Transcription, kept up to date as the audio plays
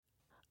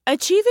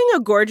Achieving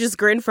a gorgeous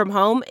grin from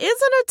home isn't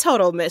a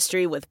total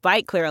mystery with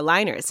Bite Clear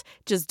aligners.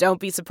 Just don't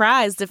be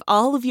surprised if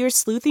all of your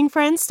sleuthing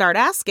friends start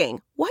asking,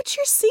 "What's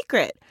your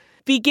secret?"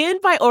 Begin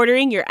by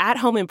ordering your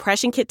at-home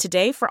impression kit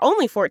today for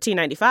only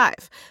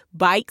 $14.95.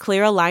 Bite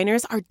Clear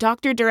aligners are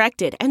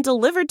doctor-directed and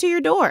delivered to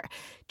your door.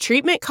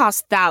 Treatment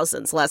costs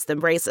thousands less than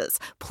braces.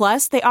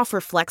 Plus, they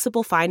offer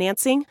flexible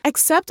financing,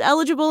 accept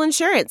eligible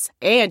insurance,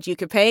 and you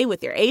can pay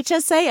with your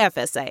HSA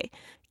FSA.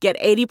 Get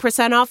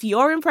 80% off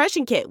your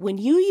impression kit when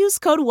you use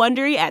code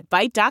WONDERY at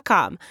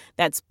Byte.com.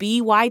 That's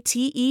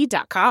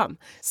BYTE.com.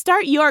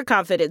 Start your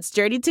confidence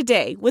journey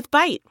today with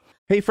Byte.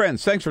 Hey,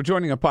 friends, thanks for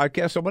joining our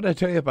podcast. I want to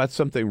tell you about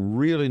something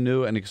really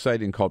new and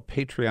exciting called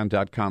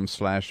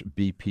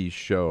patreon.com/BP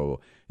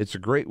Show. It's a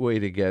great way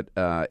to get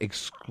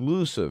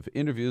exclusive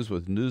interviews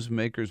with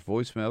newsmakers,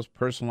 voicemails,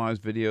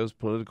 personalized videos,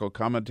 political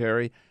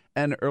commentary,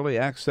 and early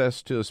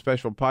access to a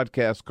special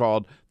podcast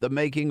called The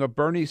Making of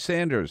Bernie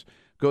Sanders.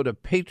 Go to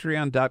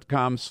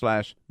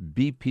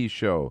patreon.com/BP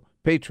Show.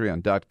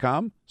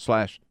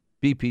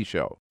 Patreon.com/BP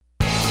Show.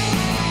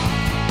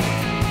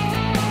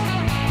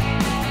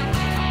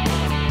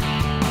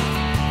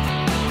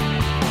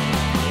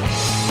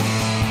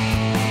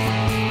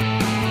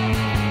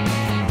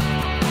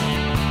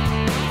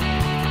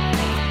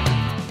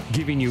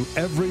 Giving you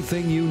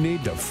everything you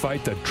need to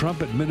fight the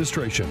Trump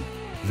administration.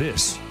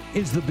 This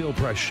is The Bill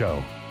Press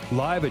Show.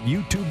 Live at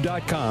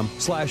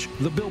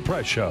youtube.com/The Bill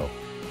Press Show.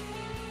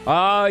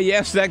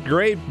 Yes, that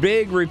great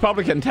big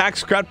Republican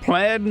tax cut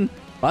plan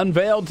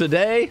unveiled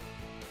today.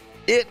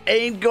 It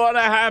ain't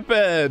gonna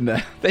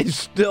happen. They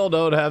still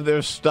don't have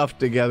their stuff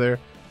together.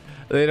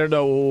 They don't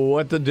know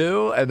what to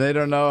do, and they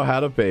don't know how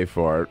to pay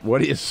for it.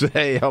 What do you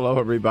say? Hello,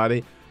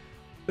 everybody.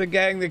 The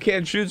gang that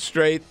can't shoot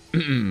straight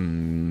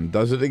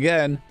does it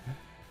again.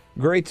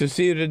 Great to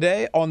see you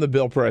today on the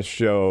Bill Press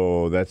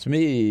Show. That's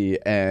me,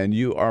 and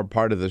you are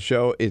part of the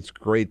show. It's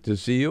great to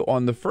see you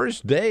on the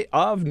first day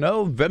of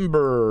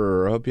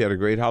November. I hope you had a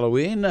great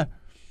Halloween.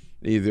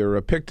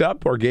 Either picked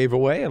up or gave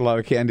away a lot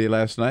of candy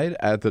last night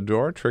at the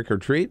door, trick or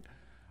treat.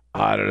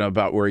 I don't know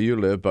about where you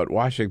live, but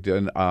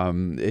Washington,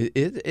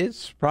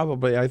 it's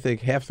probably, I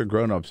think, half the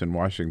grown-ups in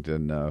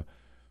Washington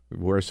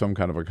wear some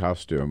kind of a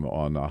costume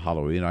on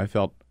Halloween. I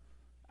felt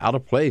out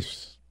of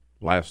place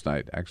last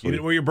night, actually. You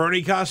didn't wear your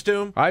Bernie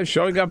costume? I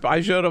showed up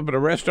at a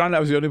restaurant. I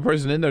was the only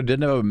person in there who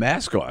didn't have a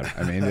mask on.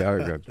 I mean,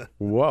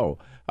 whoa.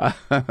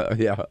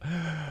 Yeah.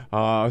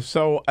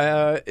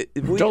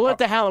 Don't let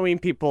the Halloween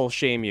people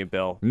shame you,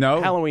 Bill.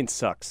 No? Halloween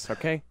sucks,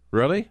 okay?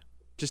 Really?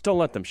 Just don't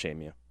let them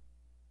shame you.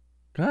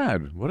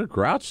 God, what a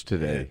grouch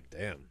today.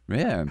 Damn.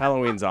 Man.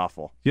 Halloween's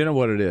awful. You know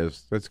what it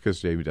is? That's because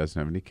Jamie doesn't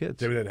have any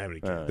kids. Jamie doesn't have any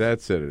kids.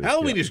 That's it.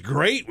 Halloween is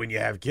great when you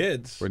have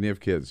kids. When you have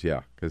kids,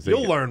 yeah.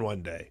 You'll learn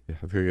one day. Yeah,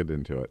 they'll get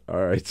into it.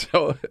 All right,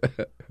 so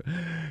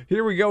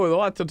here we go with a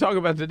lot to talk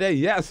about today.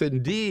 Yes,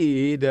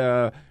 indeed,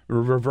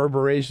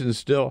 reverberations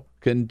still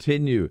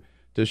continue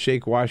to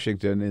shake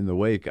Washington in the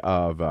wake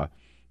of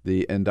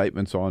the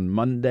indictments on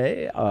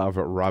Monday of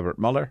Robert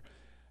Mueller,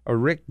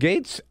 Rick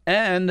Gates,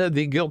 and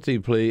the guilty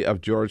plea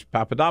of George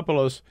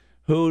Papadopoulos,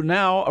 who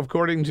now,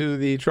 according to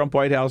the Trump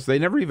White House, they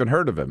never even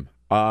heard of him.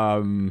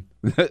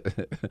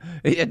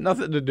 He had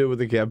nothing to do with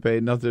the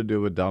campaign, nothing to do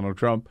with Donald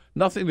Trump,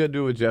 nothing to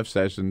do with Jeff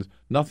Sessions,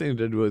 nothing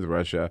to do with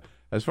Russia.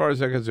 As far as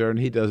they're concerned,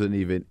 he doesn't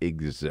even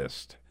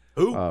exist.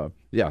 Who?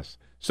 Yes.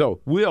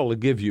 So we'll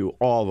give you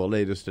all the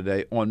latest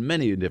today on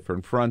many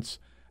different fronts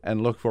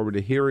and look forward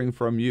to hearing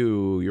from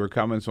you. Your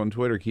comments on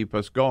Twitter keep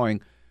us going.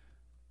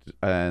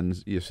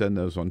 And you send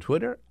those on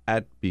Twitter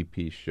at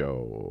BP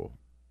Show.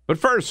 But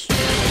first,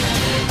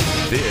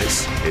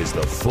 This is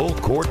the Full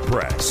Court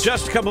Press.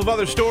 Just a couple of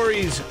other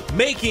stories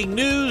making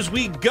news.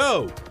 We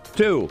go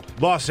to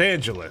Los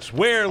Angeles,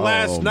 where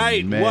last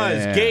night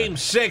was Game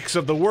 6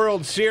 of the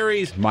World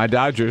Series. My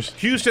Dodgers.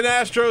 Houston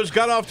Astros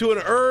got off to an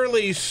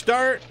early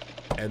start,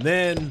 and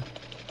then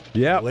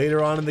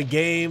later on in the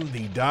game,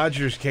 the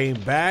Dodgers came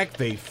back.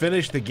 They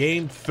finished the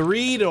game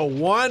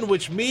 3-1,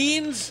 which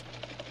means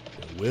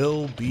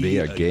will be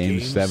a Game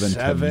 7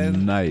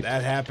 tonight.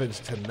 That happens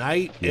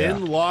tonight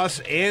in Los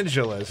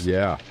Angeles.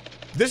 Yeah.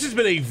 This has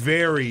been a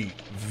very,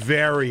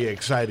 very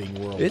exciting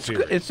World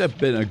Series. It's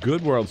been a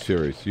good World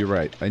Series. You're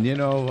right. And,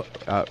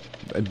 I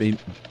mean,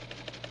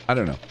 I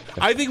don't know.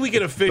 I think we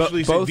can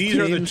officially say these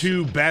are the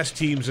two best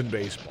teams in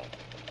baseball.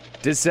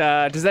 Does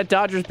that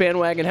Dodgers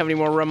bandwagon have any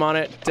more room on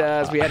it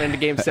as we head into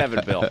Game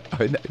 7, Bill?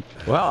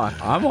 Well,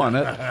 I'm on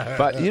it.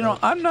 But,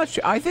 I'm not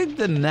sure. I think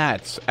the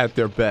Nats at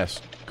their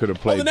best could have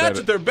played better. The Nats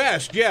at their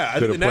best, yeah. I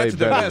think the Nats at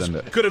their best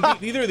could have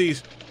beaten either of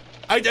these.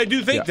 I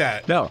do think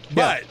that. No.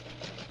 But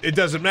it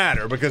doesn't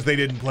matter because they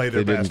didn't play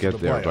their best in the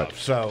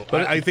playoffs.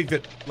 But I think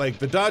that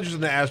the Dodgers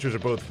and the Astros are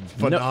both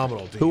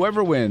phenomenal teams.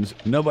 Whoever wins,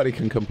 nobody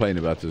can complain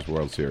about this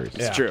World Series.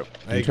 It's true.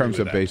 In terms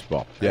of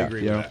baseball. I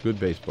agree with that. Good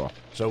baseball.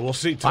 So we'll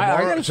see.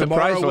 Tomorrow, I got a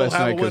surprise last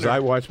night because I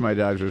watched my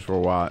Dodgers for a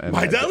while. And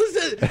my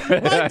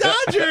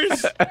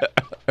Dodgers!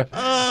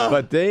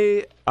 But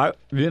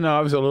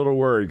I was a little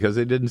worried because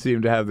they didn't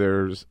seem to have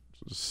their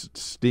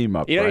steam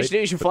up. You know, right?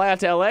 you should fly out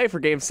to L.A. for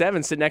Game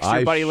 7, sit next to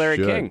your buddy Larry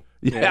should. King.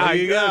 Yeah, there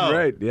you go.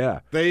 Right, yeah.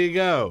 There you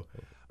go.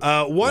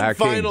 One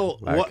final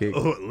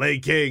Lay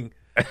King.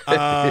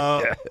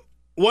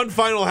 One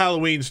final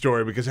Halloween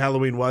story, because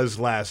Halloween was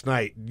last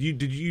night.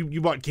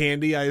 You bought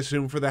candy, I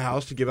assume, for the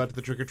house to give out to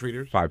the trick or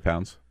treaters? 5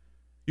 pounds.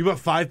 You bought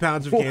 5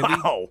 pounds of candy?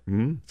 Wow.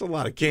 Mm-hmm. That's a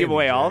lot of candy. Give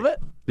away all of it?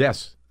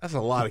 Yes. That's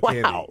a lot of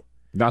candy. Wow.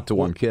 Not to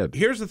one kid.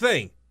 Here's the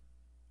thing.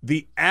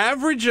 The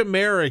average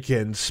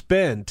American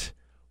spent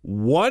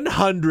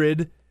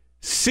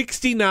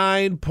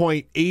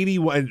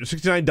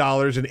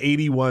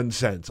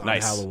 $69.81 on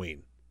Nice.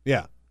 Halloween.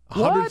 Yeah.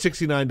 What?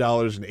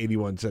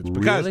 $169.81.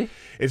 Because Really?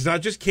 it's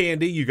not just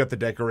candy. You got the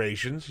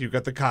decorations. You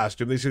got the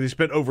costume. They say they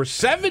spent over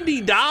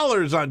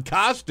 $70 on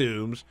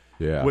costumes.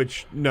 Yeah.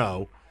 Which,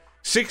 no.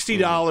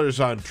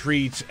 $60 on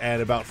treats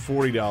and about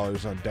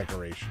 $40 on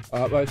decorations.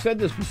 I've said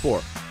this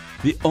before.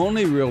 The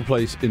only real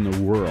place in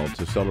the world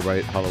to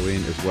celebrate Halloween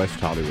is West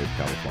Hollywood,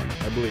 California.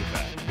 I believe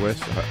that.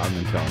 I've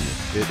been telling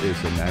you, it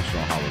is a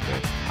national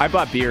holiday. I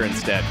bought beer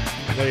instead.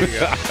 There you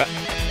go.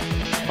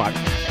 Fine.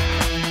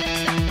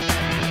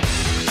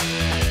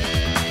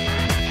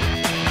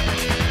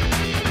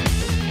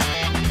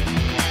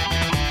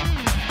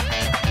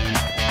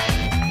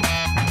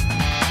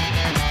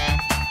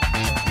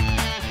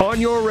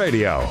 On your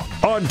radio,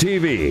 on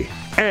TV,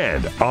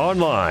 and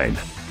online.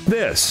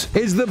 This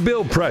is The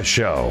Bill Press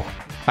Show.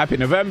 Happy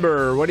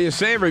November. What do you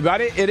say,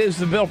 everybody? It is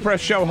the Bill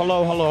Press Show.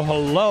 Hello, hello,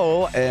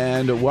 hello,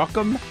 and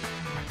welcome.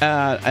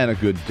 And a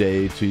good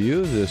day to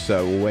you this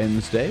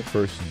Wednesday,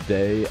 first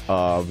day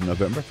of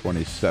November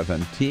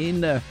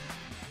 2017.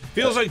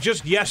 Feels like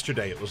just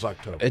yesterday it was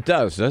October. It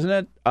does, doesn't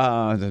it?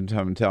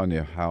 I'm telling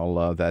you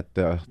how that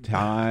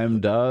time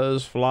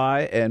does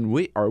fly. And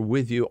we are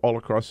with you all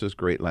across this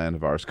great land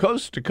of ours,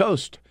 coast to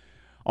coast,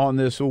 on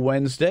this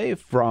Wednesday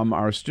from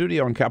our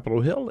studio on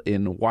Capitol Hill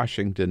in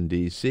Washington,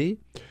 D.C.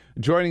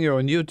 Joining you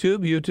on YouTube,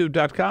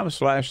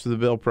 youtube.com/The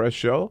Bill Press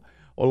Show.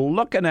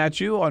 Looking at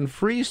you on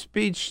Free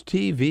Speech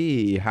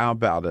TV. How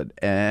about it?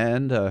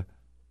 And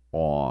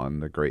on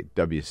the great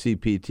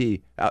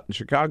WCPT out in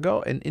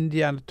Chicago and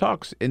Indiana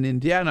Talks in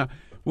Indiana.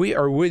 We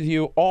are with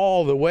you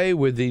all the way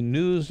with the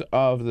news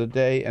of the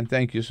day, and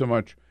thank you so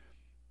much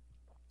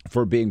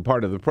for being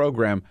part of the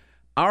program.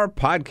 Our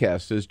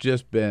podcast has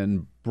just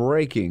been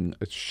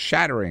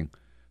shattering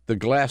the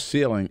glass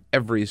ceiling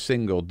every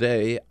single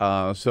day,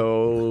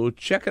 so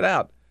check it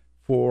out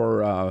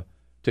to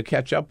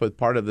catch up with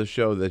part of the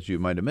show that you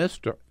might have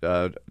missed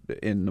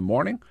in the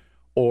morning,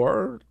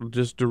 or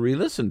just to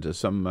re-listen to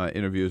some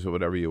interviews or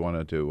whatever you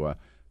wanted to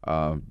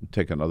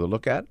take another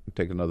look at,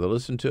 take another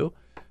listen to.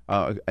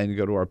 And you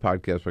go to our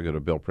podcast, go to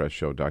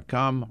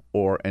BillPressShow.com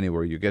or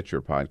anywhere you get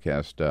your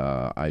podcast,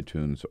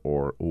 iTunes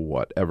or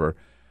whatever.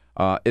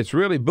 It's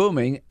really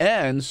booming,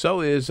 and so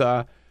is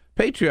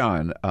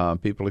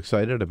Patreon. People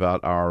excited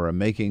about our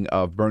making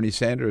of Bernie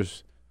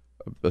Sanders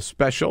a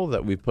special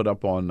that we put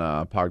up on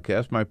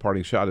podcast. My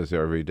Parting Shot is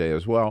there every day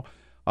as well.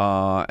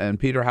 And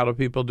Peter, how do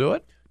people do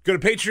it? Go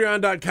to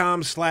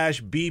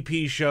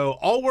patreon.com/BP show.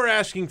 All we're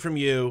asking from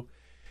you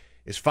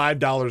is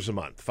 $5 a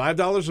month.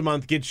 $5 a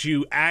month gets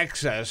you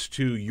access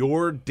to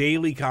your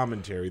daily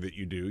commentary that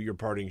you do, your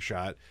Parting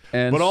Shot,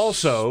 but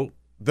also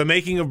the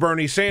Making of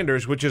Bernie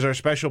Sanders, which is our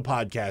special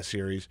podcast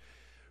series,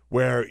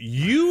 where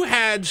you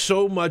had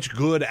so much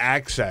good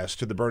access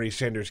to the Bernie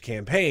Sanders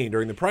campaign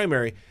during the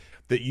primary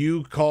that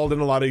you called in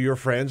a lot of your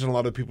friends and a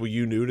lot of people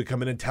you knew to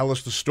come in and tell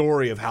us the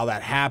story of how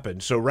that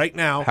happened. So right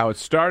now, how it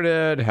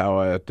started, how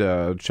it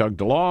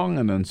chugged along,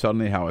 and then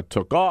suddenly how it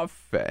took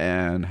off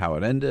and how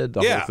it ended,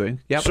 the whole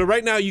thing. Yep. So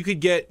right now you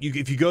could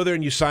if you go there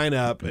and you sign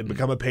up and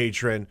become a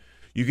patron,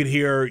 you can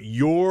hear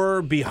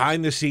your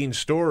behind-the-scenes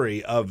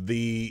story of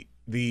the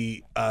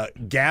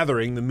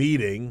gathering, the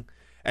meeting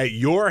at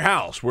your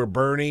house where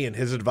Bernie and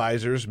his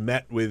advisors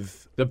met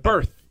with the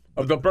birth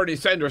of the Bernie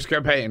Sanders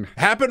campaign.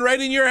 Happened right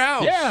in your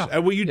house. Yeah.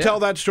 And will you tell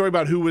that story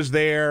about who was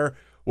there,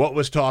 what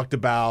was talked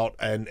about,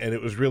 and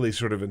it was really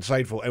sort of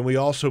insightful. And we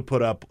also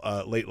put up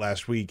late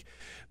last week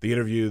the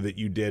interview that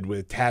you did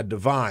with Tad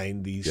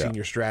Devine, the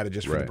senior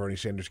strategist for the Bernie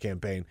Sanders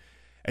campaign.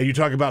 And you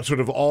talk about sort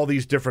of all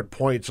these different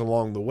points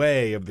along the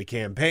way of the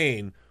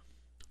campaign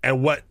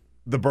and what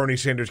the Bernie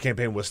Sanders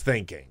campaign was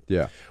thinking.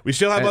 Yeah. We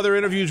still have other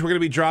interviews we're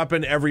going to be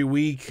dropping every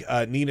week.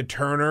 Nina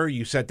Turner,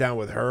 you sat down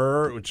with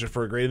her, which is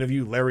for a great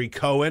interview. Larry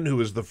Cohen, who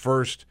was the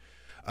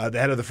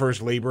head of the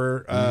first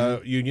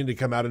labor union to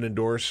come out and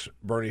endorse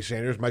Bernie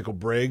Sanders. Michael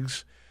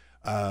Briggs,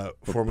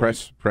 former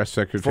press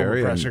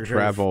secretary,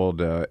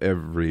 traveled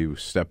every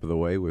step of the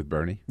way with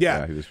Bernie.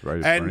 Yeah. He was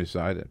right at Bernie's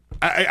side.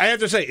 I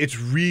have to say, it's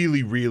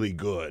really, really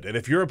good. And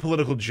if you're a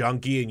political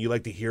junkie and you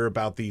like to hear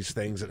about these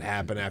things that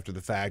happen after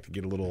the fact and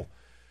get a little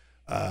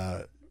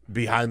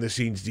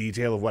behind-the-scenes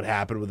detail of what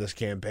happened with this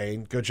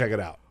campaign, go check it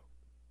out.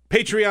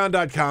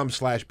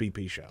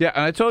 Patreon.com/BP show. Yeah,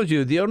 and I told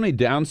you the only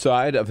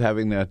downside of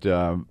having that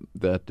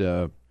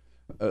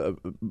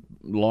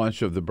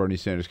launch of the Bernie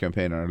Sanders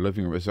campaign in our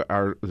living room is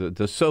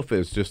the sofa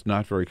is just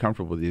not very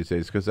comfortable these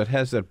days because it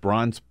has that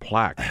bronze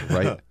plaque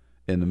right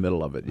in the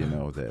middle of it,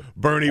 that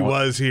Bernie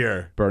was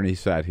here. Bernie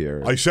sat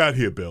here. I sat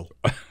here, Bill.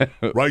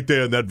 Right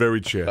there in that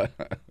very chair.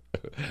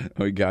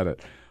 We got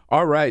it.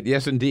 All right.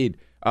 Yes, indeed.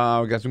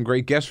 We got some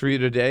great guests for you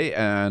today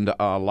and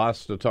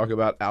lots to talk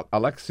about.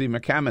 Alexi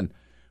McCammond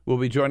will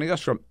be joining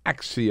us from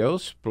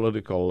Axios,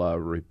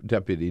 political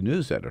deputy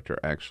news editor,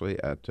 actually,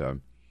 at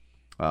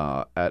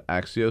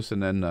Axios.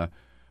 And then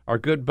our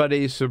good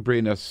buddy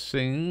Sabrina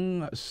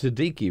Siddiqui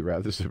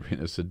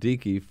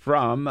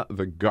from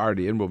The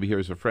Guardian will be here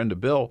as a friend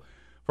of Bill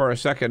for our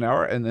second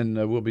hour. And then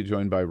we'll be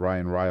joined by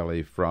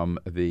Reilly from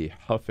the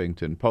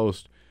Huffington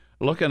Post.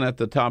 Looking at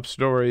the top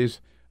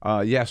stories,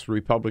 yes,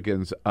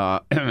 Republicans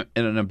in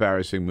an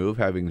embarrassing move,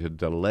 having to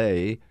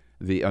delay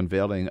the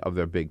unveiling of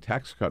their big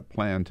tax cut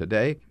plan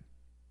today.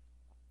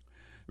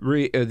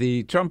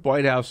 The Trump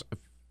White House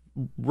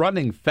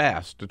running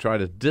fast to try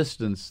to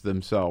distance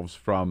themselves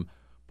from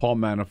Paul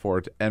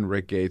Manafort and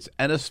Rick Gates,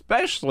 and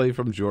especially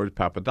from George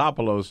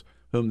Papadopoulos,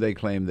 whom they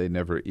claim they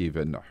never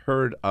even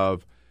heard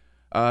of.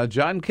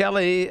 John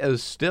Kelly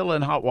is still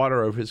in hot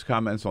water over his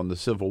comments on the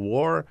Civil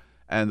War,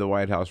 and the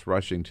White House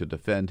rushing to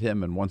defend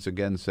him and once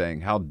again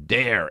saying, how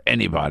dare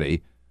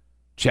anybody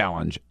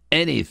challenge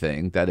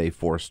anything that a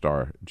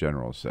four-star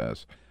general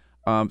says.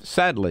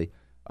 Sadly,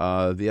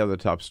 the other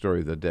top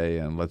story of the day,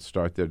 and let's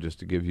start there just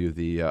to give you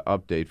the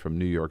update from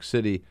New York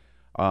City,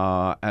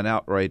 an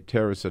outright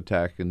terrorist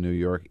attack in New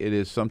York. It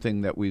is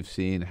something that we've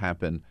seen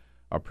happen,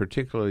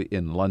 particularly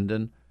in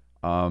London.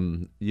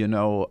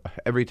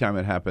 Every time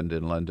it happened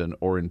in London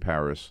or in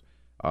Paris,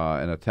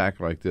 an attack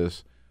like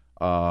this,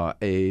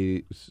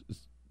 a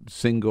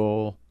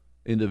single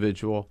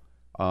individual,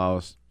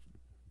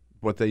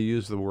 what they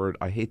use the word,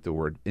 I hate the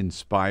word,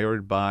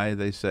 inspired by,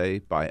 they say,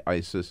 by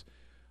ISIS,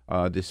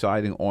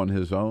 deciding on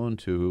his own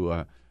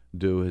to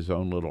do his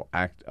own little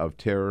act of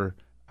terror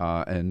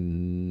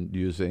and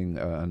using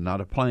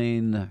not a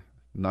plane,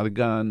 not a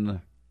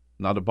gun,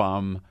 not a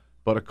bomb,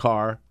 but a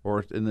car,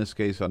 or in this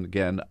case,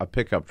 again, a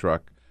pickup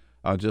truck,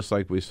 just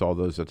like we saw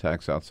those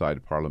attacks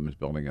outside Parliament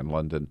Building in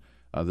London.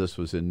 This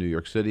was in New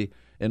York City.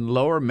 In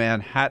Lower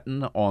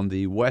Manhattan on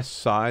the West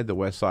Side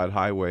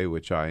Highway,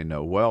 which I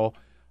know well,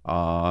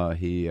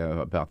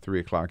 about 3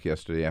 o'clock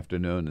yesterday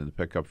afternoon in the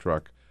pickup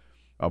truck,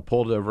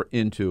 pulled over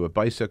into a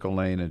bicycle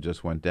lane and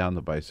just went down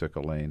the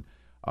bicycle lane,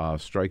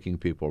 striking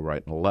people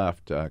right and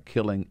left,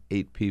 killing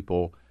 8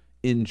 people,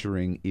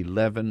 injuring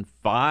 11.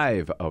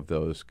 5 of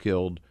those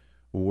killed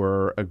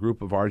were a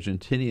group of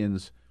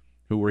Argentinians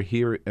who were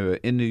here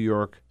in New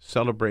York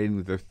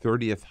celebrating their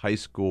 30th high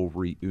school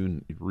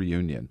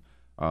reunion.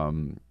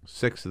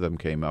 6 of them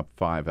came up.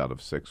 5 out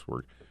of 6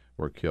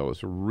 were killed.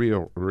 It's a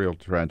real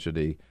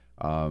tragedy.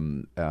 By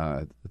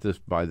this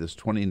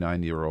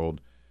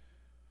 29-year-old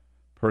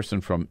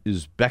person from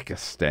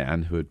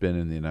Uzbekistan who had been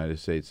in the United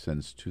States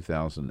since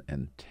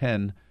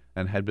 2010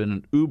 and had been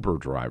an Uber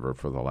driver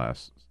for the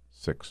last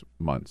 6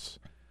 months.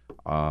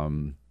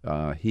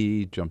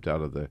 He jumped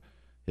out of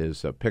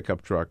his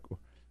pickup truck,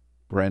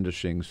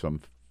 brandishing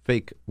some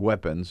fake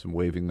weapons and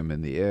waving them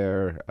in the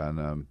air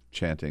and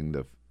chanting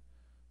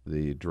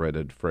the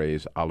dreaded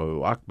phrase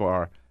Allahu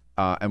Akbar,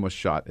 and was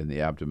shot in the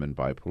abdomen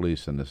by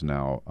police and is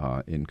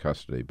now in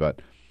custody.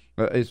 But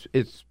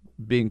it's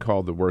being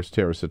called the worst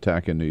terrorist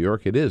attack in New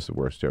York. It is the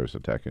worst terrorist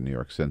attack in New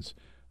York since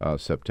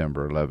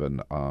September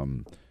 11.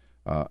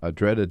 A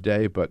dreaded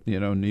day, but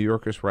New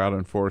Yorkers were out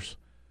in force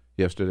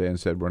yesterday and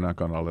said, we're not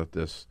going to let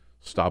this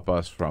stop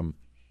us from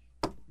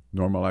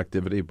normal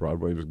activity.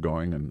 Broadway was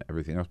going and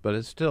everything else, but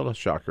it's still a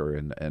shocker,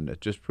 and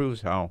it just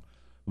proves how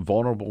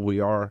vulnerable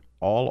we all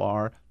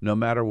are, no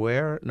matter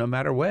where, no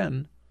matter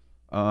when,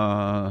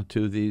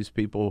 to these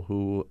people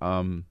who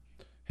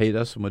hate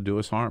us and would do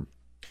us harm.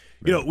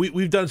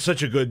 We've done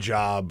such a good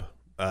job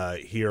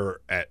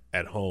here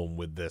at home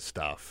with this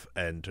stuff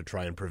and to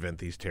try and prevent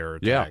these terror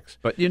attacks. Yeah,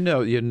 but you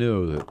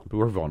knew that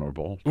we're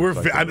vulnerable.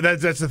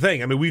 That's the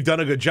thing. I mean, we've done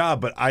a good job,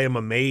 but I am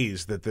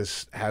amazed that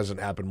this hasn't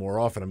happened more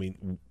often. I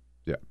mean,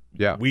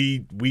 yeah.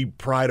 We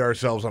pride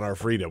ourselves on our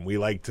freedom. We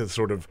like to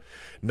sort of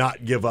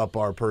not give up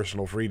our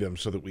personal freedom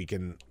so that we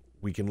can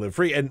live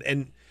free.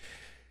 And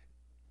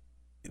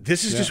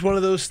this is just one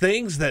of those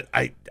things that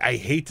I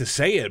hate to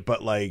say it,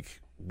 but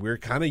like we're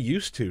kind of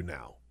used to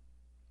now.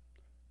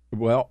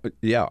 Well,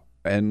 yeah,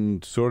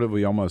 and sort of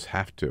we almost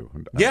have to,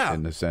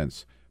 in a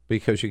sense,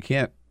 because you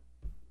can't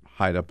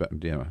hide up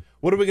and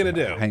what are we going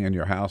to do? Hang in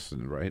your house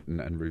and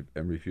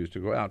refuse to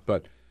go out.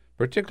 But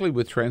particularly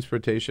with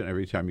transportation,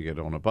 every time you get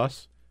on a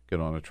bus, get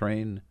on a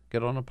train,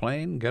 get on a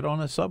plane, get on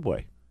a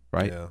subway,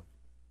 right? Yeah.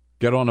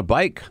 Get on a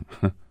bike.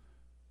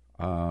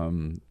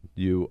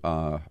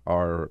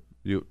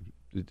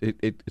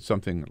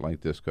 Something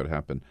like this could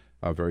happen.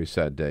 A very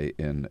sad day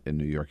in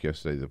New York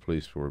yesterday. The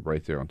police were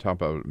right there on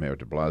top of it. Mayor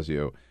de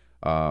Blasio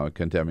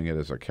condemning it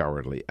as a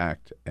cowardly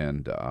act.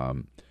 And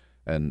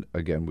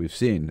again, we've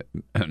seen,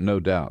 no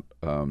doubt,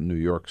 New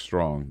York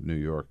strong. New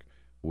York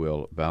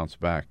will bounce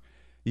back.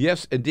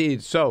 Yes,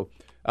 indeed. So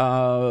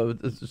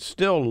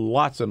still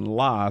lots and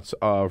lots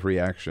of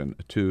reaction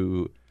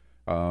to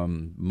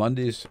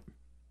Monday's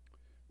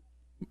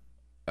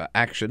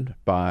action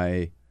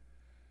by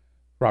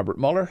Robert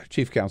Mueller,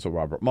 Chief Counsel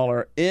Robert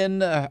Mueller,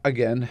 in,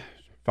 again,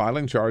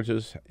 filing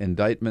charges,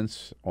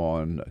 indictments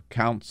on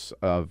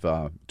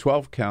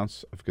 12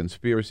 counts of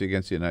conspiracy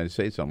against the United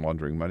States on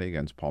laundering money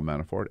against Paul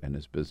Manafort and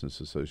his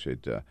business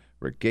associate,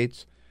 Rick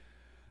Gates.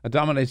 It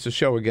dominates the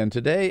show again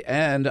today,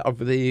 and of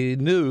the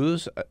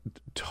news,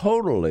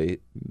 totally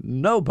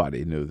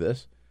nobody knew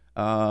this,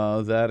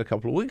 that a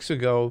couple of weeks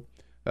ago,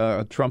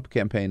 Trump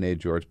campaign aide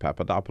George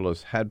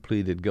Papadopoulos had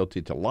pleaded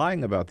guilty to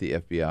lying about the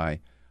FBI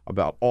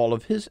about all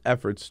of his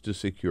efforts to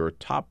secure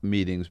top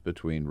meetings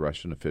between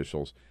Russian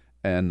officials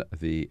and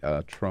the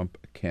Trump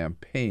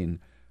campaign.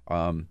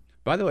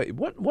 By the way,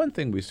 one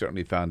thing we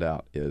certainly found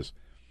out is,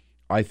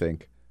 I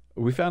think,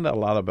 we found out a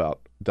lot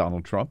about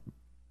Donald Trump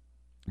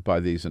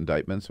by these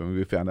indictments. I mean,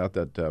 we found out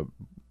that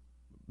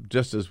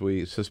just as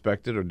we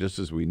suspected or just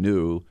as we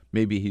knew,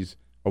 maybe he's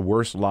a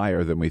worse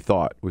liar than we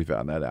thought. We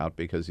found that out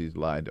because he's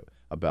lied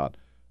about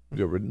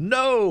there were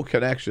no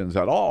connections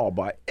at all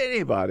by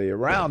anybody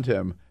around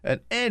him and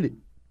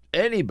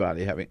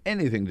anybody having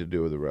anything to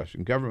do with the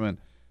Russian government.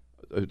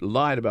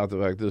 Lied about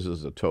the fact this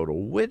is a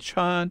total witch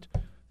hunt.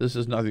 This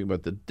is nothing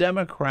but the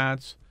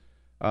Democrats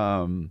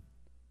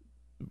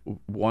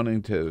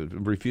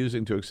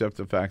refusing to accept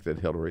the fact that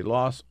Hillary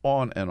lost,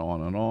 on and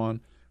on and on.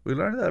 We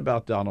learned that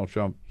about Donald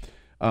Trump.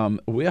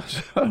 We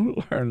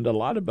also learned a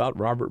lot about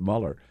Robert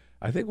Mueller.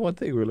 I think one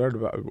thing we learned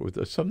about,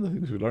 some of the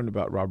things we learned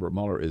about Robert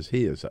Mueller is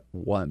he is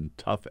one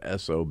tough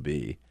SOB,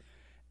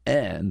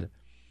 and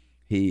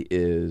he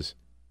is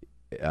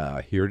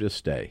here to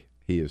stay.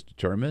 He is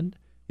determined.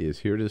 He is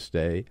here to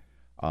stay.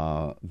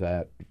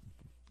 That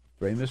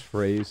famous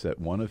phrase that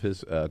one of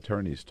his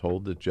attorneys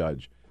told the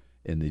judge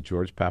in the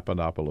George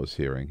Papadopoulos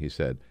hearing, he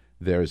said,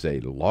 "There's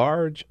a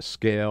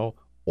large-scale,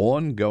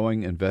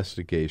 ongoing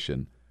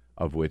investigation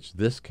of which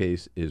this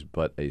case is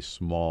but a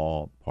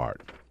small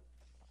part."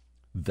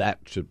 That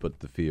should put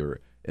the fear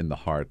in the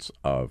hearts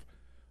of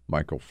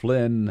Michael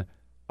Flynn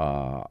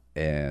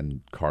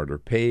and Carter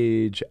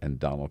Page and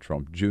Donald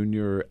Trump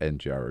Jr. and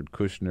Jared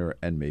Kushner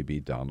and maybe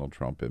Donald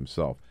Trump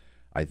himself.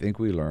 I think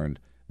we learned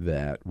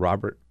that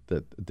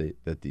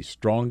that the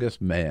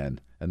strongest man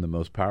and the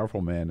most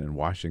powerful man in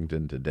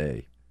Washington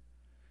today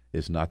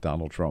is not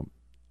Donald Trump.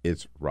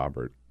 It's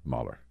Robert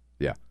Mueller.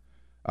 Yeah.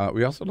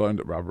 We also learned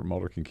that Robert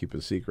Mueller can keep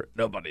a secret.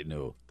 Nobody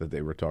knew that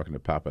they were talking to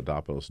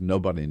Papadopoulos.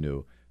 Nobody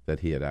knew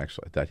that he had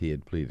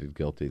pleaded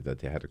guilty, that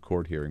they had a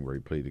court hearing where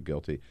he pleaded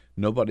guilty.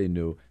 Nobody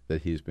knew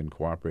that he's been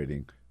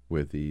cooperating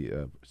with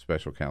the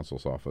special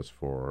counsel's office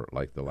for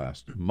like the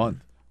last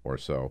month or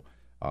so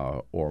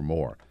or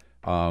more.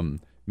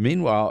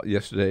 Meanwhile,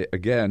 yesterday,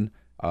 again,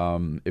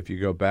 if you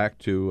go back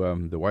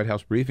to the White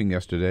House briefing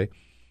yesterday,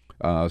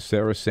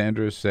 Sarah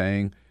Sanders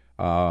saying,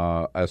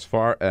 as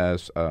far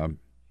as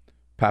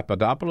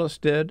Papadopoulos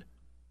did,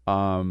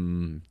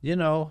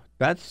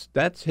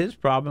 that's his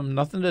problem,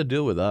 nothing to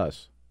do with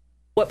us.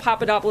 What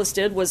Papadopoulos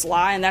did was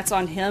lie, and that's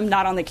on him,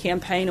 not on the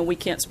campaign, and we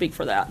can't speak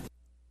for that.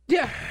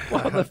 Yeah,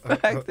 well, the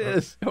fact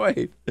is,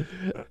 wait.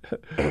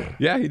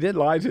 Yeah, he did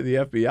lie to the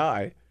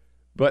FBI,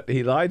 but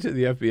he lied to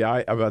the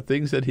FBI about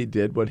things that he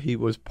did when he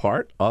was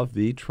part of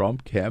the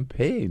Trump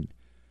campaign.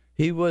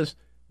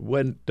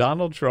 When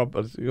Donald Trump,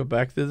 let's go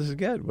back to this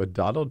again, when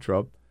Donald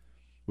Trump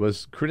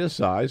was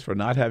criticized for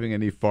not having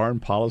any foreign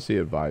policy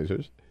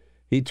advisors,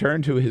 he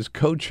turned to his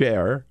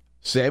co-chair,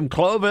 Sam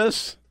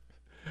Clovis,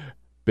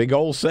 big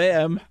old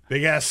Sam.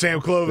 Big-ass Sam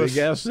Clovis.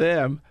 Big-ass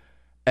Sam.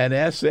 And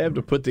asked Sam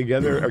to put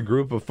together a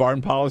group of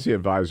foreign policy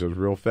advisors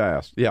real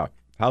fast. Yeah,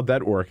 how'd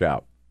that work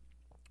out?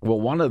 Well,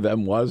 one of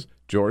them was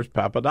George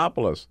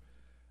Papadopoulos.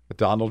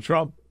 Donald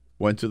Trump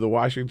went to the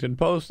Washington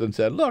Post and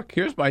said, look,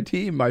 here's my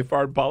team, my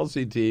foreign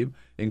policy team,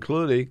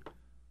 including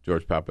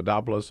George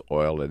Papadopoulos,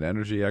 oil and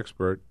energy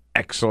expert,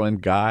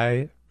 excellent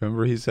guy.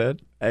 Remember he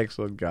said?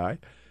 Excellent guy.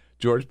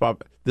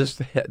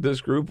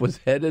 This group was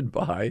headed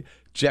by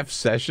Jeff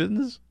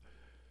Sessions.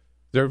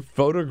 There are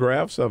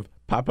photographs of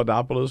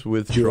Papadopoulos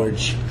with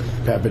George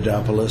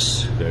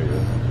Papadopoulos. There you go.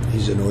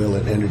 He's an oil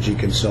and energy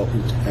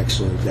consultant.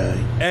 Excellent guy.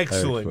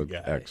 Excellent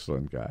guy.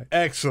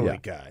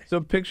 Excellent guy. So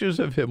pictures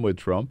of him with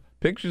Trump,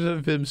 pictures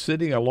of him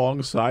sitting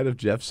alongside of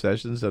Jeff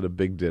Sessions at a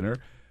big dinner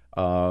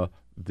a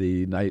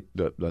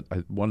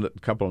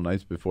couple of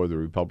nights before the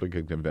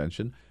Republican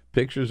convention,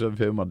 pictures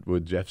of him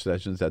with Jeff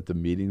Sessions at the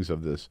meetings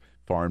of this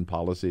Foreign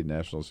Policy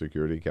National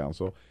Security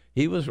Council.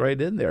 He was right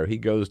in there. He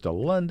goes to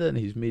London.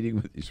 He's meeting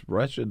with this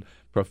Russian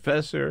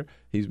professor.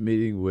 He's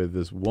meeting with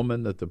this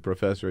woman that the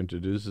professor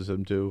introduces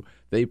him to.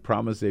 They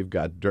promise they've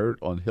got dirt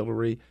on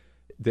Hillary.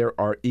 There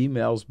are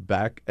emails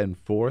back and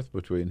forth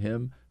between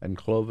him and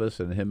Clovis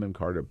and him and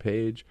Carter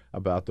Page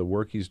about the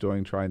work he's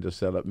doing trying to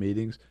set up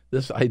meetings.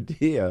 This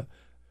idea,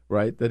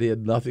 right, that he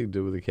had nothing to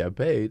do with the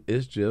campaign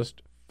is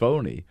just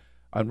phony.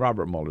 And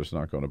Robert Mueller's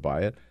not going to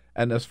buy it.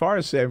 And as far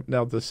as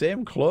the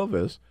same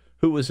Clovis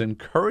who was who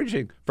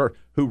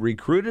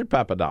recruited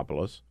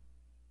Papadopoulos,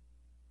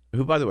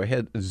 who, by the way,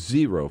 had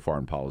zero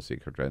foreign policy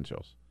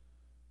credentials.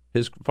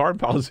 His foreign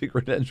policy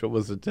credential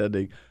was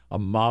attending a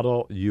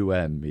model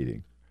UN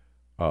meeting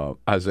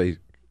as a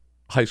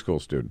high school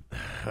student.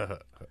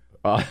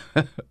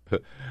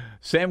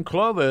 Sam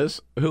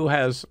Clovis, who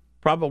has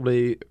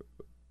probably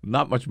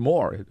not much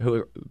more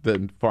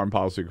than foreign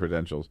policy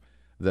credentials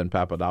than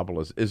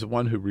Papadopoulos, is the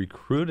one who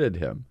recruited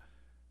him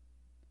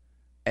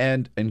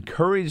and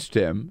encouraged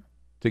him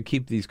to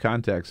keep these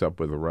contacts up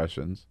with the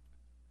Russians.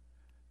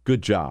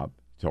 Good job,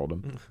 he told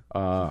him.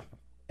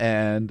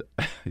 And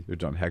you've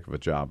done a heck of a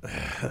job,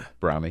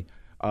 Brownie.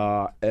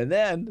 And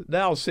then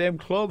now Sam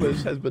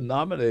Clovis has been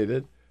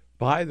nominated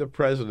by the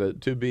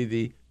president to be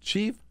the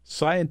chief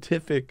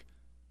scientific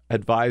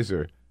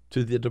advisor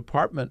to the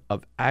Department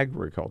of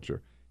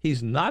Agriculture.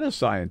 He's not a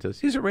scientist.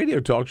 He's a radio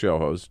talk show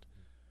host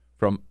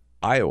from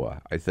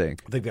Iowa, I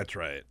think. I think that's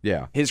right.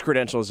 Yeah. His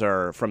credentials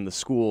are from the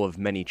School of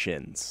Many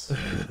Chins.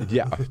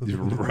 Yeah,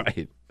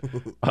 right.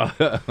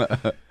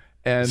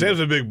 And Sam's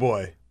a big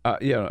boy.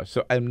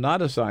 So I'm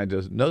not a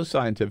scientist, no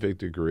scientific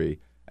degree,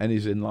 and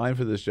he's in line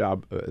for this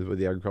job with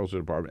the Agriculture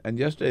Department. And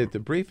yesterday at the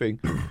briefing,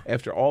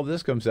 after all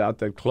this comes out,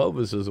 that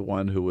Clovis is the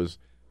one who was,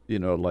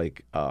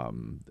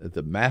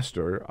 the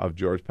master of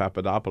George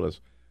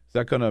Papadopoulos.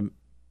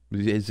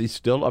 Is he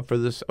still up for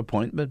this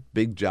appointment,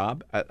 big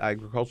job at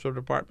Agriculture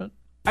Department?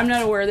 I'm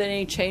not aware that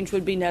any change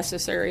would be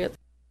necessary.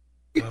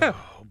 Yeah,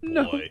 Oh,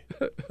 boy.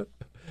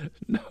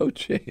 no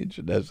change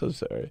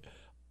necessary.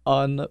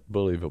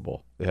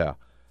 Unbelievable. Yeah.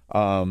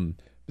 Now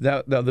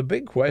the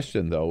big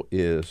question, though,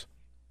 is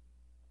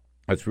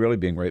it's really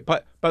being raised.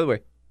 By the way,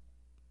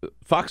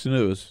 Fox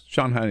News,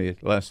 Sean Hannity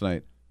last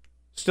night,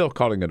 still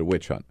calling it a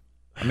witch hunt.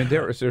 I mean,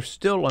 they're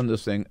still on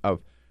this thing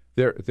of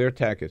their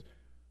tack is,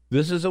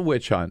 this is a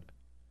witch hunt,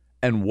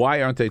 and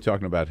why aren't they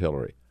talking about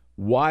Hillary?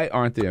 Why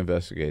aren't they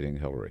investigating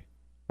Hillary?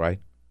 Right?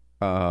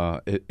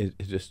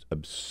 It's just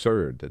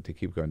absurd that they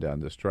keep going down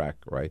this track.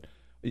 Right?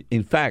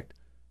 In fact,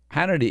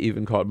 Hannity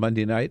even called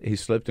Monday night. He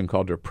slipped and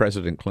called her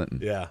President Clinton.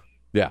 Yeah.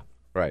 Yeah.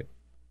 Right.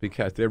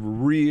 Because they're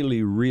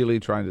really, really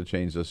trying to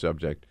change the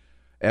subject.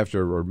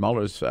 After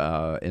Mueller's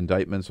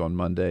indictments on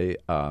Monday,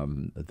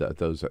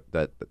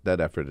 that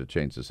effort to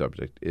change the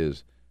subject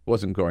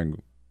wasn't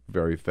going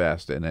very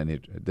fast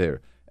in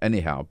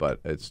anyhow,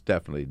 but it's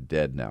definitely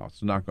dead now.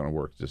 It's not going to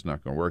work. It's just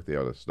not going to work. They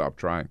ought to stop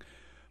trying.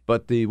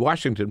 But the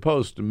Washington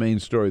Post, the main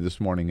story this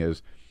morning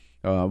is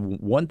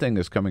one thing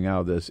that's coming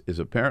out of this is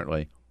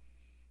apparently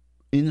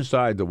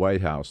inside the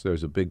White House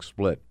there's a big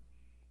split.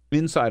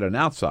 Inside and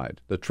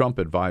outside, the Trump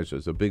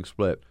advisors, a big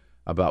split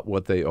about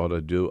what they ought to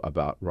do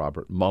about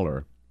Robert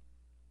Mueller.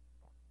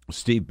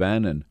 Steve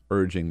Bannon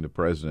urging the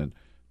president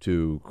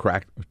to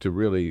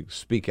really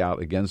speak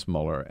out against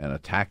Mueller and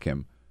attack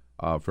him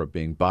for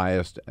being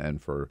biased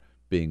and for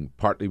being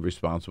partly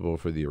responsible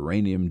for the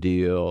uranium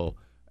deal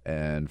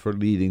and for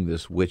leading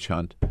this witch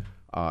hunt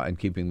and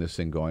keeping this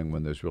thing going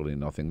when there's really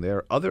nothing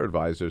there. Other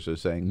advisors are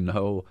saying,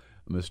 no,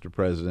 Mr.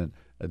 President,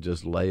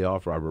 just lay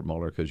off Robert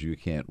Mueller because you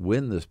can't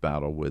win this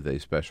battle with a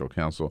special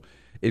counsel.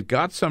 It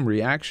got some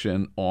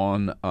reaction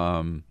on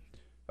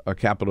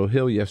Capitol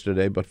Hill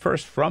yesterday, but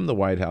first from the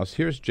White House,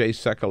 here's Jay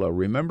Sekulow.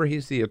 Remember,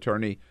 he's the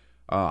attorney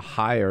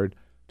hired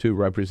to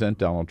represent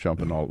Donald Trump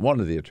and all. One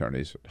of the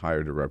attorneys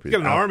hired to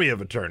represent. He's got an army of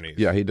attorneys.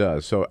 Yeah, he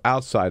does. So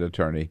outside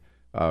attorney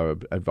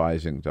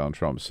advising Donald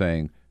Trump,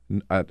 saying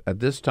at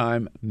this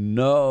time,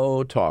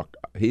 no talk,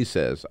 he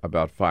says,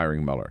 about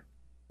firing Mueller.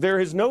 There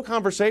is no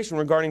conversation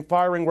regarding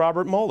firing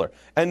Robert Mueller,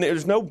 and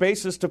there's no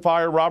basis to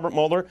fire Robert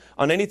Mueller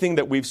on anything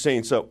that we've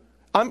seen. So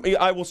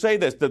I will say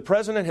this. The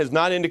president has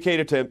not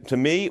indicated to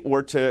me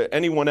or to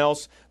anyone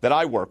else that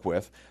I work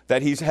with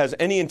that he has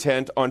any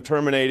intent on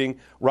terminating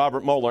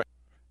Robert Mueller.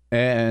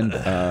 And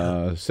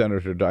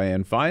Senator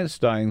Dianne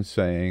Feinstein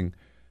saying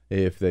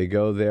if they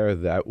go there,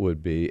 that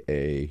would be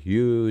a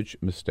huge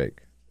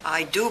mistake.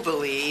 I do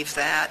believe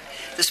that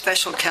the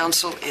special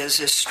counsel is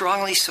as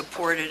strongly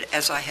supported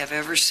as I have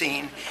ever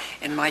seen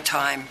in my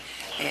time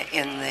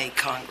in the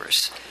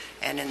Congress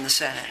and in the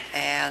Senate,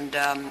 and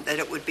that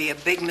it would be a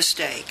big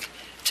mistake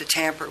to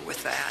tamper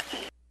with that.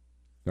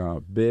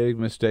 Big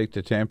mistake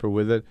to tamper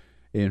with it.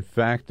 In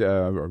fact,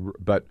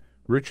 but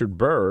Richard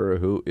Burr,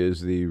 who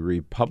is the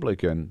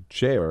Republican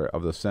chair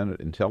of the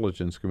Senate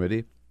Intelligence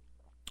Committee,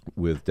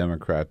 with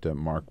Democrat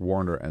Mark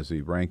Warner as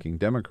the ranking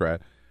Democrat,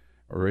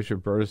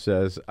 Richard Burr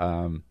says,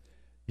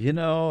 he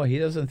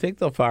doesn't think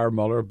they'll fire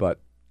Mueller, but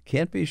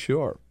can't be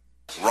sure.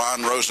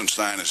 Ron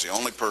Rosenstein is the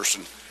only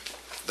person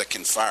that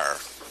can fire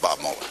Bob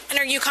Mueller. And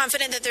are you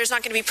confident that there's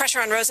not going to be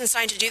pressure on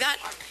Rosenstein to do that?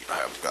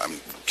 I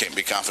can't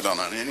be confident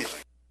on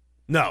anything.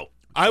 No,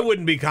 I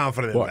wouldn't be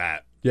confident in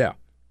that. Yeah,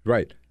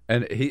 right.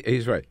 And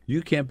he's right.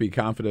 You can't be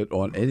confident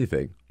on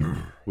anything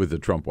with the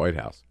Trump White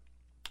House.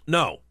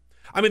 No.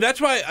 I mean, that's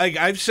why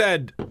I've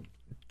said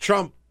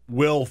Trump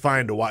will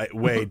find a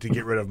way to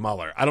get rid of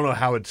Mueller. I don't know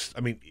how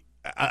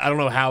I don't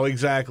know how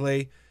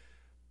exactly,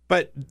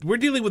 but we're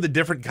dealing with a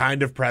different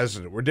kind of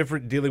president. We're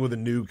dealing with a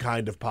new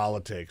kind of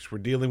politics. We're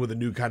dealing with a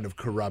new kind of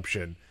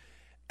corruption.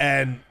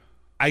 And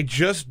I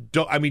just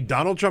don't,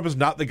 Donald Trump is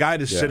not the guy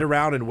to sit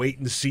around and wait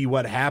and see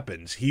what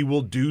happens. He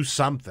will do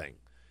something.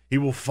 He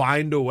will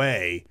find a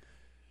way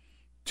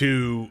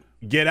to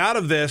get out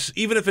of this,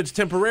 even if it's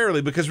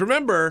temporarily, because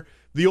remember,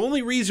 The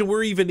only reason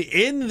we're even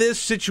in this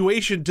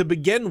situation to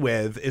begin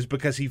with is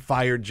because he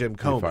fired Jim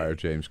Comey. He fired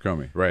James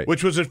Comey, right.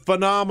 Which was a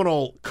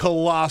phenomenal,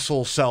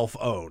 colossal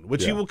self-own,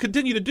 which he will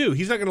continue to do.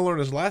 He's not going to learn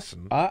his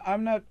lesson.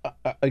 I'm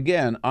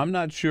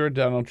not sure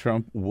Donald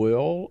Trump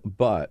will,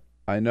 but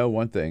I know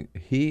one thing.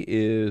 He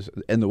is,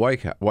 in the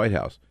White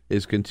House,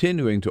 is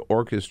continuing to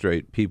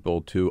orchestrate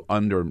people to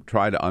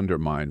try to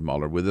undermine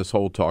Mueller with this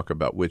whole talk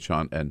about witch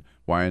hunt and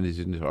why is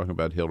he talking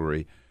about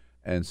Hillary.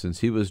 And since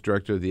he was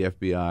director of the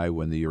FBI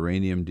when the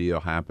uranium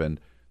deal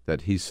happened,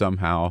 that he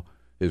somehow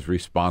is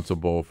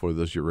responsible for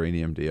this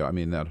uranium deal. I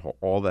mean,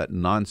 all that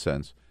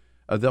nonsense.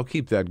 They'll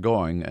keep that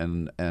going,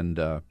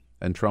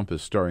 and Trump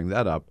is stirring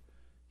that up.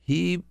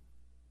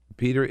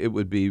 Peter, it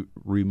would be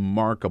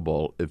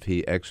remarkable if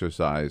he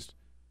exercised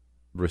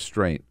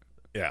restraint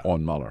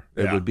on Mueller.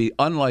 It would be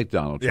unlike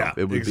Donald Trump.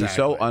 It would be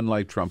so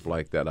unlike Trump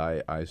like that.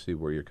 I see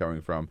where you're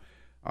coming from.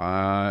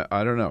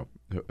 I don't know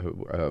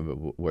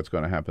what's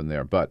going to happen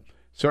there, but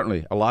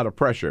certainly a lot of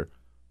pressure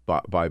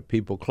by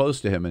people close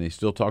to him, and he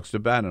still talks to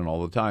Bannon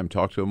all the time.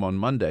 Talked to him on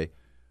Monday.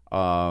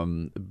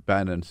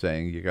 Bannon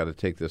saying, you got to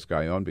take this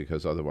guy on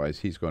because otherwise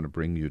he's going to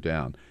bring you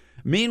down.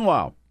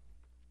 Meanwhile,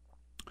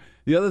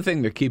 the other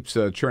thing that keeps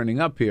churning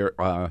up here,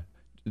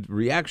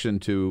 reaction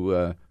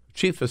to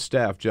Chief of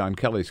Staff John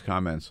Kelly's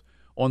comments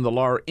on the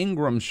Laura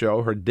Ingraham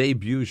show, her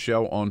debut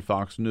show on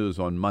Fox News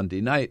on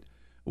Monday night,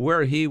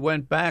 where he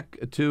went back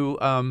to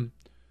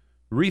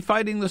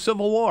refighting the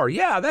Civil War.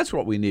 Yeah, that's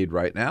what we need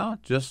right now,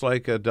 just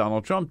like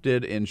Donald Trump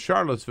did in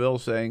Charlottesville,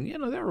 saying,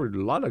 there were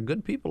a lot of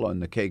good people in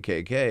the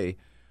KKK.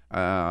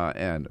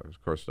 And,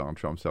 of course, Donald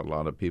Trump said a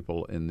lot of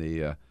people in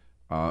the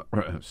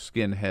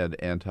skinhead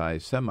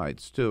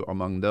anti-Semites, too,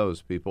 among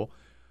those people.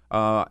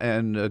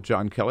 And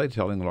John Kelly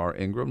telling Laura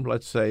Ingraham,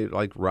 let's say,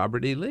 like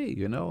Robert E. Lee,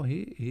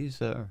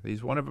 he's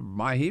one of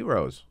my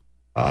heroes.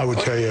 I would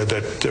tell you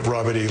that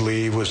Robert E.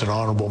 Lee was an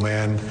honorable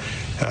man.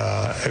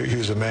 He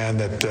was a man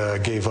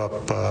that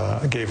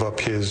gave up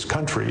his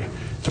country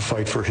to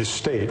fight for his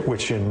state,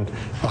 which in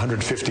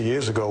 150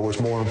 years ago was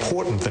more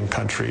important than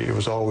country. It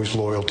was always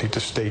loyalty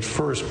to state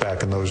first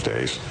back in those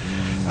days.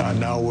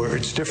 Now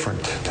it's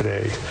different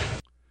today.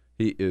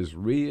 He is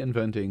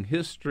reinventing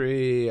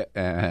history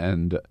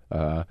and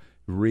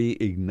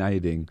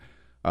reigniting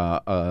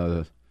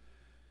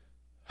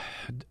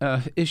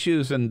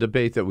issues and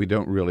debate that we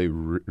don't really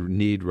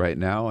need right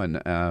now. And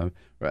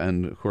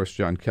of course,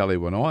 John Kelly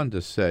went on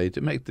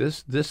to make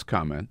this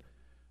comment,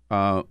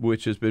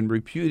 which has been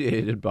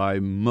repudiated by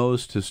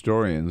most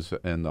historians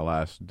in the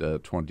last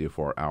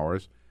 24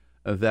 hours,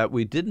 that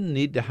we didn't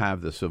need to have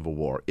the Civil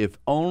War if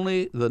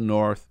only the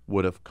North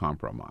would have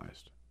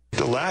compromised.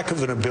 The lack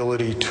of an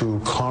ability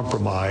to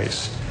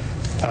compromise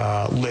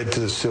led to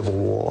the Civil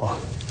War.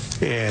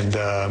 And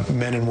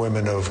men and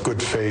women of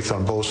good faith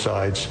on both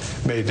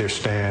sides made their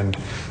stand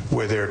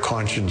where their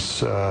conscience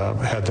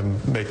had them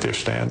make their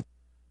stand.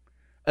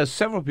 As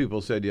several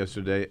people said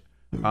yesterday,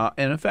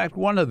 and in fact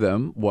one of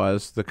them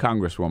was the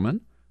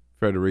Congresswoman,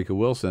 Frederica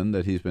Wilson,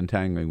 that he's been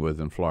tangling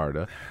with in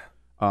Florida,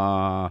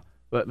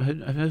 but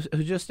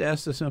who just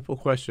asked a simple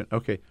question.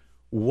 Okay,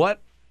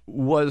 what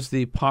was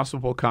the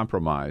possible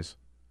compromise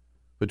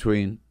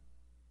between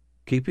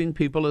keeping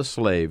people as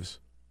slaves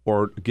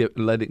or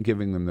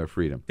giving them their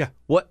freedom? Yeah.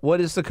 What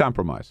is the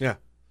compromise? Yeah.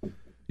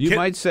 You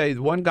might say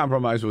one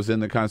compromise was in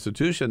the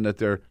Constitution that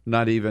they're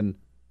not even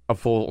a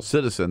full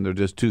citizen. They're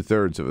just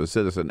 2/3 of a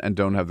citizen and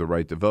don't have the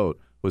right to vote.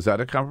 Was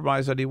that a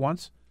compromise that he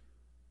wants?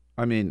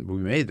 I mean, we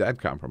made that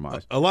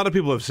compromise. A lot of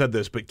people have said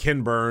this, but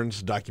Ken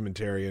Burns,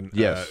 documentarian,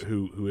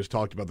 who has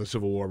talked about the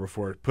Civil War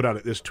before, put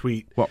out this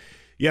tweet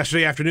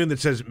yesterday afternoon that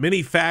says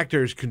many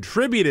factors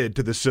contributed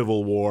to the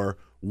Civil War.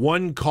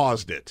 One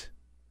caused it.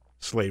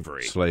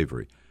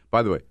 Slavery.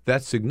 By the way,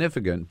 that's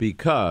significant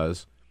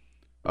because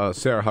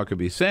Sarah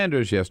Huckabee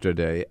Sanders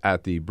yesterday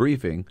at the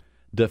briefing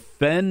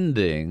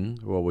defending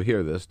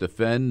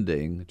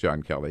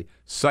John Kelly,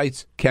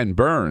 cites Ken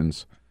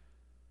Burns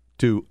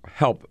to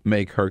help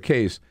make her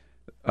case.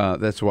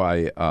 That's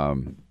why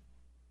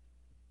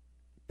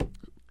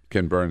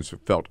Ken Burns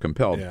felt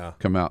compelled to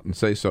come out and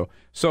say so.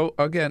 So,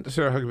 again,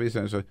 Sarah Huckabee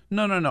Sanders said,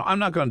 no, I'm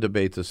not going to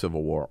debate the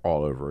Civil War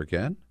all over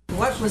again.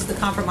 What was the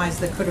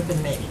compromise that could have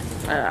been made?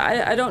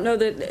 I don't know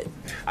that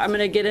I'm going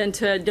to get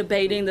into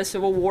debating the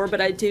Civil War, but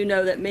I do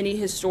know that many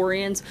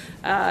historians,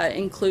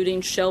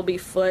 including Shelby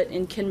Foote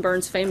in Ken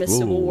Burns' famous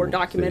Civil War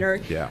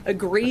documentary,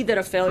 agree that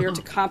a failure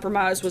to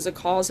compromise was a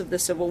cause of the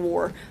Civil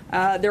War.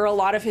 There are a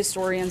lot of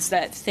historians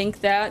that think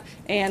that,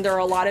 and there are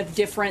a lot of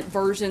different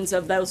versions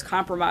of those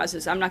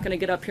compromises. I'm not going to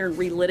get up here and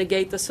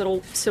relitigate the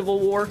Civil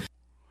War.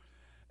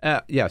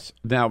 Yes.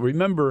 Now,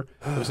 remember,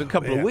 it was a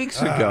couple of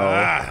weeks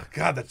ago.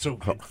 God, that's so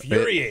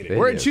infuriating.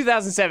 We're in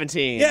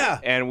 2017,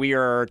 and we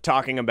are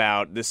talking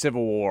about the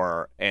Civil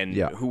War and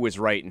who was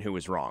right and who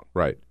was wrong.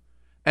 Right.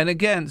 And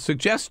again,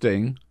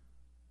 suggesting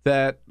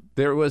that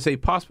there was a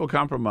possible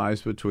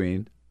compromise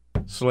between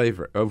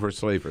slavery,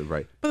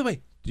 right? By the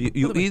way,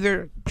 you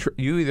either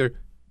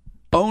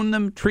own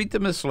them, treat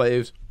them as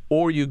slaves,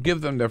 or you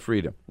give them their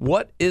freedom.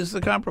 What is the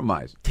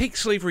compromise? Take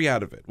slavery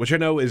out of it, which I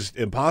know is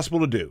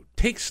impossible to do.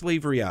 Take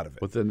slavery out of it.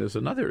 But then there's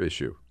another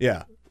issue.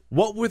 Yeah.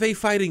 What were they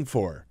fighting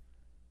for?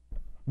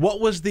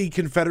 What was the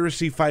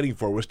Confederacy fighting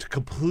for? Was to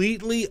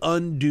completely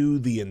undo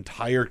the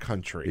entire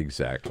country.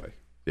 Exactly.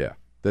 Yeah.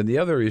 Then the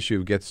other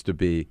issue gets to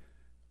be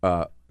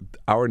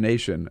our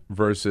nation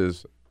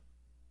versus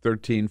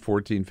 13,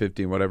 14,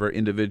 15, whatever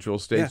individual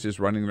states just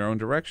running their own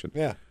direction.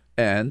 Yeah.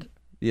 And,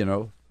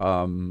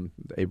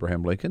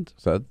 Abraham Lincoln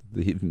said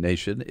the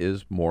nation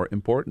is more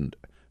important.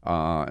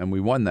 And we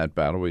won that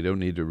battle. We don't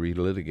need to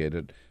relitigate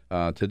it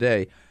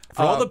today.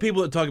 For all the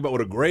people that talk about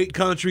what a great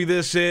country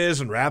this is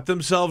and wrap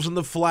themselves in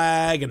the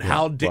flag and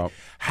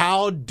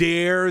how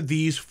dare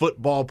these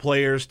football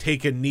players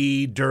take a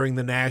knee during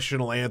the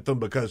national anthem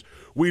because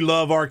we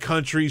love our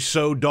country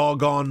so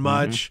doggone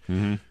much.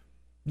 Mm-hmm.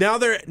 Now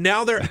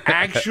they're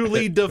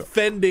actually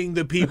defending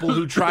the people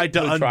who tried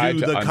to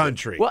undo the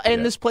country. Well,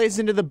 and this plays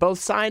into the both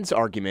sides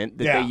argument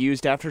that they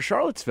used after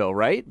Charlottesville,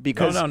 right?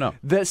 Because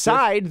the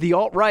side, the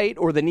alt-right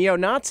or the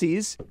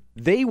neo-Nazis,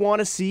 they want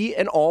to see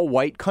an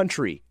all-white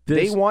country.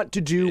 They want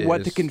to do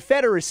what the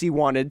Confederacy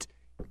wanted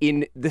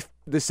in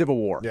the Civil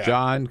War. Yeah.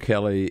 John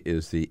Kelly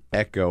is the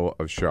echo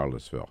of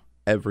Charlottesville,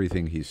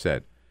 everything he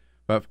said.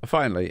 But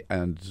finally,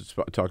 and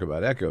talk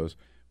about echoes,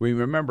 we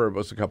remember it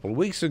was a couple of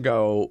weeks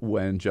ago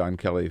when John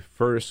Kelly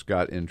first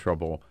got in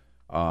trouble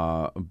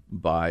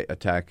by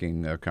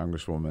attacking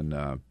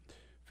Congresswoman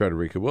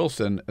Frederica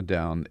Wilson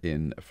down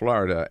in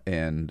Florida,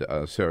 and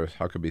Sarah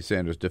Huckabee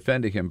Sanders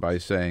defending him by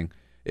saying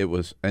it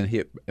was, and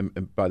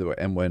by the way,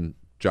 and when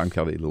John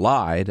Kelly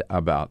lied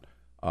about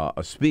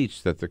a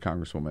speech that the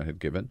Congresswoman had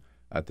given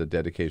at the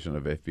dedication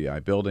of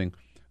FBI building,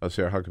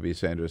 Sarah Huckabee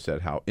Sanders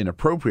said how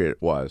inappropriate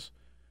it was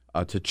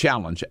to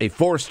challenge a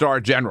 4-star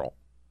general.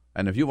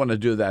 And if you want to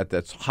do that,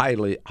 that's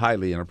highly,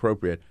 highly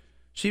inappropriate.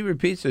 She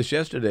repeats this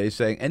yesterday,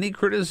 saying any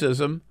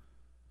criticism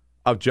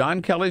of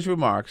John Kelly's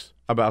remarks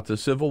about the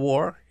Civil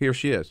War, here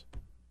she is.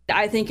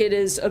 I think it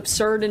is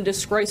absurd and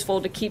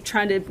disgraceful to keep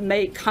trying to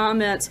make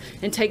comments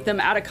and take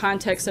them out of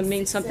context and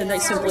mean something they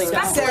simply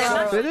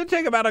don't. They didn't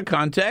take him out of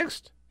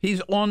context.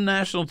 He's on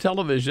national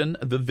television.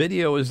 The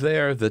video is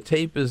there. The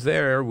tape is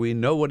there. We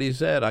know what he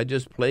said. I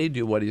just played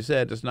you what he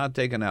said. It's not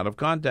taken out of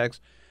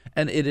context.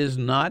 And it is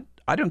not,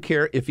 I don't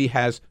care if he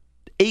has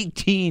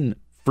 18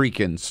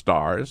 freaking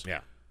stars.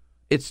 Yeah.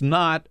 It's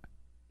not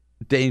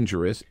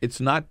dangerous. It's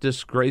not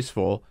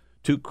disgraceful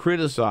to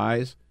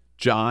criticize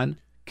John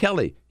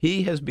Kelly.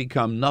 He has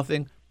become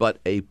nothing but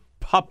a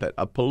puppet,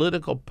 a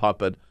political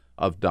puppet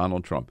of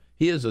Donald Trump.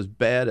 He is as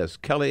bad as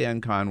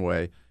Kellyanne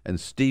Conway and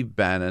Steve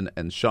Bannon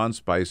and Sean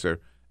Spicer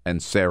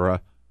and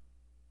Sarah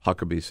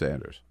Huckabee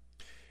Sanders.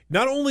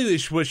 Not only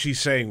was she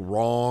saying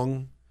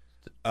wrong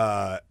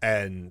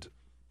and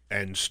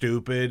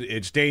stupid,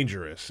 it's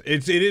dangerous.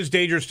 It is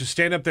dangerous to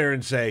stand up there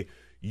and say,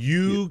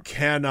 you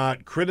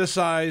cannot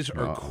criticize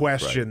or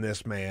question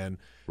this man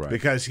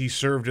because he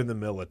served in the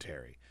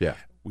military. Yeah.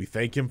 We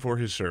thank him for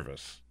his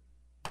service.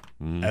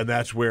 And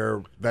that's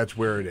where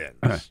it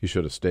ends. You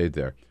should have stayed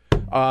there.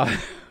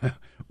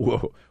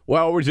 Well,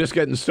 we're just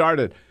getting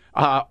started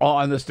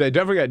on this day.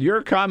 Don't forget,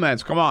 your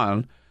comments, come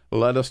on.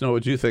 Let us know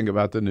what you think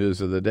about the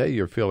news of the day.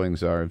 Your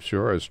feelings are, I'm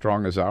sure, as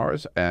strong as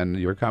ours, and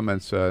your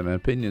comments and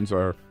opinions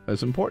are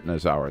as important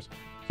as ours.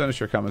 Send us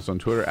your comments on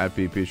Twitter at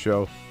BP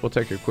Show. We'll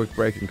take a quick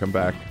break and come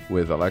back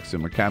with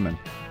Alexi McCammond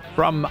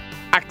from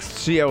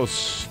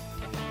Axios.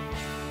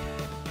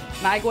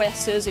 My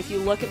guess is if you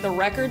look at the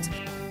records.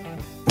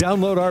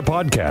 Download our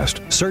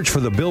podcast, search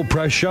for The Bill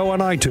Press Show on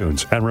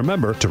iTunes, and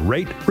remember to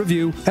rate,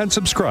 review, and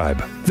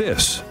subscribe.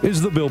 This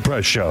is The Bill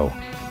Press Show.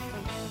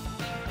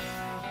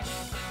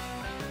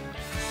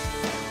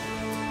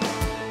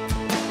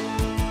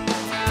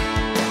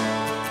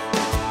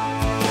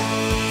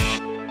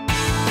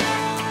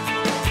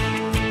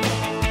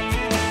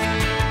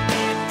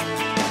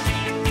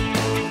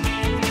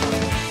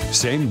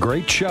 Same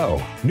great show,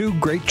 new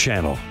great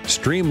channel.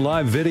 Stream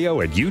live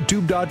video at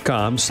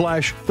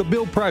youtube.com/The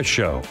Bill Press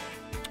Show.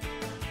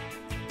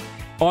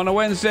 On a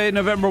Wednesday,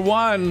 November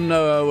 1,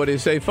 what do you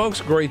say,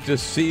 folks? Great to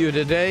see you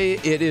today.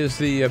 It is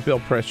the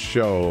Bill Press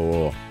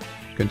Show.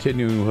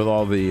 Continuing with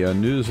all the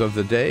news of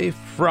the day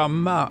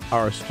from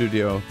our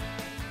studio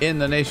in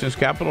the nation's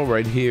capital,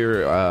 right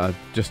here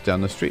just down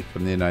the street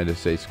from the United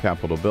States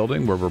Capitol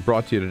building, where we're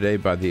brought to you today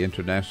by the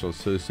International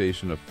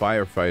Association of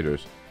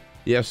Firefighters.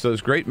 Yes, those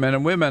great men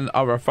and women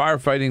of our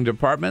firefighting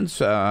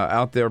departments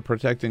out there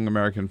protecting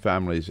American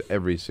families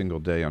every single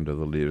day under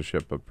the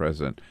leadership of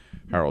President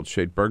Harold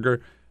Schaitberger.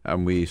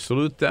 And we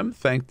salute them,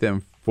 thank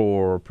them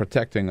for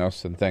protecting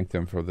us, and thank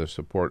them for their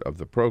support of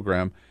the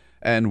program.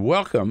 And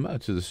welcome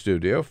to the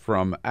studio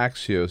from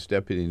Axios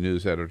Deputy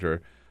News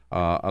Editor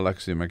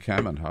Alexi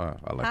McCammond. Hi,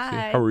 Alexi.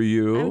 Hi. How are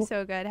you? I'm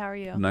so good. How are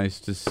you?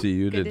 Nice to see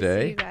you Good today.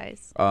 to see you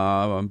guys.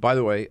 By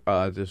the way,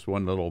 just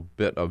one little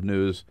bit of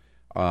news.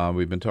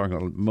 We've been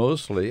talking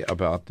mostly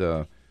about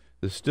the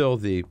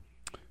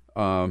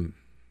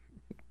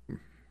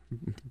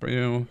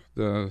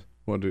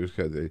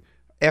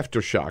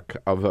aftershock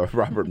of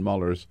Robert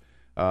Mueller's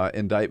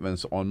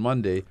indictments on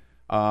Monday.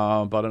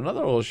 But another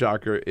little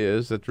shocker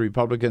is that the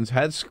Republicans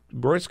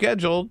were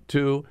scheduled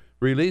to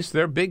release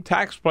their big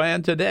tax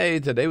plan today.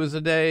 Today was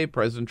the day.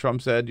 President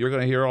Trump said, you're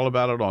going to hear all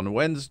about it on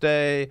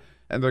Wednesday,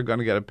 and they're going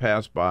to get it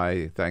passed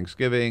by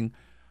Thanksgiving.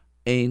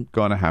 Ain't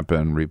going to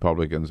happen.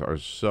 Republicans are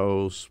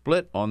so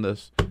split on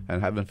this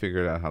and haven't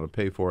figured out how to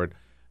pay for it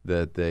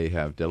that they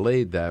have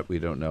delayed that. We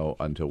don't know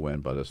until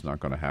when, but it's not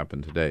going to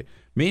happen today.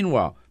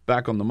 Meanwhile,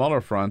 back on the Mueller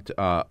front,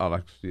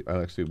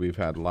 Alexi, we've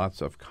had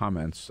lots of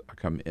comments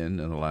come in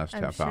the last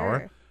half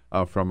hour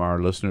from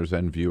our listeners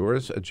and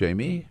viewers.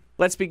 Jamie?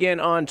 Let's begin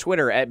on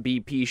Twitter at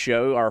BP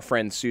Show. Our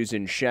friend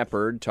Susan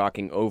Shepard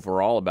talking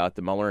overall about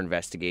the Mueller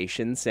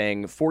investigation,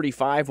 saying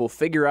 45 will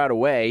figure out a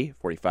way,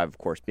 45, of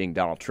course, being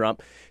Donald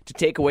Trump, to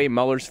take away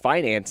Mueller's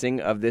financing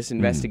of this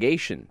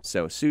investigation.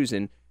 So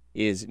Susan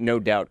is no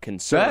doubt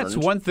concerned. That's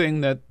one thing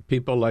that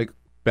people like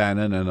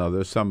Bannon and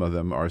others, some of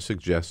them are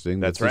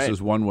suggesting that this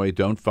is one way.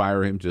 Don't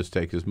fire him, just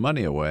take his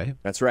money away.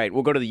 That's right.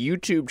 We'll go to the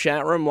YouTube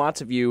chat room. Lots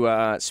of you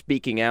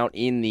speaking out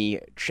in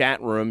the chat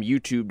room,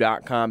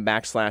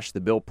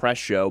 youtube.com/The Bill Press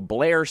Show.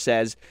 Blair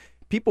says,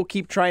 people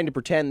keep trying to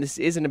pretend this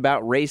isn't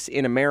about race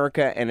in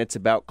America and it's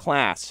about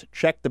class.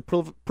 Check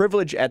the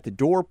privilege at the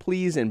door,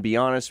 please, and be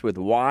honest with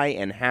why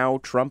and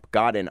how Trump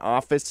got in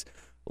office.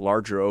 A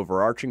larger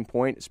overarching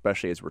point,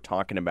 especially as we're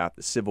talking about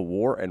the Civil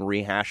War and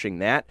rehashing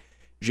that.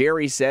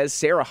 Jerry says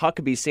Sarah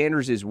Huckabee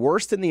Sanders is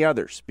worse than the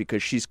others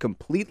because she's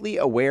completely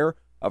aware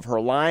of her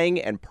lying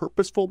and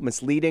purposeful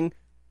misleading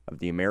of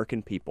the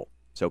American people.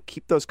 So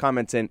keep those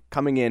comments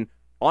coming in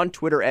on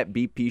Twitter at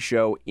BP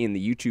Show, in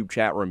the YouTube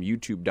chat room,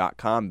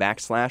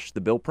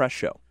 youtube.com/The Bill Press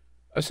Show.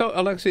 So,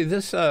 Alexi,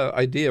 this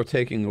idea of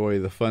taking away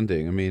the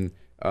funding, I mean,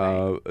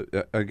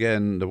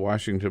 again, the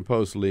Washington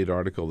Post lead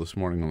article this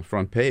morning on the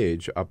front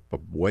page, up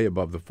way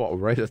above the fall,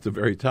 right at the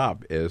very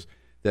top, is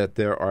that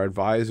there are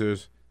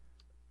advisors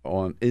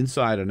on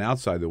inside and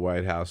outside the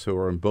White House who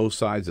are on both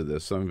sides of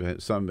this. Some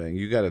saying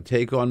you got to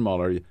take on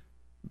Mueller,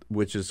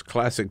 which is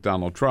classic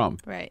Donald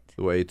Trump, right?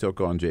 The way he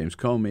took on James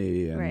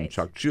Comey and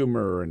Chuck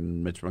Schumer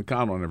and Mitch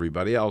McConnell and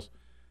everybody else.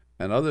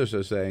 And others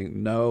are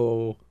saying,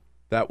 no,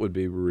 that would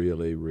be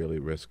really, really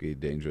risky,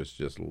 dangerous.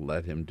 Just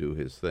let him do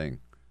his thing.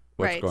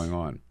 What's going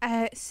on?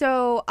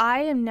 So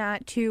I am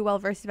not too well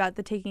versed about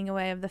the taking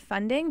away of the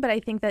funding, but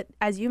I think that,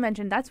 as you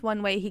mentioned, that's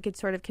one way he could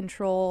sort of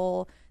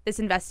control this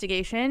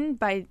investigation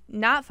by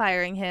not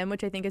firing him,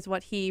 which I think is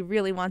what he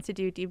really wants to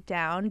do deep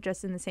down,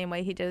 just in the same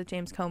way he did with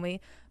James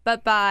Comey,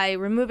 but by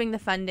removing the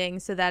funding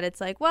so that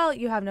it's like, well,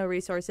 you have no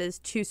resources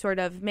to sort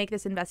of make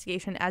this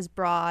investigation as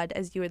broad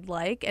as you would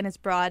like and as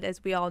broad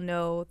as we all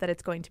know that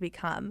it's going to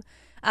become.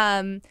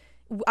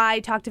 I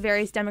talked to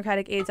various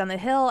Democratic aides on the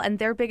Hill, and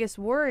their biggest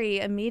worry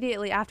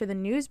immediately after the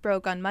news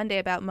broke on Monday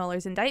about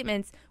Mueller's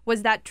indictments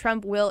was that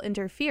Trump will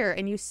interfere.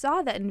 And you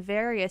saw that in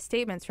various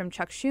statements from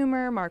Chuck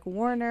Schumer, Mark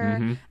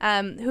Warner,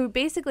 who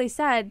basically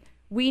said,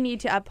 we need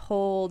to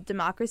uphold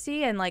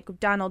democracy, and like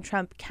Donald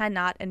Trump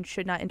cannot and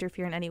should not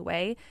interfere in any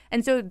way.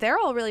 And so they're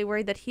all really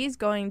worried that he's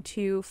going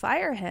to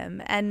fire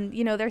him. And,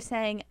 you know, they're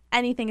saying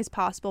anything is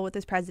possible with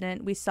this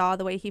president. We saw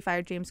the way he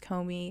fired James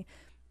Comey.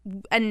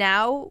 And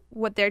now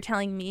what they're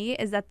telling me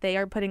is that they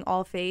are putting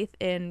all faith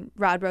in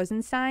Rod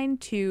Rosenstein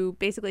to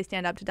basically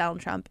stand up to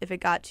Donald Trump if it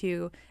got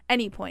to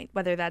any point,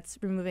 whether that's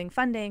removing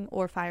funding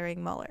or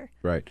firing Mueller.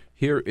 Right.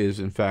 Here is,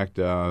 in fact,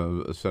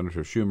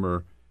 Senator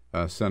Schumer,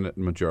 Senate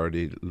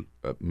minority,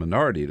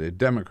 the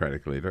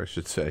Democratic leader, I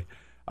should say,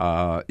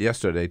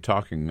 yesterday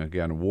talking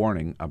again,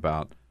 warning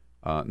about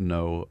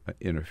no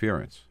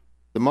interference.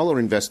 The Mueller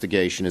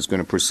investigation is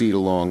going to proceed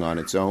along on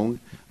its own.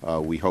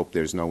 We hope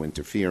there's no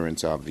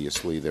interference.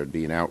 Obviously, there'd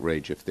be an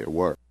outrage if there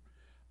were.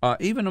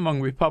 Even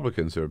among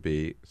Republicans, there'd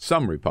be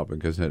some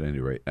Republicans, at any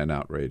rate, an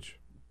outrage.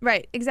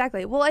 Right,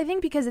 exactly. Well, I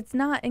think because it's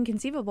not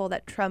inconceivable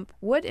that Trump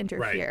would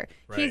interfere.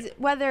 Right. He's,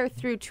 whether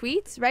through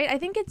tweets, right? I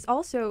think it's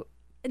also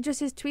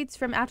just his tweets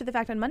from after the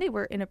fact on Monday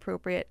were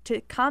inappropriate.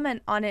 To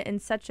comment on it in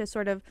such a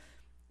sort of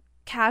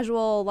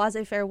casual,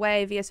 laissez-faire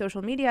way via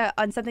social media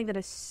on something that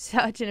is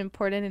such an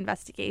important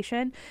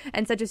investigation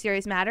and such a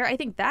serious matter, I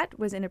think that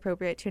was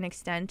inappropriate to an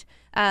extent.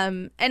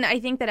 And I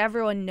think that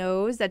everyone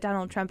knows that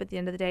Donald Trump at the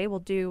end of the day will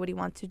do what he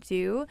wants to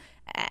do.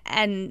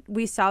 And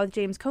we saw with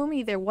James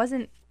Comey, there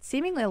wasn't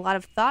seemingly a lot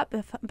of thought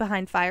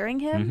behind firing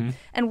him.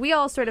 And we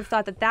all sort of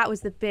thought that that was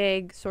the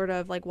big sort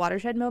of like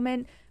watershed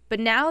moment. But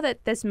now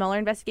that this Mueller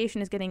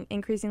investigation is getting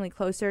increasingly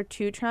closer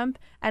to Trump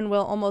and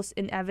will almost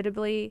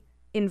inevitably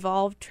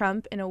involve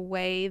Trump in a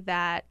way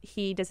that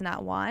he does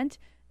not want,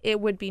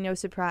 it would be no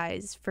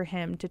surprise for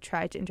him to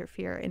try to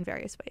interfere in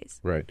various ways.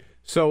 Right.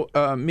 So,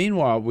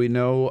 meanwhile, we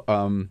know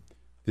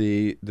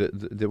the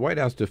White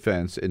House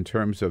defense in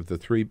terms of the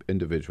three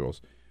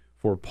individuals.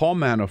 For Paul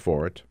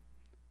Manafort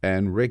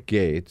and Rick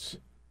Gates,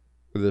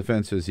 the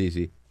defense is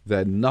easy. That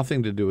had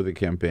nothing to do with the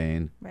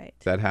campaign. Right.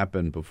 That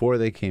happened before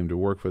they came to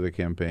work for the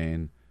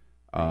campaign.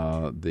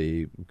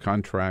 The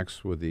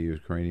contracts with the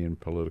Ukrainian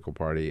political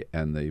party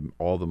and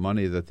all the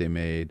money that they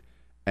made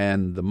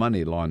and the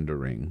money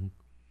laundering.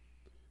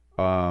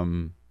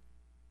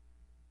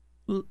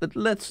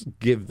 let's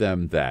give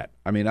them that.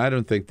 I mean, I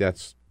don't think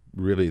that's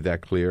really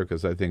that clear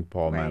because I think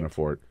Paul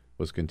Manafort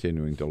was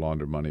continuing to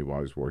launder money while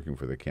he was working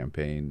for the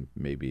campaign,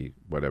 maybe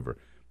whatever.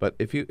 But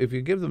if you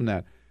give them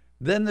that,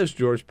 then there's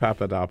George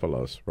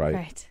Papadopoulos, right?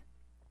 Right.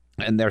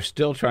 And they're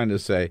still trying to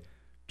say,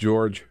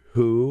 George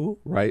who,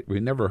 right? We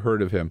never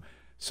heard of him.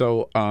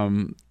 So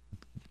Michael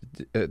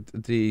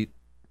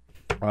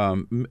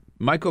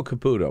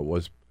Caputo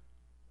was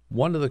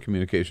one of the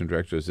communication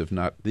directors, if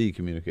not the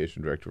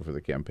communication director for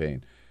the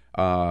campaign.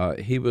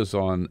 He was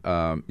on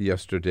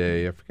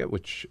yesterday, I forget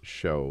which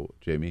show,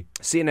 Jamie.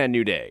 CNN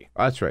New Day.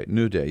 That's right,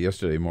 New Day,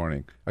 yesterday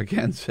morning,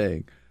 again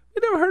saying,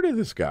 we never heard of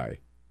this guy.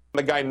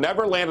 The guy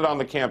never landed on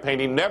the campaign.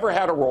 He never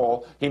had a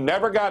role. He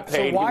never got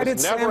paid. So why he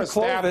was did never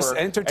Sam a Clovis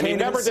staffer, entertain and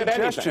he never his did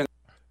suggestion? anything.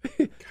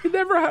 He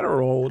never had a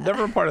role,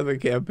 never part of the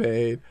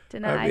campaign.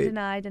 Deny.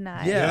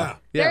 Yeah.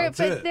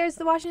 There's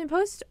the Washington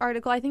Post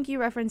article I think you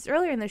referenced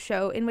earlier in the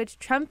show in which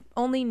Trump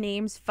only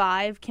names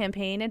 5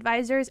 campaign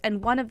advisors,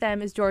 and one of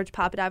them is George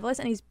Papadopoulos,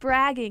 and he's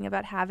bragging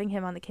about having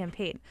him on the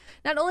campaign.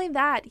 Not only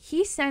that,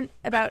 he sent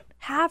about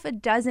half a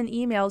dozen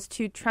emails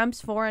to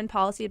Trump's foreign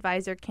policy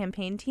advisor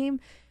campaign team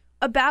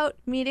about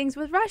meetings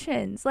with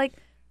Russians. Like,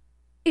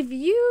 if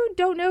you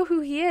don't know who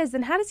he is,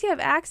 then how does he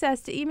have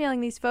access to emailing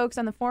these folks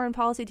on the foreign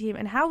policy team,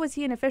 and how was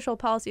he an official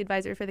policy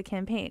advisor for the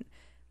campaign?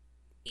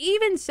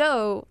 Even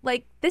so,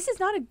 like, this is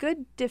not a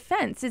good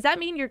defense. Does that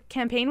mean your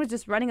campaign was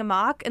just running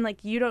amok and,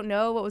 like, you don't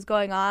know what was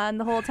going on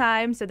the whole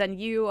time, so then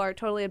you are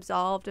totally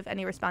absolved of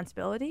any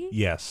responsibility?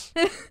 Yes.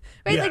 Right?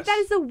 Yes. Like, that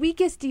is the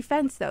weakest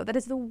defense, though. That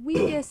is the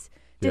weakest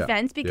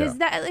defense because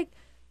that, like,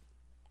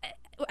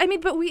 I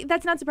mean, but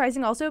that's not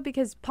surprising also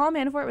because Paul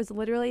Manafort was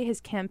literally his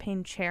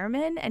campaign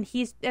chairman, and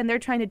they're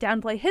trying to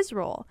downplay his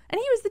role. And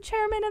he was the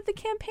chairman of the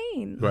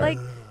campaign. Right.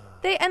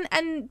 Like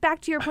and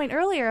back to your point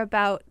earlier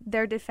about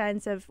their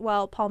defense of,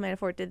 well, Paul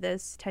Manafort did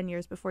this 10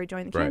 years before he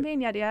joined the campaign,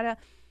 yada, yada.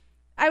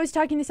 I was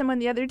talking to someone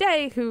the other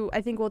day who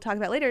I think we'll talk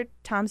about later,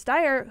 Tom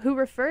Steyer, who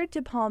referred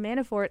to Paul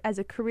Manafort as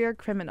a career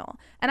criminal.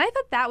 And I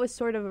thought that was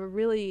sort of a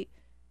really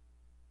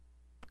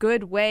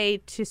good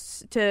way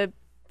to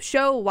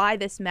show why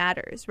this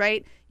matters,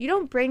 right? You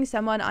don't bring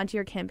someone onto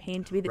your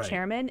campaign to be the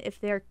chairman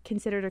if they're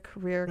considered a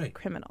career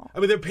criminal. I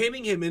mean, they're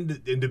painting him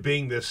into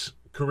being this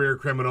career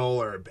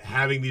criminal or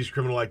having these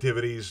criminal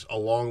activities a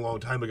long, long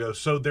time ago.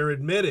 So they're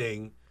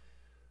admitting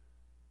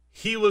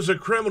he was a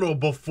criminal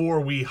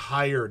before we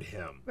hired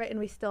him. Right, and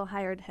we still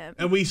hired him.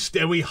 And we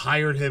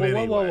hired him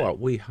anyway. Whoa.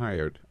 We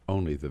hired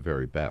only the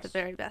very best. The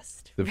very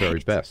best. The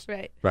very best.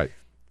 Right.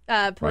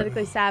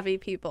 Politically savvy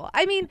people.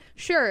 I mean,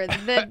 sure,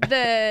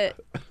 the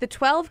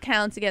 12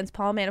 counts against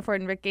Paul Manafort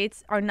and Rick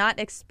Gates are not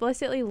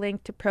explicitly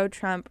linked to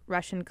pro-Trump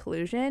Russian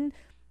collusion.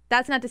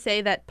 That's not to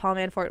say that Paul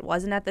Manafort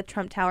wasn't at the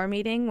Trump Tower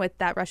meeting with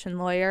that Russian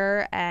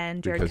lawyer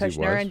and Jared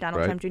Kushner and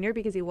Donald Trump Jr.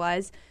 because he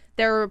was.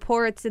 There were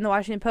reports in the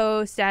Washington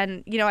Post,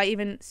 and I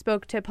even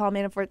spoke to Paul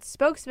Manafort's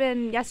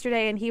spokesman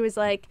yesterday, and he was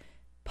like,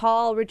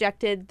 Paul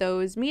rejected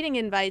those meeting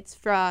invites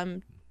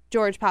from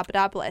George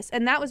Papadopoulos,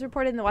 and that was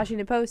reported in the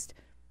Washington Post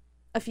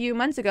a few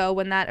months ago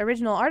when that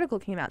original article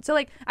came out. So,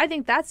 I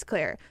think that's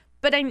clear.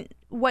 But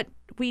what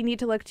we need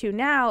to look to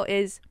now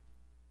is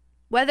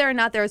whether or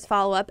not there was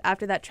follow-up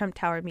after that Trump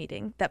Tower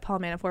meeting that Paul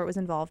Manafort was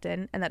involved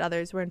in and that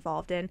others were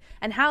involved in,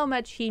 and how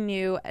much he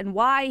knew and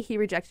why he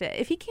rejected it.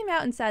 If he came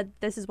out and said,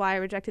 this is why I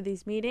rejected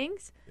these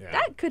meetings,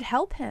 that could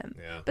help him.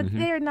 Yeah. But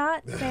they're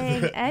not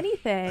saying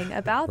anything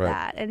about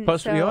that. And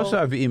plus, we also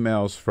have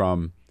emails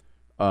from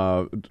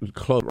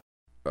Chloe,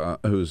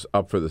 who's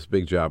up for this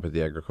big job at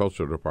the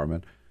Agricultural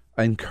Department,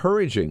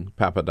 encouraging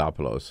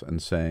Papadopoulos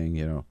and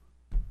saying,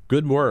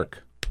 good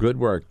work,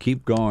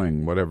 keep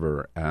going,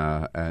 whatever.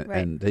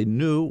 And they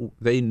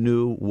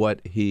knew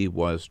what he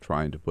was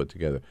trying to put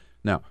together.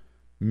 Now,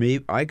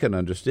 I can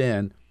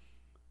understand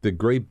the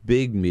great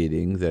big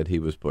meeting that he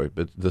was put,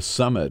 but the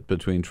summit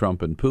between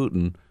Trump and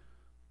Putin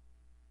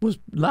was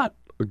not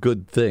a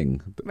good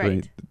thing. Right. I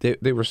mean,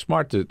 they were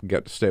smart to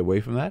stay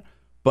away from that,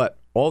 but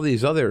all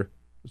these other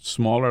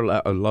smaller,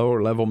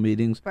 lower level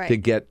meetings to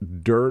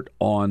get dirt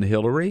on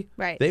Hillary.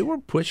 Right. They were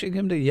pushing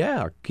him to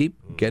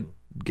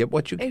get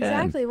what you can.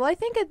 Exactly. Well, I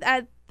think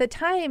at the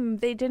time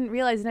they didn't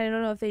realize, and I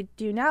don't know if they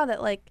do now,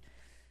 that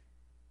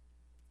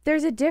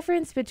there's a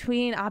difference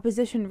between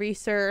opposition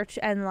research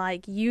and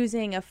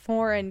using a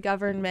foreign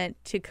government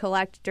to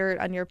collect dirt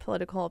on your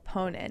political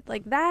opponent.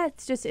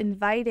 That's just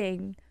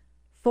inviting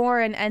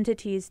foreign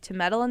entities to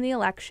meddle in the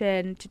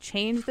election, to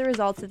change the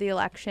results of the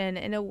election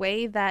in a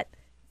way that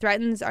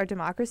threatens our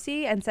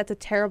democracy and sets a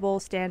terrible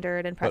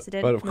standard and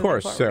precedent. But of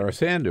course, forward. Sarah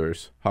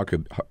Sanders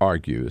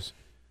argues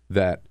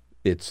that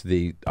it's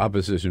the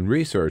opposition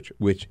research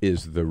which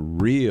is the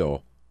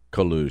real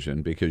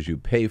collusion because you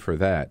pay for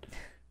that.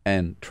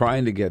 And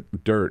trying to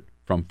get dirt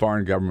from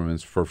foreign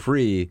governments for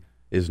free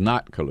is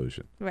not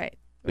collusion. Right.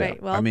 Yeah.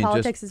 Right. Well,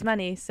 politics is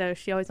money, so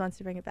she always wants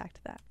to bring it back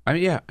to that.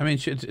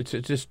 It's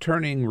just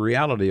turning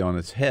reality on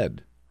its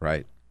head,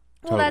 right?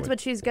 Well, that's what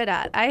she's good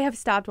at. I have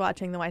stopped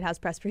watching the White House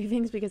press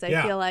briefings because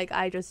I feel like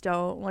I just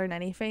don't learn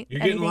anything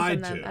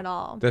from them at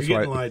all.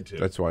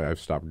 That's why I've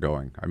stopped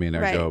going. I mean,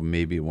 I go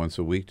maybe once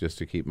a week just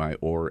to keep my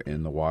oar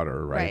in the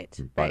water, right?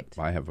 But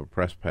I have a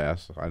press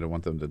pass. I don't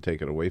want them to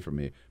take it away from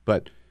me.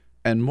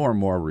 And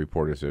more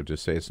reporters there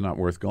just say it's not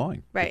worth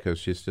going because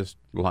she's just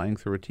lying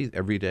through her teeth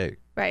every day,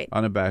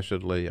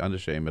 unabashedly,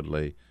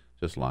 unashamedly.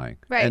 Just lying.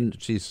 Right. And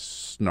she's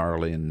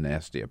snarly and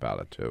nasty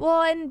about it, too.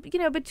 Well, and,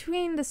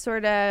 between the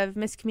sort of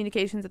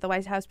miscommunications at the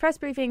White House press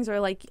briefings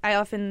or, I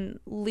often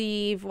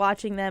leave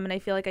watching them and I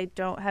feel like I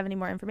don't have any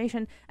more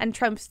information, and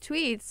Trump's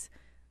tweets,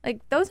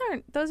 those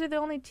are the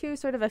only two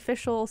sort of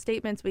official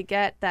statements we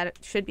get that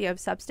should be of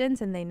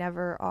substance, and they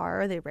never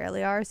are. They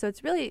rarely are. So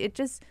it's really,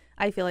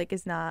 I feel like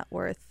is not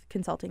worth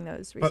consulting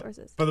those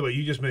resources. By the way,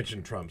 you just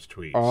mentioned Trump's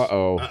tweets.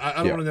 Uh-oh. I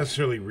don't want to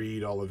necessarily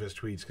read all of his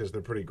tweets because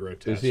they're pretty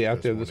grotesque. Is he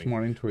out there this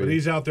morning tweeting? But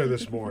he's out there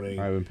this morning.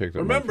 I haven't picked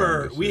up.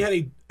 Remember, we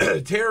had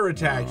a terror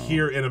attack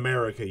here in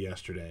America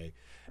yesterday,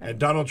 and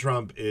Donald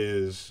Trump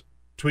is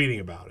tweeting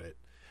about it.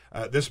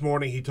 This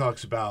morning he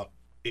talks about,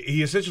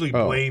 he essentially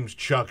blames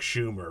Chuck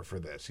Schumer for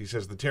this. He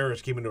says the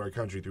terrorists came into our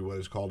country through what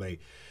is called a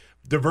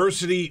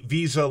diversity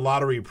visa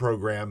lottery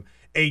program,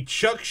 a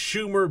Chuck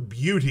Schumer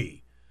beauty.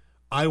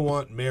 I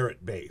want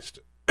merit-based.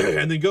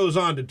 And then goes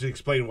on to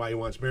explain why he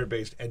wants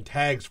merit-based and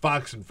tags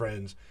Fox and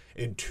Friends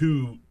in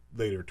 2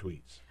 later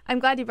tweets. I'm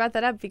glad you brought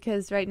that up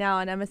because right now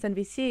on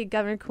MSNBC,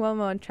 Governor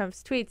Cuomo and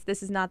Trump's tweets,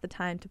 this is not the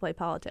time to play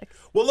politics.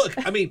 Well,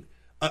 look, I mean,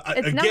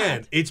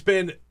 it's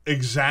been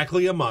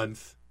exactly a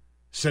month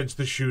since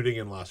the shooting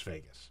in Las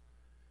Vegas.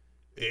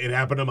 It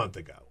happened a month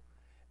ago.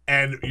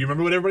 And you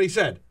remember what everybody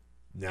said?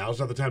 Now's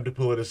not the time to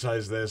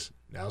politicize this.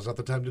 Now's not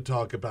the time to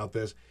talk about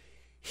this.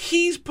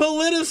 He's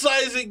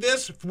politicizing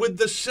this with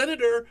the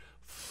senator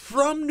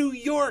from New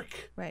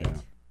York. Right.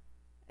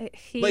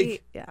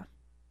 He's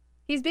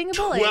being a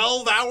bully.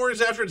 12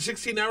 hours after,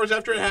 16 hours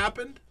after it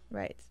happened?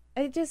 Right.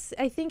 I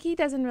think he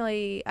doesn't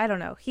really, I don't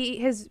know.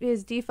 His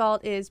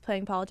default is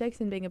playing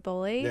politics and being a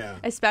bully,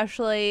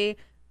 especially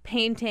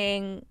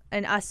painting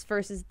an us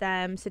versus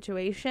them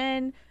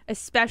situation,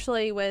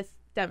 especially with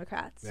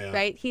Democrats,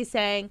 right? He's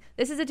saying,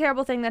 this is a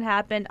terrible thing that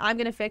happened. I'm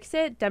going to fix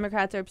it.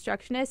 Democrats are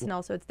obstructionists, and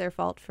also it's their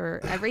fault for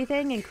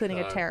everything, including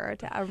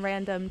a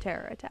random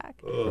terror attack.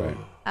 Right.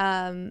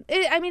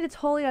 It's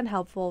wholly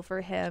unhelpful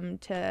for him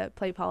to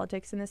play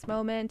politics in this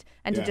moment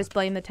and to just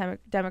blame the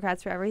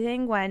Democrats for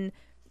everything when,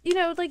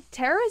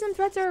 terrorism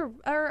threats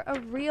are a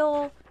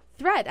real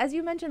threat. As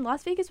you mentioned,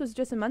 Las Vegas was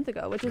just a month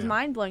ago, which is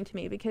mind-blowing to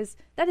me because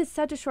that is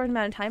such a short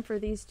amount of time for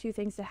these two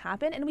things to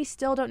happen, and we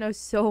still don't know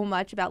so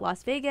much about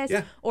Las Vegas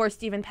or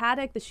Stephen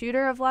Paddock, the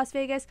shooter of Las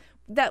Vegas,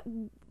 that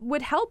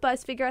would help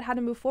us figure out how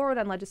to move forward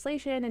on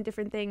legislation and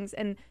different things.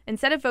 And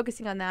instead of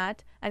focusing on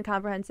that and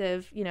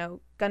comprehensive,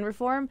 gun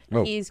reform,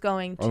 he's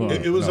going to...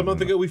 It was a month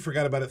ago. We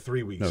forgot about it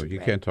 3 weeks ago. No, you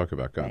can't talk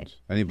about guns.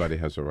 Right. Anybody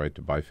has a right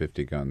to buy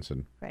 50 guns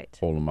and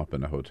hold them up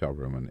in a hotel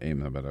room and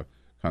aim them at a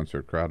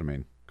concert crowd. I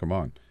mean, come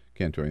on.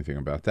 Can't do anything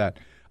about that.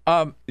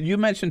 You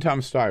mentioned Tom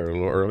Steyer a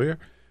little earlier.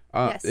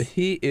 Yes.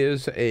 He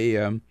is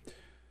a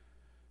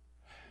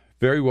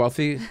very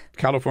wealthy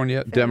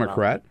California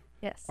Democrat.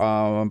 Yes.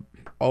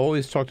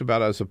 Always talked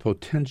about as a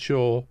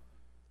potential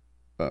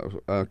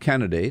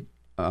candidate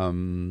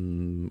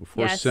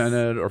for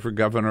Senate or for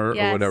governor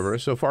or whatever.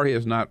 So far, he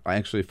has not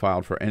actually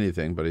filed for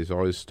anything, but he's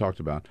always talked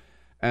about.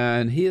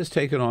 And he has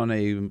taken on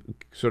a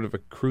sort of a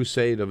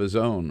crusade of his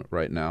own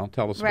right now.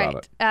 Tell us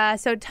about it.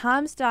 So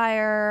Tom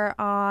Steyer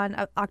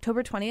on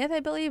October 20th,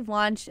 I believe,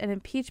 launched an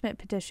impeachment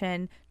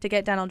petition to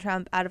get Donald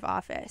Trump out of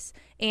office.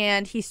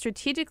 And he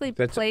strategically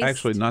placed... That's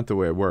actually not the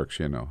way it works,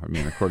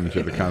 according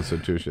to the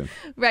Constitution.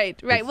 Right.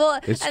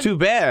 It's too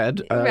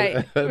bad.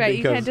 Right.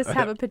 You can't just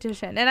have a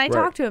petition. And I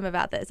talked to him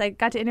about this. I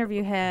got to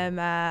interview him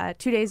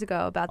 2 days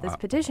ago about this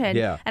petition.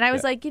 And I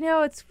was like,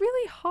 it's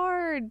really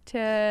hard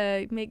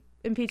to make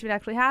impeachment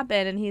actually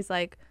happen, and he's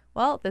like,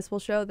 well, this will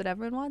show that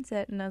everyone wants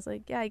it. And I was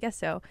like, yeah, I guess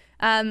so.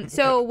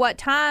 So what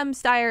Tom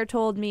Steyer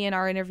told me in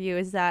our interview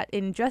is that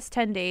in just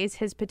 10 days,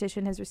 his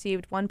petition has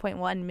received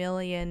 1.1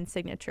 million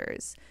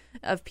signatures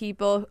of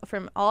people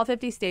from all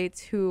 50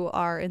 states who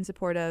are in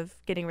support of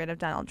getting rid of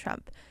Donald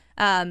Trump.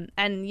 And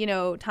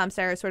Tom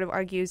Steyer sort of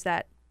argues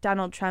that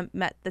Donald Trump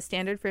met the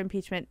standard for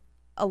impeachment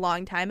a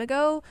long time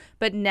ago,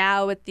 but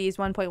now with these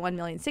 1.1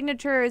 million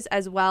signatures,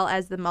 as well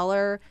as the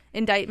Mueller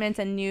indictments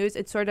and news,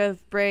 it sort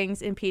of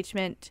brings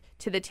impeachment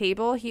to the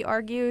table, he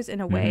argues,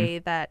 in a way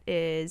that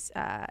is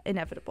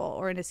inevitable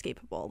or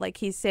inescapable. Like,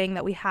 he's saying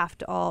that we have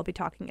to all be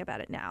talking about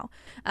it now.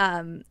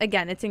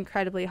 Again, it's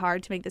incredibly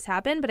hard to make this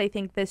happen, but I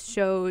think this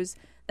shows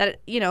that,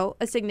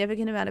 a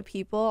significant amount of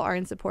people are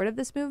in support of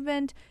this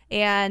movement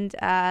and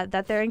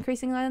that they're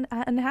increasingly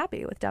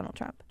unhappy with Donald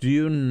Trump. Do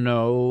you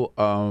know,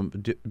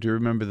 do you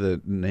remember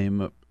the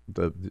name of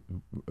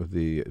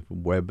the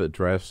web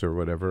address or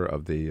whatever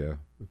of the,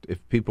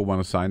 if people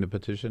want to sign the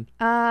petition?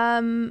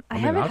 I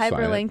have it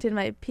hyperlinked in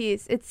my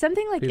piece. It's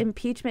something like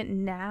Impeachment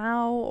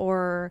Now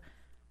or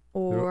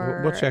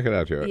we'll check it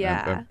out here.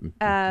 Yeah.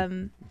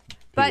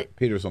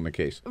 Peter's on the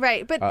case.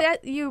 Right, but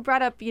that you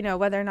brought up,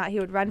 whether or not he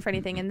would run for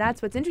anything, and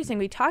that's what's interesting.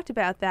 We talked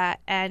about that,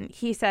 and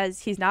he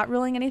says he's not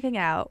ruling anything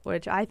out,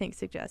 which I think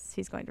suggests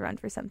he's going to run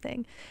for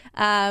something.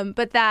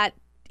 But that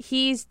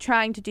he's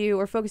trying to do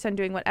or focus on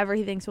doing whatever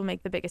he thinks will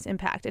make the biggest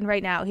impact. And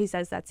right now, he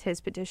says that's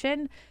his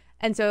petition.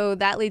 And so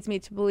that leads me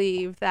to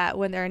believe that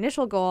when their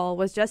initial goal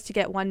was just to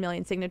get 1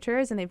 million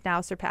signatures, and they've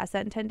now surpassed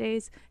that in 10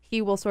 days,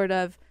 he will sort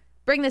of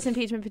bring this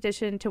impeachment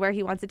petition to where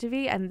he wants it to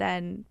be and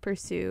then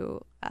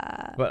pursue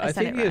But I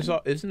think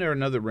isn't there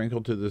another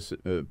wrinkle to this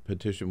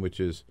petition, which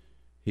is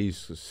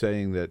he's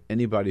saying that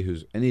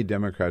any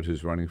Democrat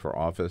who's running for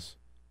office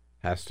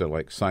has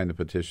to sign the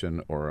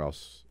petition, or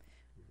else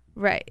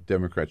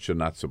Democrats should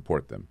not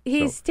support them.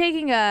 He's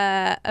taking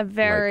a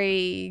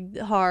very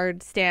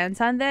hard stance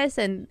on this,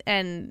 and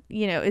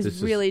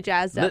is really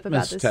jazzed up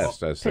about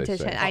this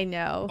petition. I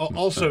know.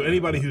 Also,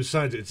 anybody who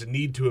signs it, it's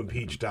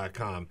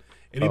needtoimpeach.com.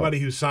 Anybody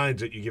who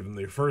signs it, you give them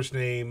their first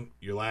name,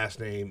 your last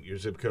name, your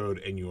zip code,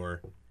 and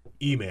your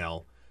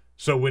email.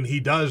 So when he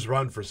does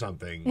run for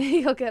something,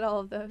 he'll get all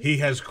of those. He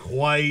has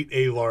quite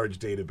a large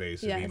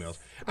database of emails.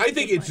 I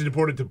think it's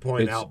important to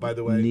point out, by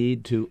the way,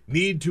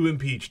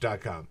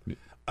 needtoimpeach.com.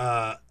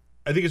 I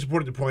think it's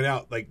important to point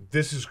out,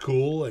 this is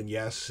cool, and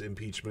yes,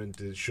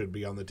 impeachment should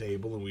be on the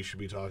table, and we should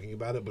be talking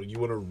about it, but you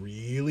want to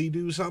really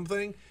do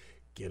something,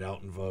 get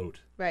out and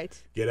vote.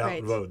 Right. Get out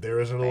and vote. There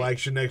is an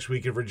election next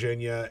week in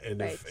Virginia,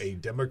 and if a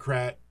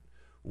Democrat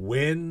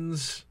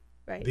wins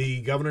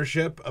the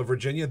governorship of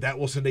Virginia, that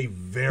will send a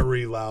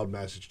very loud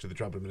message to the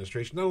Trump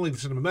administration. Not only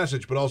send them a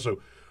message, but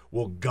also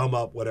will gum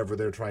up whatever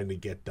they're trying to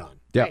get done.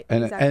 Yeah,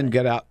 and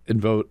get out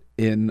and vote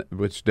in,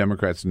 which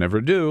Democrats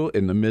never do,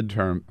 in the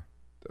midterm.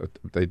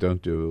 They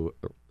don't do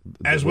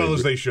as well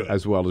as they should.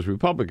 As well as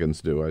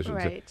Republicans do, I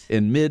should say.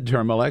 In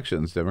midterm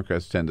elections,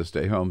 Democrats tend to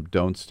stay home.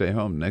 Don't stay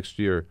home. Next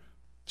year,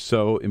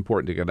 so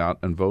important to get out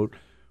and vote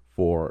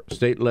for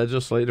state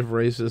legislative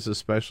races,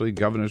 especially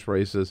governor's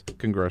races,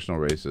 congressional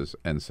races,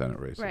 and Senate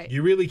races. Right.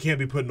 You really can't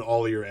be putting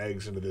all of your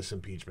eggs into this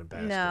impeachment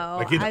basket.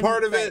 No. It's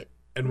part of it,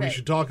 and we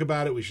should talk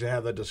about it. We should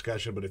have that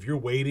discussion. But if you're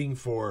waiting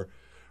for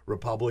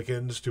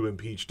Republicans to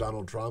impeach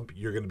Donald Trump,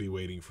 you're going to be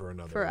waiting for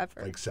another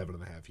forever, 7.5 years.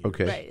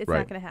 Okay, right? It's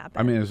not going to happen.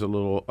 I mean, there's a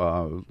little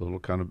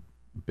kind of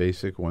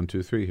basic 1,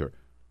 2, 3 here.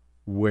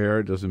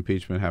 Where does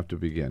impeachment have to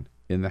begin?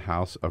 In the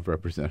House of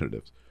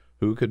Representatives.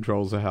 Who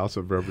controls the House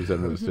of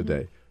Representatives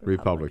today?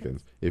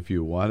 Republicans. If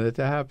you want it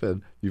to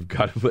happen, you've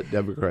got to put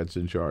Democrats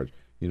in charge.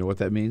 You know what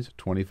that means?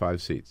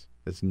 25 seats.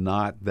 It's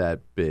not that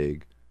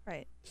big.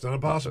 Right. It's not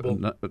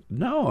impossible.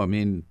 No, I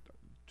mean,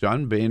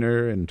 John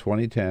Boehner in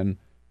 2010.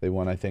 They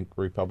won, I think,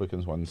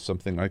 Republicans won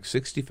something like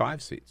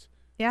 65 seats.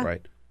 Yeah.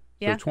 Right?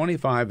 Yeah. So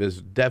 25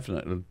 is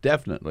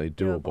definitely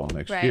doable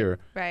next year.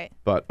 Right.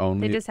 But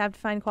only... They just have to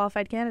find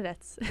qualified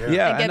candidates.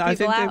 Yeah, and I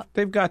think out.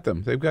 they've got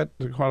them. They've got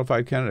the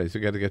qualified candidates.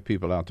 They've got to get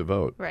people out to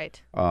vote.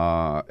 Right.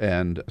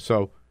 And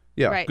so,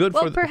 good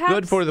for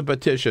the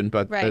petition,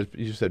 but as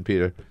you said,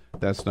 Peter,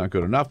 that's not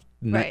good enough.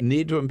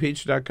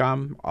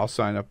 Needtoimpeach.com. I'll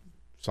sign up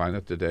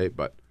today,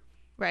 but...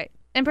 Right.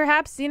 And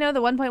perhaps, the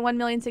 1.1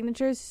 million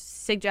signatures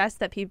suggest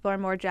that people are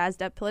more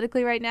jazzed up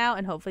politically right now,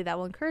 and hopefully that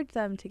will encourage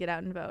them to get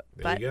out and vote.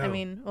 But, I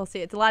mean, we'll see.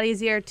 It's a lot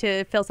easier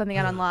to fill something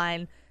out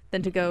online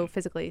than to go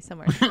physically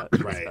somewhere to vote,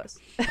 I suppose.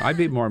 I'd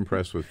be more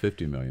impressed with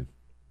 50 million.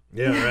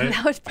 Yeah, right?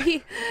 That would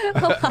be a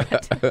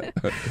lot,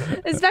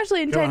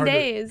 especially in 10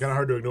 days. Kind of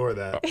hard to ignore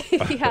that.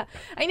 Yeah.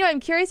 I know. I'm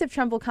curious if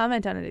Trump will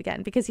comment on it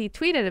again, because he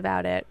tweeted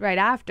about it right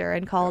after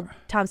and called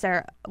Tom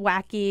Steyer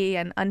wacky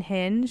and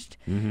unhinged.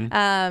 Mm-hmm.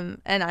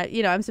 And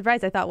I'm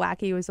surprised. I thought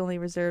wacky was only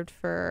reserved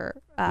for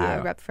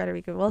Rep.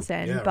 Frederica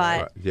Wilson,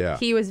 but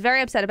he was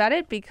very upset about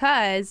it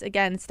because,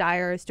 again,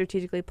 Steyer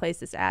strategically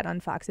placed this ad on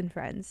Fox and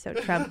Friends. So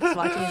Trump is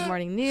watching his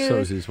morning news.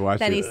 So he's watching.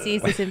 Then he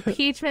sees this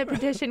impeachment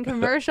petition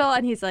commercial,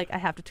 and he's like, I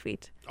have to tweet.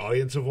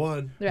 Audience of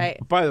one. Right.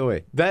 By the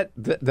way, that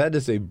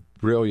is a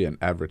brilliant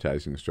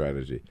advertising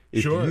strategy.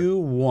 If you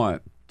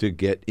want to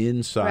get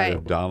inside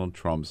of Donald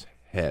Trump's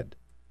head,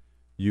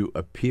 you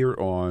appear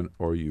on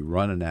or you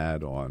run an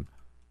ad on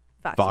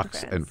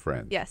Fox and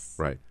Friends. Yes.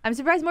 Right. I'm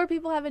surprised more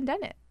people haven't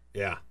done it.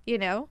 Yeah.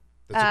 That's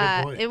a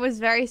good point. It was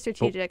very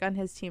strategic on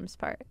his team's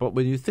part. But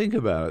when you think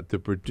about it, the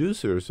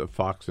producers of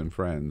Fox and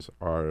Friends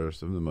are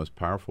some of the most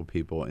powerful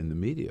people in the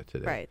media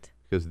today. Right.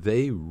 Because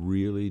they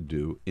really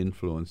do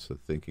influence the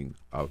thinking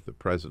of the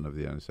President of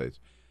the United States.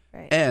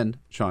 Right. And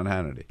Sean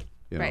Hannity,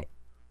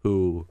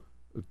 who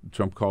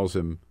Trump calls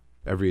him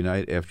every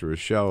night after a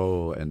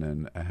show, and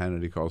then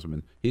Hannity calls him,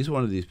 and he's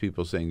one of these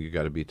people saying you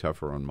got to be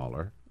tougher on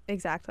Mueller.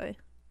 Exactly.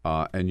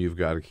 And you've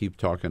got to keep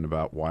talking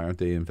about why aren't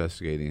they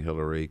investigating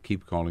Hillary,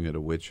 keep calling it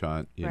a witch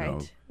hunt, you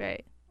know.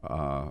 Right.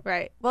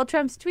 Right. Well,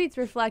 Trump's tweets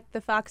reflect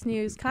the Fox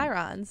News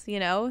chyrons,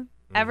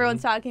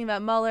 Everyone's talking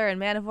about Mueller and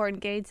Manafort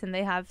and Gates, and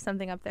they have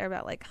something up there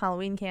about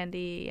Halloween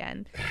candy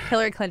and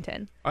Hillary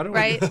Clinton.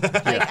 I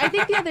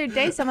think the other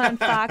day someone on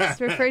Fox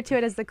referred to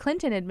it as the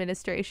Clinton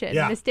administration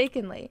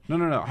mistakenly. No.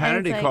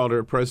 Hannity called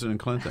her President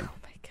Clinton. Oh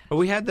my God. Well,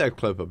 we had that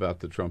clip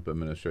about the Trump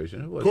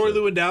administration. Corey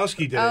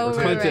Lewandowski did it.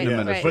 Clinton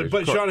administration.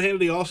 But Sean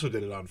Hannity also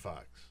did it on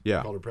Fox.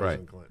 Yeah, called her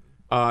President Clinton.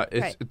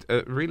 It's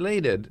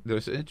related.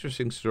 There's an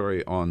interesting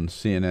story on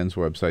CNN's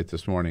website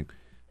this morning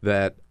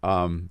that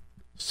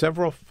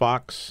several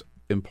Fox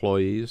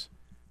employees,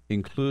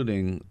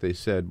 including, they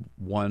said,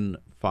 one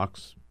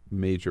Fox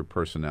major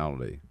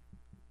personality,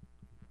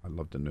 I'd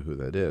love to know who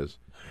that is,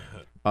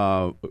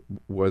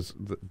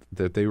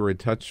 that they were in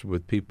touch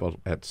with people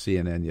at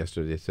CNN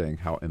yesterday saying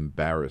how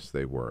embarrassed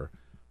they were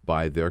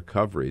by their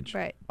coverage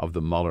of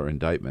the Mueller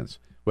indictments.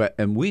 Well,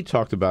 and we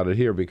talked about it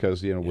here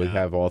because, we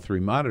have all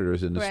three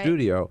monitors in the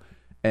studio,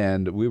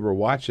 and we were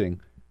watching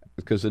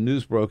because the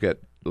news broke at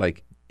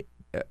like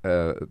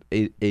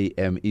 8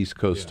 a.m. East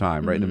Coast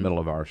time, right in the middle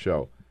of our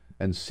show.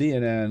 And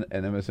CNN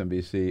and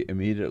MSNBC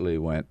immediately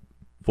went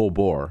full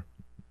bore,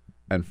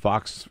 and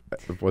Fox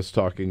was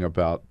talking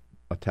about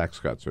tax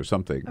cuts or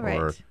something,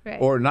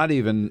 or not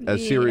even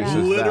as serious as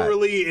that.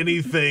 Literally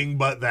anything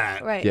but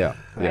that. Right. Yeah.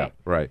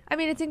 I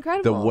mean, it's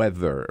incredible. The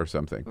weather or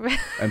something.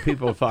 And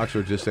people at Fox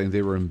were just saying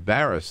they were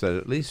embarrassed that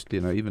at least,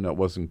 even though it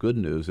wasn't good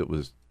news, it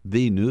was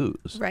the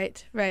news.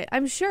 Right.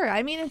 I'm sure.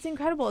 I mean, it's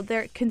incredible.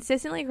 They're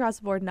consistently across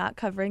the board not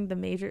covering the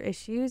major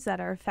issues that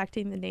are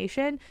affecting the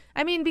nation.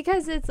 I mean,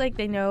 because it's like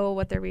they know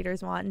what their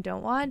readers want and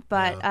don't want.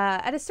 But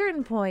at a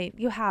certain point,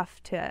 you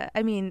have to.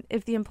 I mean,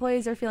 if the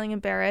employees are feeling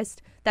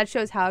embarrassed, that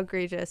shows how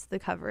egregious the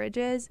coverage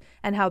is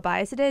and how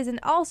biased it is. And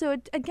also,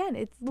 again,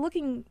 it's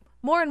looking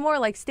more and more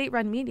like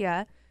state-run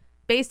media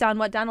based on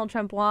what Donald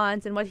Trump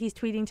wants and what he's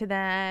tweeting to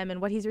them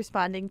and what he's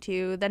responding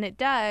to than it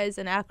does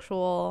an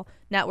actual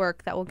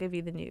network that will give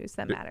you the news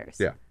that matters.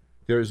 Yeah.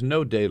 There is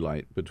no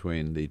daylight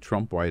between the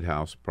Trump White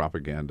House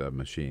propaganda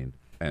machine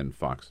and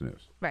Fox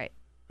News. Right.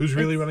 Who's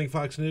really running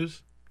Fox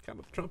News? Kind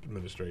of the Trump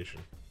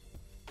administration.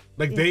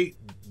 Like they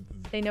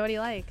know what he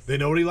likes. They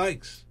know what he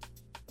likes.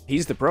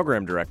 He's the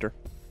program director.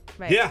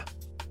 Right. Yeah.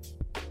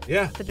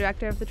 The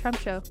director of the Trump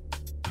show.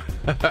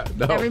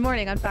 No. Every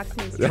morning on Fox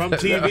News. Trump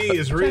TV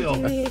is real.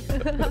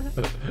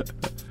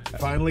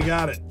 Finally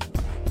got it.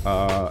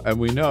 And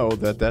we know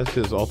that that's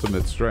his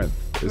ultimate strength.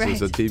 This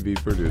is a TV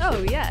producer.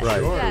 Oh, yes.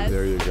 Right. Yes.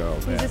 There you go.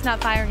 He's just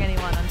not firing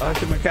anyone on Fox.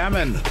 Alexi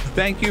McCammond,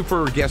 thank you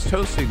for guest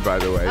hosting, by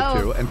the way,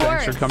 too. And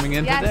thanks for coming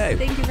in today.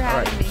 Thank you for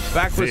having me.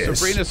 Back with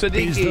Sabrina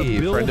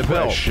Siddiqui, friend of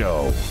Bill.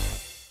 Show.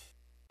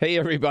 Hey,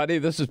 everybody,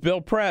 this is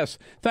Bill Press.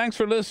 Thanks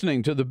for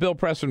listening to the Bill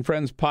Press and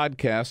Friends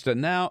podcast.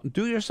 And now,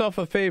 do yourself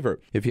a favor.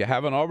 If you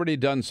haven't already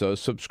done so,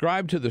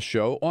 subscribe to the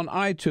show on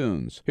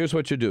iTunes. Here's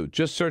what you do.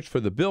 Just search for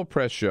the Bill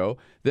Press Show.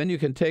 Then you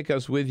can take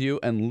us with you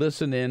and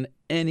listen in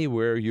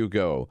anywhere you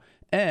go.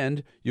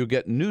 And you'll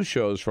get new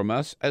shows from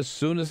us as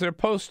soon as they're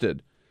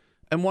posted.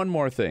 And one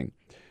more thing.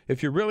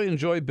 If you really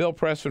enjoy Bill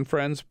Press and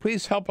Friends,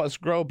 please help us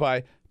grow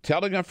by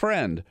telling a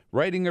friend,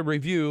 writing a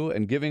review,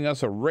 and giving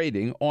us a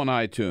rating on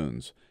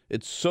iTunes.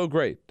 It's so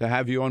great to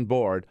have you on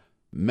board.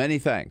 Many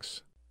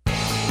thanks.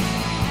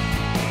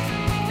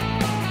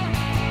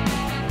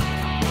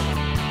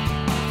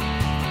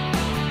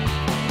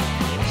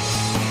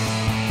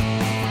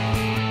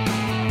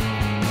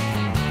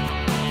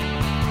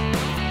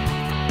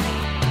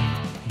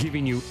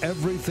 Giving you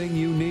everything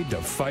you need to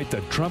fight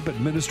the Trump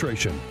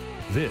administration.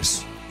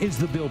 This is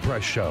The Bill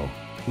Press Show.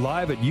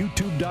 Live at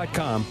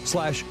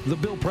youtube.com/The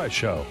Bill Press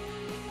Show.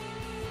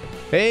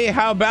 Hey,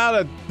 how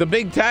about it? The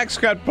big tax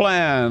cut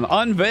plan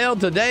unveiled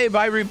today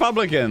by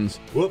Republicans.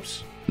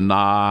 Whoops.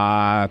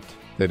 Not.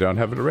 They don't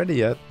have it ready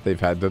yet. They've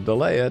had to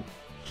delay it.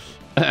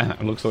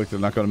 It looks like they're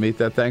not going to meet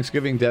that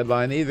Thanksgiving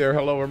deadline either.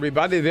 Hello,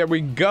 everybody. There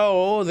we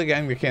go. The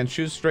gang that can't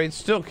shoot straight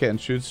still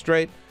can't shoot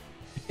straight.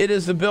 It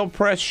is the Bill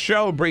Press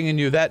Show, bringing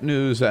you that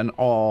news and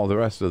all the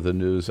rest of the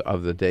news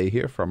of the day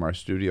here from our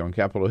studio on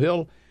Capitol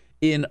Hill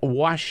in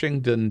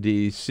Washington,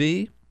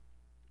 D.C.,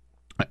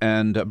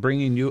 and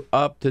bringing you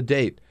up to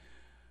date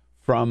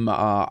from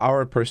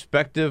our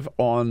perspective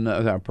on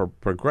our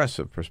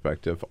progressive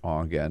perspective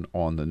again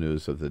on the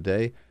news of the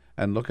day,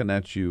 and looking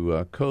at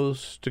you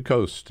coast to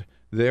coast.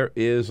 There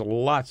is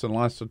lots and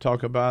lots to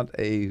talk about.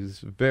 A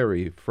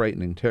very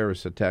frightening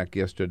terrorist attack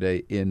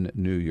yesterday in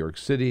New York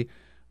City,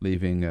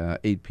 leaving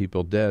 8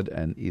 people dead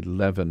and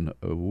 11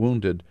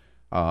 wounded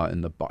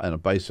in a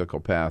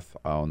bicycle path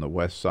on the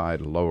west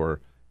side,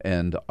 lower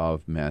end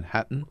of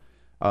Manhattan.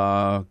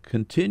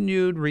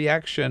 Continued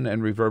reaction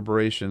and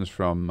reverberations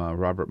from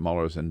Robert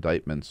Mueller's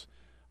indictments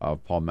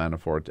of Paul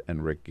Manafort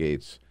and Rick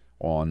Gates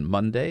on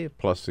Monday,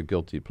 plus the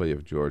guilty plea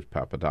of George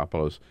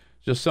Papadopoulos.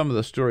 Just some of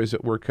the stories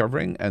that we're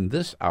covering, and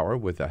this hour,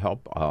 with the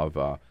help of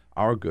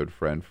our good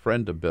friend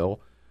of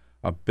Bill,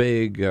 a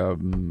big,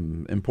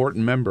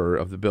 important member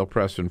of the Bill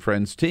Press and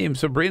Friends team,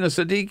 Sabrina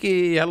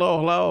Siddiqui.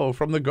 Hello,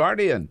 from The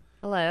Guardian.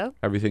 Hello.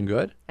 Everything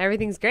good?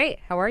 Everything's great.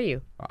 How are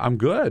you? I'm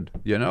good,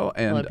 and Hello,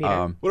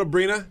 Peter. What up,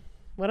 Brina?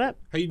 What up?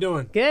 How you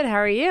doing? Good. How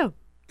are you?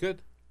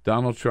 Good.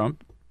 Donald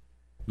Trump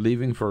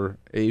leaving for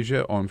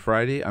Asia on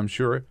Friday. I'm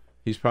sure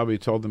He's probably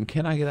told them,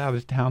 "Can I get out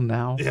of town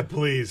now? Yeah,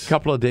 please. A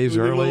couple of days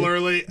early." A little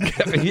early.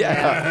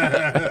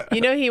 Yeah.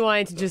 He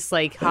wanted to just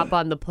hop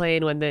on the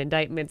plane when the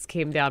indictments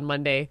came down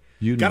Monday.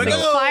 Gotta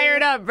go.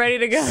 Fired up, ready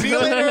to go. See you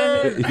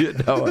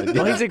later.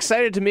 Well, he's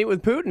excited to meet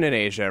with Putin in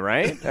Asia,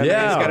 right? He's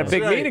got a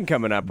big meeting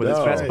coming up with his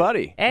best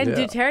buddy. And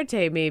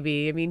Duterte,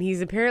 maybe. I mean,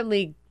 he's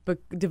apparently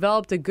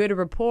developed a good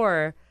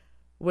rapport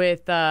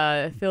with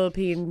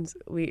Philippines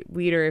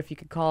leader, if you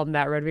could call him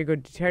that, Rodrigo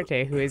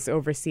Duterte, who has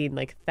overseen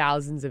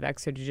thousands of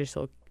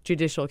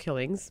extrajudicial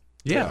killings.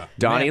 Yeah.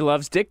 Donnie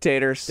loves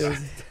dictators.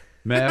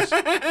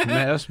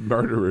 Mass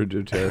murderer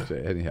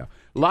Duterte. Anyhow,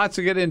 lots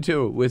to get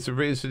into with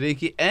Sabrina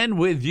Siddiqui and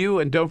with you.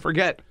 And don't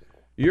forget,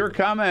 your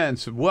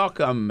comments,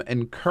 welcome,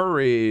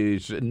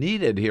 encouraged,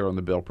 needed here on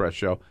the Bill Press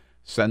Show.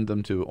 Send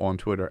them on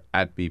Twitter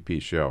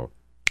 @BP Show.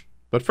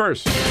 But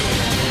first,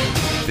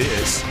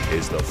 this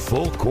is the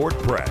Full Court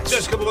Press.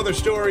 Just a couple other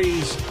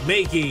stories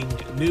making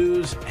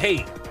news.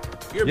 Hey,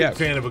 you're a big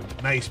fan of a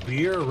nice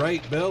beer,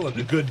 right, Bill? And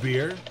a good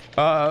beer?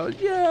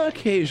 Yeah,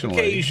 occasionally.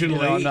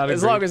 Occasionally.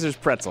 As long as there's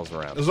pretzels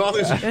around. As long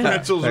as there's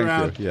pretzels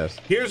around. You. Yes.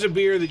 Here's a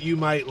beer that you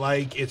might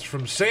like. It's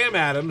from Sam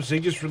Adams. They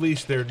just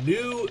released their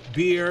new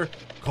beer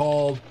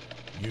called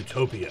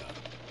Utopia.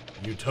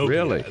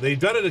 Really? They've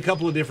done it a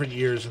couple of different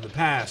years in the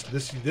past.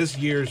 This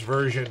year's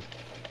version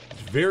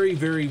is very,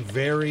 very,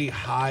 very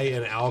high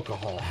in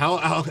alcohol. How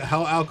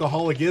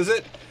alcoholic is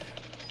it?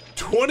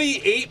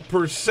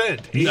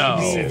 28% ABV.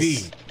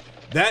 No.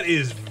 That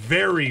is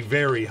very,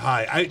 very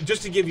high.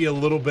 Just to give you a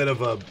little bit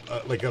of a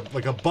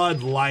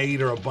Bud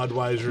Light or a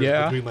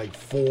Budweiser between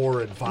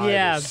 4 and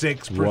 5 or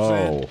 6%.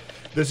 Whoa.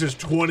 This is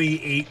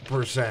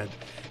 28%.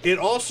 It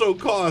also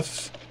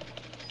costs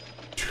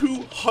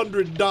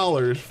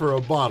 $200 for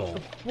a bottle.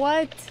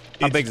 What?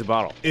 How big's a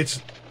bottle?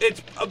 It's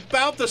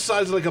about the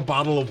size of a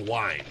bottle of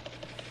wine.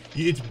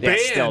 It's banned.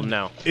 Yeah, still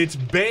no. It's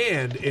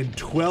banned in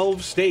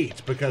 12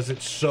 states because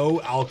it's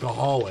so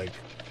alcoholic.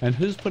 And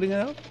who's putting it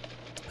out?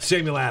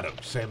 Sam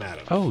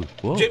Adams. Oh,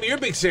 whoa. Jamie, you're a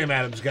big Sam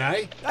Adams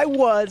guy. I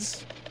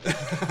was.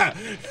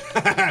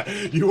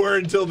 You were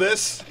until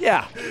this?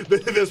 Yeah.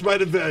 This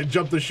might have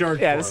jumped the shark.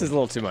 Yeah, this is a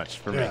little too much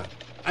for me.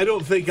 I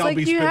don't think I'll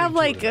be you spending have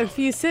 $200. a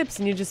few sips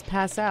and you just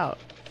pass out.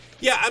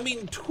 Yeah, I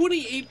mean,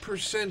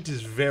 28%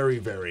 is very,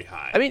 very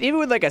high. I mean,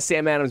 even with a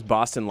Sam Adams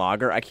Boston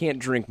Lager, I can't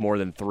drink more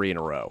than 3 in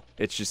a row.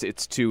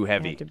 It's too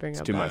heavy. I have to bring it's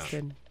up too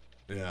Boston.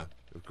 much. Yeah,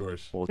 of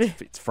course. Well,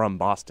 it's from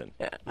Boston.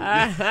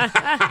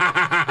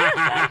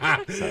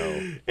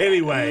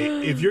 Anyway,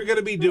 if you're going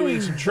to be doing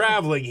some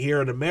traveling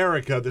here in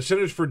America, the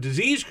Centers for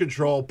Disease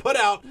Control put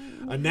out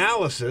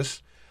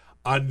analysis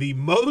on the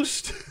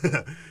most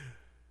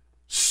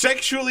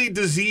sexually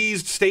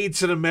diseased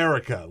states in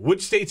America.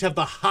 Which states have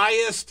the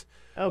highest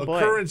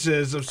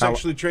occurrences of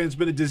sexually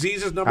transmitted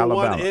diseases? Number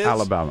one is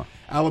Alabama.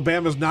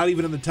 Alabama's not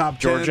even in the top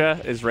 10.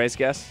 Georgia is Ray's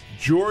guess.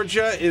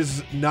 Georgia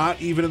is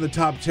not even in the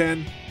top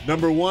 10.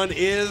 Number 1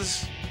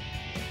 is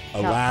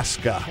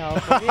Alaska.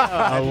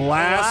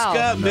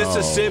 Alaska,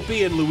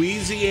 Mississippi, and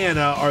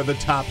Louisiana are the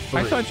top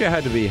 3. I thought you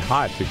had to be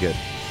hot to get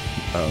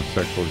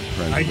sexually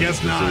transmitted I guess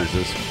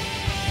diseases.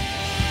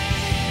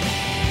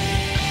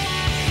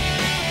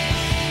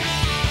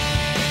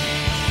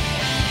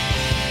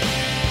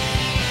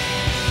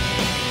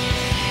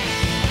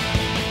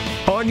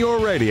 On your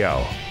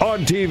radio,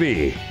 on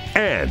TV,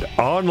 and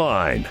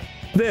online.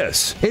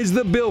 This is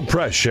the Bill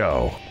Press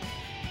Show.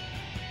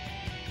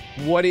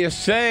 What do you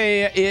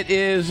say? It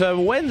is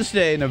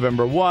Wednesday,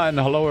 November 1.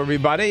 Hello,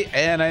 everybody.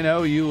 And I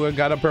know you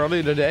got up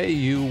early today.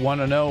 You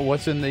want to know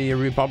what's in the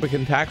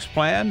Republican tax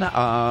plan.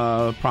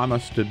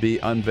 Promised to be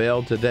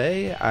unveiled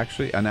today.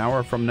 Actually, an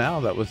hour from now,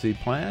 that was the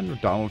plan.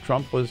 Donald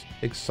Trump was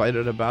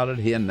excited about it.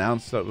 He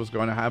announced that it was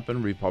going to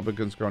happen.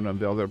 Republicans going to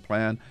unveil their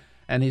plan.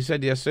 And he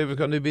said yesterday it was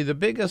going to be the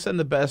biggest and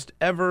the best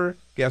ever.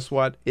 Guess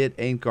what? It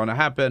ain't going to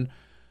happen.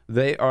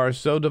 They are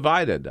so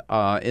divided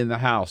in the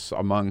House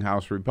among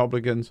House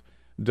Republicans.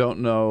 Don't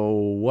know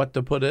what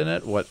to put in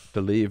it, what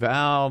to leave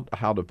out,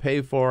 how to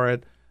pay for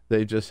it.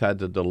 They just had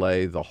to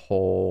delay the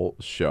whole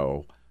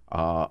show.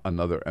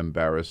 Another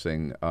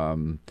embarrassing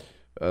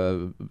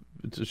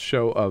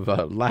show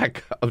of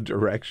lack of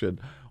direction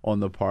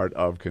on the part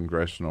of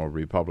congressional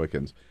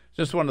Republicans.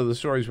 Just one of the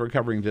stories we're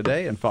covering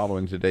today and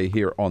following today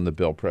here on the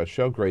Bill Press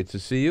Show. Great to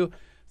see you.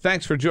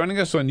 Thanks for joining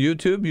us on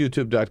YouTube,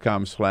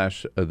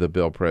 youtube.com/The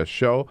Bill Press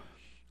Show.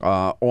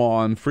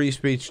 On Free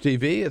Speech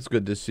TV, it's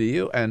good to see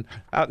you. And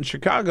out in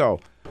Chicago,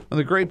 on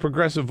the great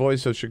progressive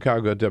voice of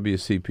Chicago,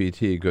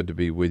 WCPT, good to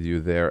be with you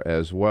there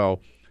as well.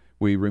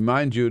 We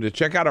remind you to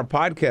check out our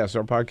podcast.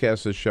 Our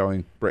podcast is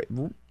showing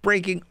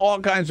breaking all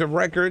kinds of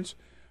records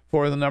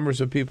for the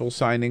numbers of people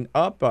signing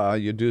up.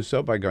 You do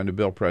so by going to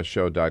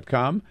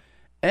BillPressShow.com.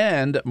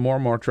 And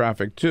more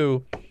traffic,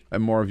 too,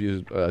 and more of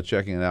you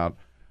checking it out.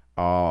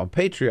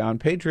 Patreon,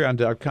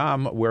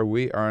 patreon.com, where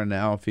we are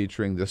now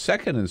featuring the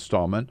second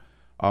installment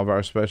of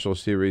our special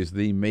series,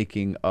 The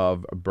Making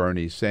of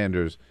Bernie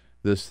Sanders.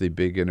 This the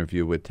big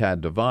interview with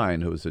Tad Devine,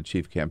 who is the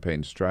chief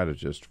campaign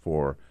strategist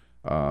for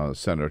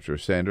Senator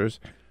Sanders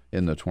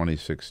in the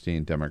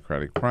 2016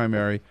 Democratic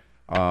primary.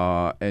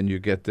 And you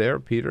get there,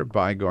 Peter,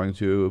 by going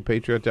to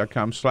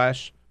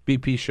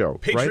patriot.com/BP Show.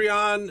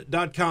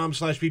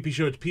 Patreon.com/BP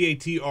Show. It's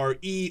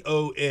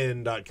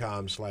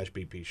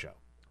Patreon.com/BP Show.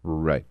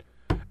 Right.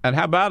 And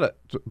how about it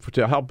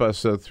to help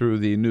us through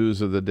the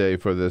news of the day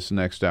for this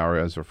next hour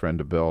as a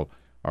friend of Bill,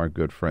 our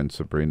good friend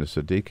Sabrina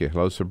Siddiqui.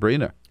 Hello,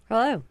 Sabrina.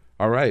 Hello.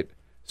 All right.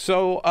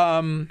 So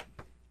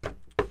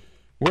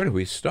where do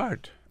we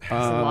start?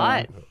 There's a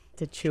lot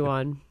to chew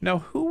on. Now,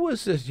 who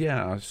was this?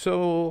 Yeah.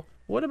 So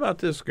what about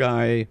this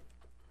guy,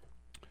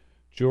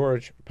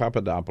 George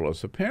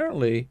Papadopoulos?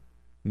 Apparently,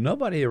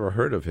 nobody ever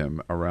heard of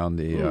him around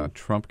the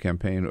Trump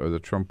campaign or the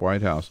Trump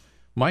White House.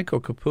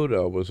 Michael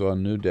Caputo was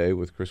on New Day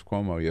with Chris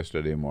Cuomo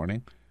yesterday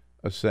morning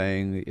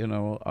saying, we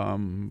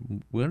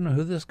don't know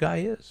who this guy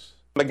is.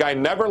 The guy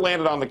never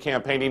landed on the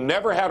campaign. He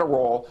never had a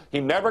role. He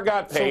never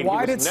got paid. So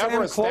why he was did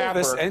never Sam a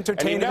Clovis staffer,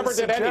 entertain and he never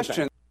did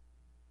anything.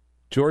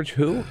 George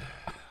who?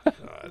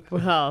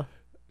 Well,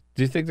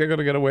 do you think they're going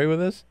to get away with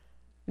this?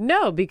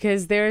 No,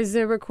 because there's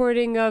a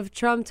recording of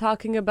Trump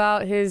talking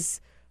about his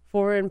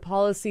foreign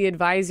policy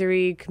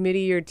advisory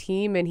committee or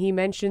team, and he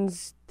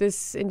mentions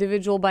this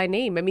individual by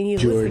name. I mean,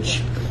 he's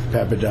George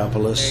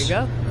Papadopoulos.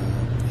 There you go.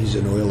 He's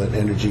an oil and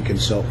energy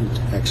consultant.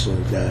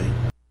 Excellent guy.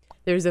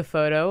 There's a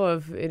photo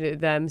of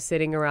them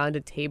sitting around a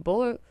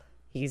table.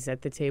 He's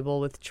at the table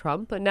with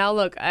Trump. But now,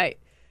 look, and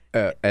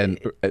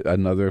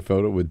another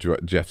photo with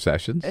Jeff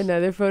Sessions.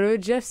 Another photo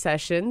of Jeff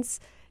Sessions.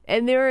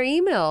 And there are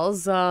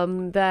emails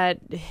that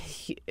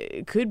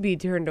could be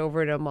turned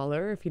over to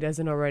Mueller if he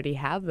doesn't already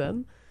have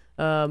them.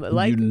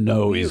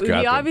 He's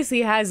got He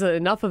obviously has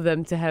enough of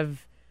them to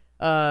have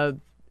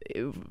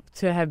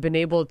been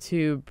able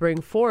to bring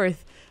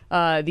forth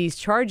these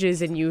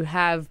charges, and you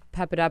have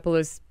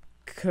Papadopoulos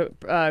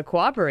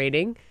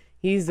cooperating.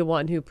 He's the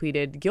one who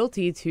pleaded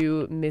guilty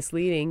to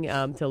misleading,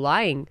 to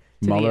lying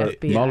to the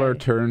FBI. Mueller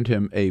turned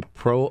him a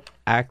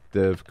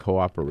proactive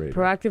cooperator.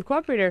 Proactive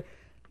cooperator.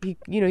 He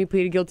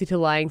pleaded guilty to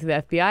lying to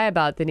the FBI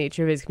about the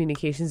nature of his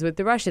communications with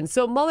the Russians.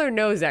 So Mueller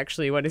knows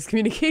actually what his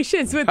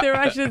communications with the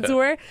Russians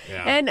were.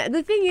 Yeah. And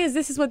the thing is,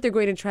 this is what they're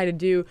going to try to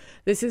do.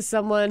 This is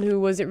someone who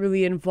wasn't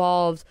really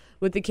involved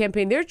with the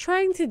campaign. They're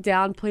trying to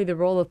downplay the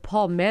role of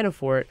Paul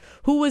Manafort,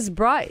 who was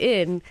brought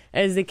in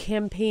as the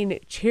campaign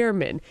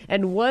chairman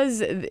and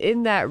was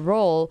in that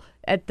role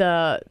at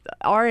the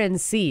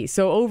RNC,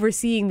 so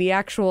overseeing the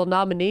actual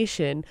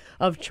nomination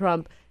of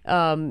Trump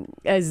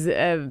as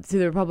to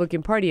the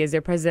Republican Party as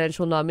their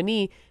presidential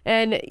nominee.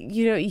 And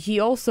he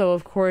also,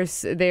 of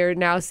course, they're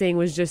now saying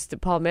was just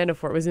Paul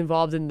Manafort was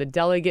involved in the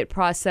delegate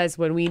process,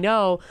 when we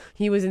know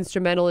he was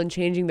instrumental in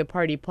changing the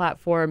party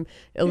platform,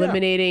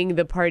 eliminating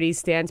the party's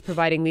stance,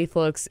 providing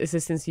lethal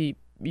assistance to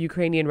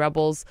Ukrainian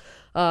rebels.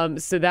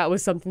 So that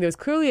was something that was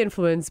clearly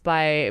influenced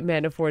by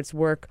Manafort's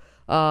work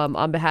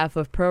on behalf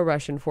of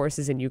pro-Russian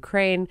forces in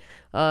Ukraine.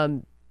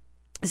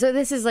 So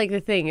this is like the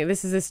thing.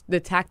 The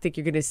tactic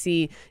you're going to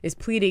see is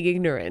pleading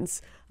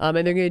ignorance, and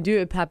they're going to do it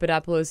with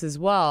Papadopoulos as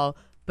well.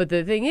 But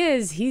the thing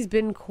is, he's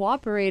been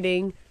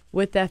cooperating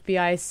with the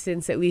FBI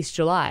since at least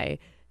July,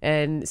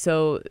 and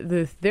so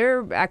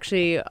they're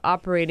actually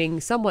operating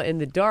somewhat in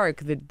the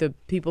dark. The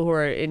people who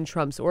are in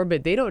Trump's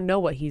orbit, they don't know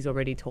what he's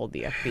already told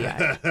the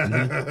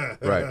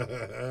FBI.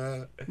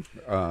 Right.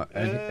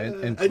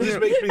 And it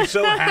just makes me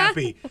so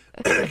happy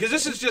because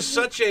this is just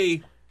such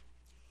a.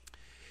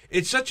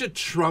 It's such a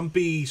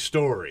Trumpy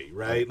story,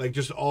 right? Like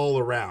just all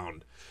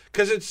around,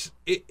 because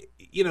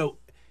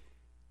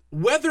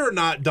whether or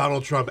not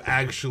Donald Trump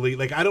actually,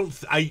 like,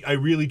 I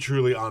really,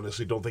 truly,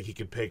 honestly don't think he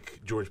could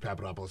pick George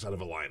Papadopoulos out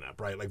of a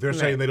lineup, right? Like they're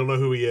saying they don't know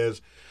who he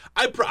is.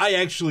 I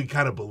actually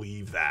kind of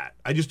believe that.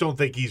 I just don't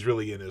think he's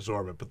really in his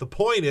orbit. But the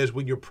point is,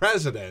 when you're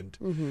president,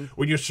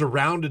 when you're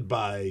surrounded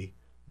by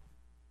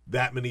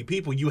that many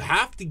people, you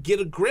have to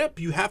get a grip.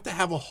 You have to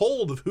have a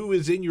hold of who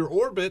is in your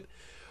orbit.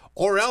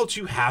 Or else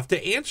you have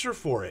to answer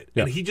for it.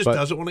 And he just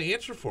doesn't want to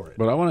answer for it.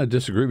 But I want to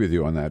disagree with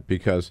you on that,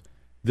 because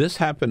this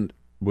happened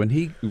when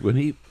he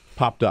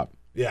popped up.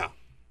 Yeah.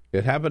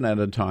 It happened at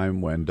a time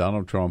when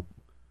Donald Trump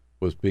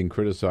was being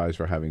criticized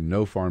for having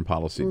no foreign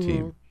policy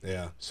team.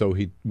 Yeah. So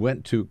he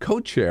went to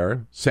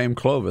co-chair Sam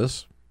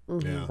Clovis,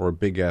 or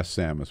Big Ass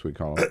Sam as we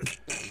call him,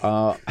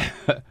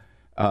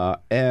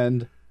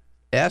 and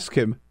asked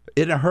him,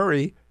 in a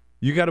hurry,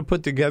 you got to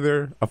put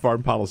together a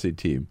foreign policy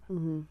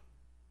team.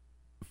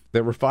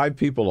 There were 5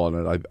 people on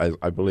it,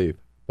 I believe.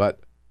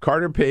 But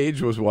Carter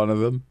Page was one of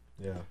them.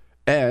 Yeah.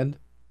 And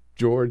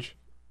George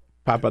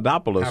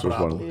Papadopoulos was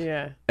one of them.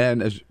 Yeah.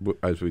 And as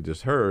we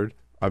just heard,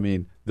 I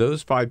mean,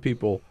 those 5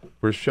 people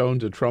were shown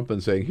to Trump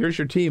and saying, here's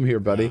your team here,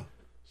 buddy. Yeah.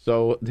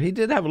 So he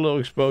did have a little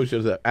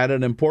exposure at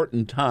an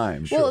important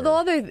time. Well, the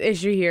other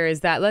issue here is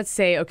that, let's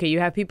say, okay,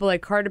 you have people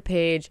like Carter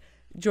Page,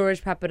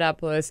 George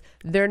Papadopoulos.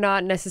 They're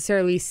not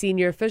necessarily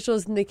senior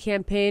officials in the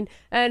campaign,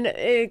 and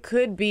it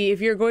could be,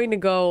 if you're going to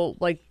go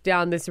like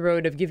down this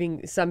road of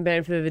giving some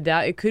benefit of the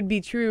doubt, it could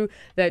be true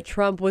that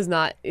Trump was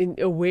not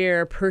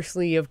aware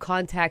personally of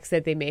contacts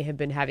that they may have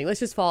been having. Let's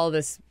just follow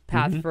this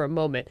path for a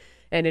moment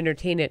and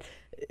entertain it.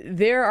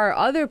 there are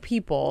other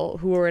people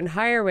who are in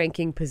higher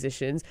ranking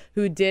positions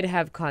who did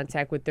have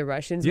contact with the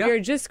Russians. Yeah. We are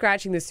just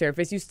scratching the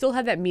surface. You still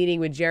have that meeting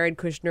with Jared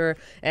Kushner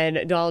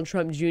and Donald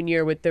Trump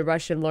Jr. with the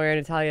Russian lawyer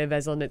Natalia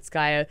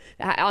Veselnitskaya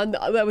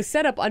that was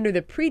set up under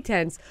the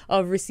pretense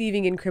of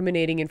receiving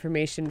incriminating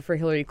information for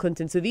Hillary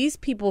Clinton. So these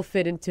people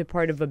fit into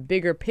part of a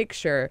bigger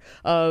picture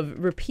of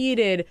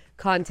repeated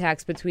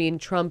contacts between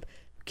Trump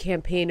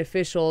campaign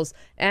officials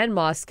and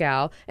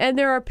Moscow. And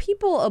there are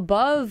people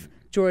above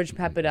George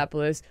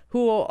Papadopoulos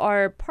who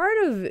are part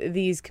of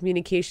these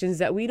communications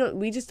that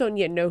we just don't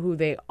yet know who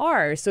they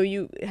are. So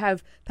you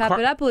have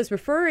Papadopoulos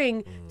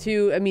referring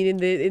to, I mean,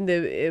 in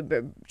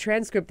the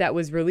transcript that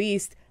was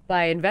released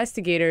by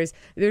investigators,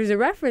 there's a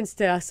reference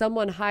to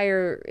someone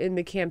higher in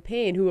the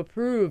campaign who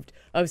approved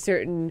of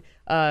certain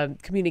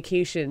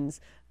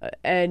communications.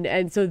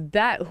 And so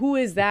that, who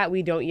is that?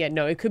 We don't yet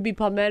know. It could be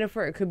Paul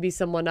Manafort. It could be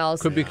someone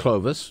else. Could be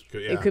Clovis.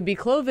 It could be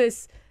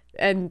Clovis.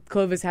 And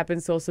Clovis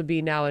happens to also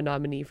be now a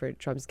nominee for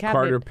Trump's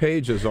cabinet. Carter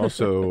Page is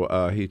also,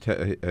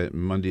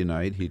 Monday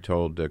night, he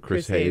told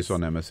Chris Hayes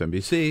on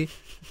MSNBC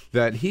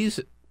that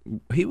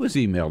he was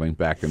emailing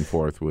back and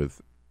forth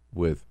with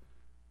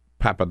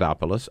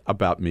Papadopoulos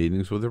about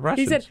meetings with the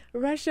Russians. He said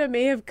Russia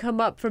may have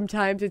come up from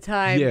time to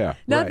time. Yeah,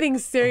 nothing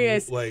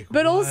serious.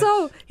 But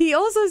also, he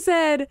also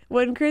said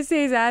when Chris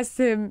Hayes asked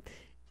him,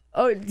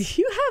 "Oh, do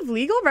you have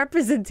legal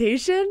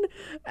representation?"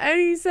 And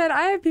he said,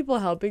 "I have people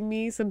helping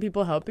me, some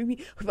people helping me."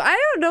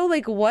 I don't know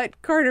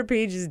what Carter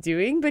Page is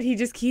doing, but he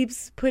just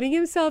keeps putting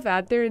himself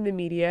out there in the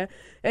media.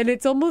 And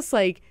it's almost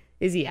like,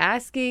 is he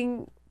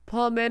asking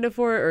Paul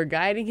Manafort or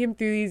guiding him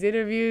through these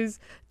interviews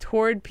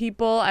toward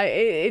people?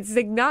 It's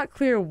not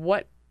clear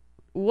what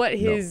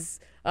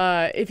his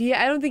I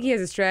don't think he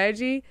has a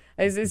strategy.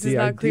 This is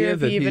not clear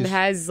if he even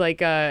has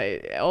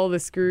all the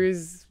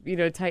screws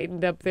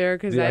tightened up there,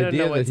 because I don't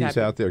know what's happening. The idea that he's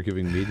out there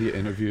giving media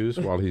interviews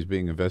while he's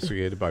being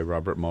investigated by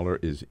Robert Mueller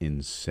is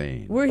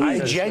insane. I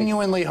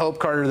genuinely hope,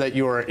 Carter, that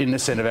you are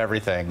innocent of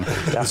everything.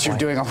 Because you're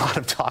doing a lot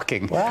of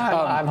talking.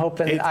 Well, I'm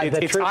hoping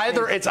it's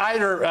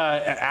either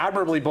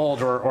admirably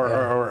bold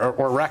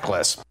or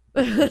reckless.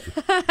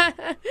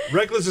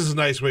 Reckless is a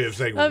nice way of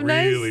saying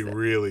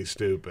really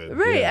stupid.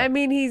 Right. Yeah. I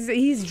mean,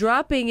 he's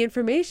dropping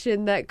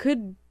information that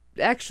could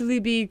actually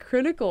be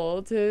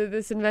critical to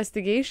this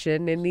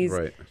investigation in these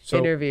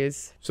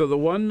interviews. So the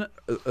one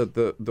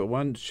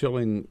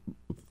chilling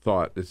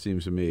thought, it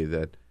seems to me,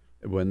 that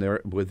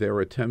with their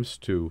attempts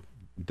to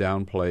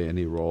downplay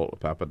any role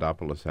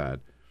Papadopoulos had,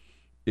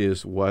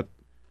 is what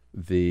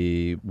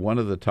one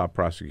of the top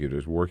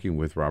prosecutors working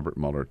with Robert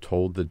Mueller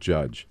told the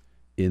judge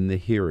in the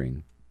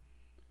hearing.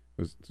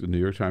 The New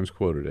York Times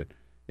quoted it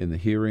in the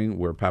hearing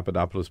where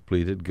Papadopoulos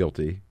pleaded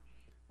guilty.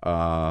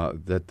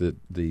 That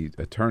the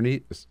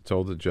attorney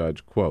told the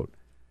judge, quote,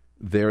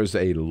 "There's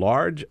a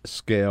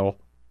large-scale,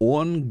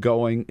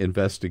 ongoing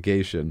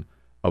investigation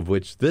of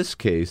which this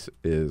case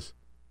is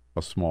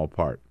a small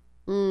part."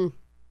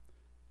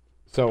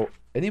 So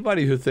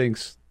anybody who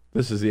thinks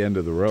this is the end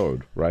of the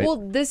road, right? Well,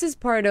 this is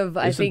part of,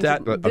 I think,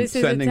 this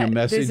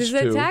is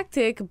a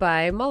tactic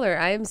by Mueller.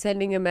 I am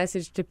sending a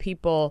message to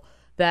people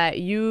that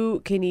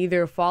you can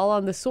either fall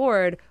on the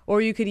sword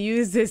or you could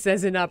use this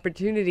as an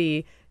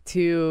opportunity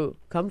to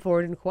come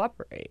forward and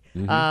cooperate,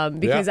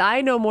 because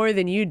I know more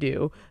than you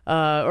do,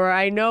 or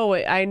I know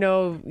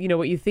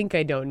what you think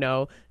I don't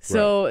know.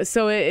 So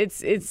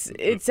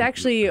it's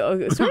actually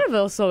sort of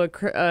also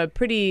a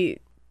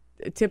pretty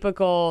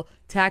typical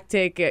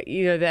tactic, the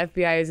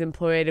FBI has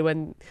employed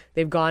when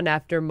they've gone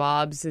after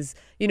mobs, is,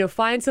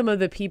 find some of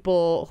the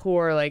people who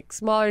are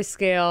smaller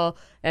scale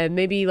and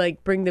maybe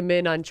bring them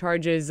in on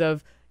charges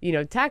of,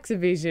 tax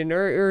evasion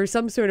or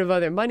some sort of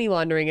other money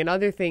laundering and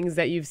other things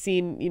that you've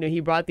seen.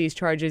 He brought these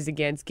charges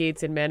against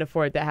Gates and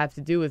Manafort that have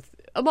to do with,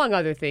 among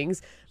other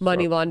things,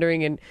 money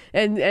laundering.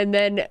 And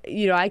then,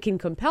 I can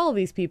compel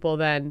these people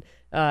then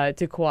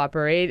to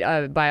cooperate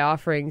by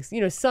offering,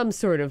 some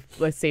sort of,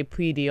 let's say,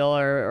 plea deal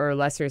or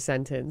lesser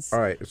sentence. All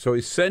right. So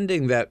he's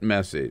sending that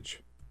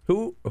message.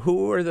 Who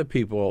are the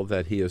people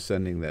that he is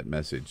sending that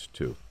message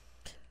to,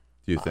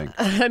 do you think?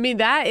 I mean,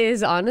 that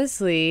is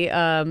honestly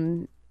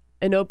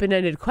an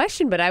open-ended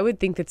question, but I would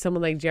think that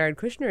someone like Jared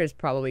Kushner is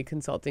probably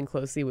consulting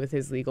closely with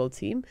his legal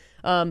team.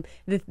 I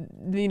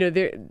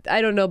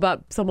don't know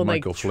about someone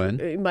Michael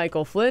Flynn.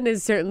 Michael Flynn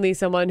is certainly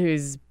someone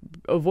who's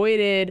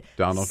avoided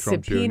Donald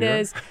Trump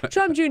subpoenas. Jr.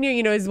 Trump Jr.,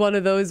 is one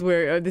of those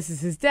where this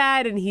is his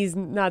dad, and he's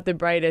not the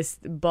brightest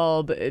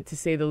bulb, to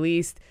say the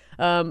least.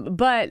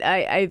 But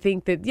I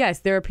think that, yes,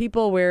 there are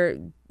people where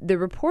the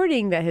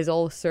reporting that has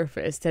all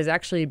surfaced has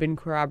actually been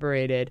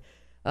corroborated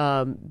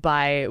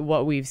by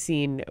what we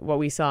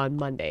saw on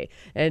Monday,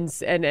 and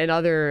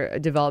other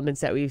developments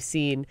that we've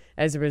seen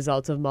as a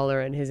result of Mueller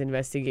and his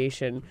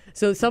investigation.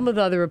 So some of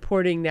the other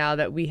reporting now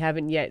that we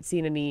haven't yet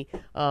seen any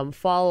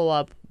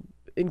follow-up,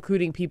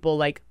 including people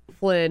like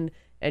Flynn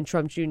and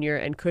Trump Jr.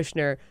 and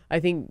Kushner, I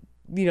think,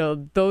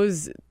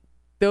 those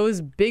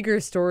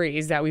bigger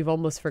stories that we've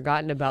almost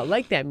forgotten about,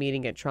 like that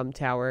meeting at Trump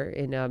Tower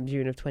in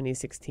June of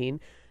 2016,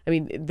 I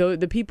mean,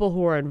 the people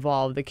who are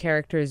involved, the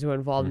characters who are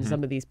involved in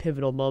some of these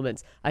pivotal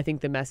moments, I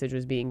think the message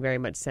was being very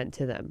much sent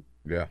to them.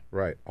 Yeah,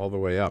 right, all the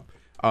way up.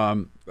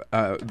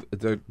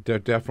 There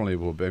definitely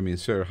will be. I mean,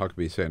 Sarah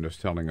Huckabee Sanders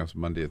telling us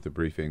Monday at the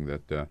briefing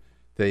that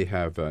they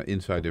have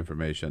inside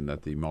information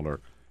that the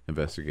Mueller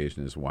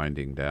investigation is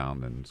winding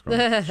down and it's going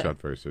to shut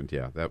very soon.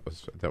 Yeah,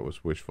 that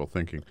was wishful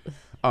thinking.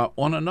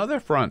 On another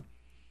front,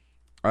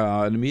 in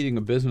a meeting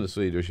of business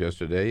leaders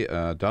yesterday,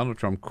 Donald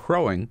Trump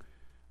crowing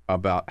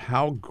about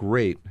how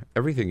great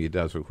everything he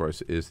does, of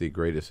course, is the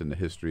greatest in the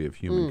history of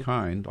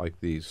humankind, like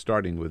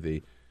starting with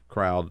the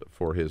crowd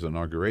for his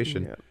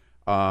inauguration,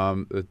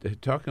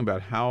 talking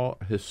about how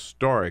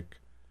historic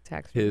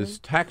his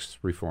tax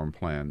reform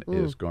plan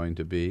is going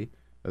to be.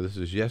 This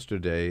is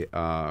yesterday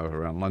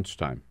around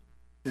lunchtime.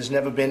 There's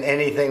never been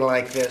anything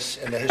like this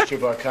in the history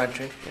of our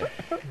country.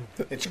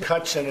 It's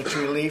cuts and it's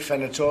relief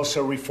and it's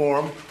also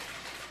reform.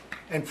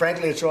 And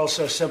frankly, it's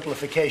also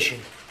simplification.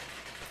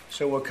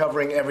 So we're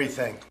covering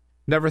everything.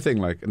 Never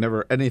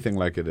anything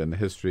like it in the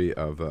history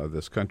of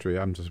this country.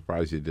 I'm just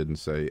surprised you didn't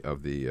say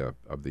of the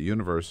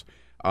universe.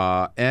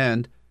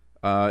 And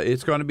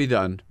it's going to be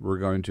done. We're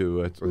going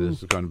to.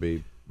 This is going to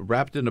be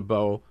wrapped in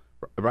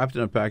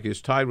a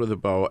package, tied with a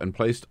bow, and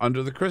placed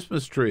under the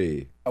Christmas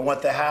tree. I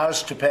want the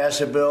House to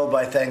pass a bill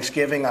by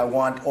Thanksgiving. I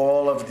want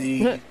all of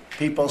the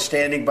people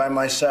standing by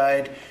my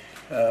side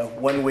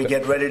when we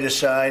get ready to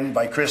sign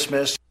by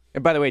Christmas.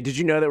 And by the way, did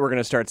you know that we're going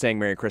to start saying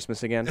Merry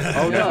Christmas again?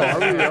 Oh, no. Are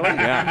we really?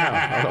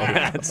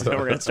 Yeah. So we're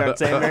going to start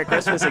saying Merry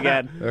Christmas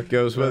again. That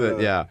goes with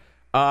it, yeah.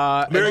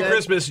 Merry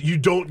Christmas, you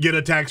don't get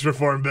a tax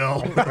reform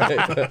bill.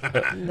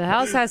 The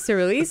House has to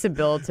release a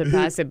bill to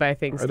pass it by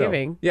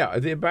Thanksgiving. Yeah,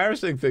 the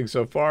embarrassing thing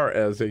so far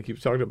as they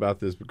keep talking about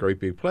this great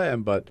big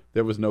plan, but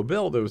there was no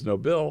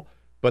bill.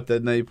 But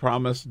then they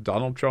promised,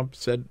 Donald Trump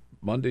said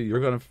Monday,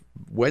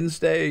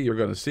 Wednesday, you're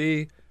going to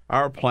see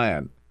our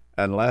plan.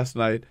 And last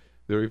night,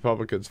 the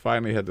Republicans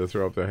finally had to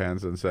throw up their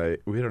hands and say,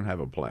 we don't have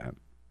a plan.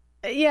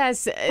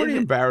 Yes. Pretty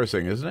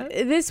embarrassing, isn't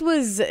it? This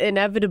was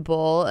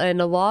inevitable,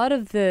 and a lot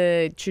of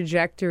the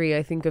trajectory,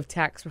 I think, of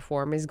tax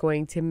reform is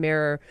going to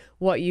mirror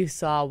what you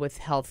saw with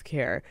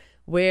healthcare,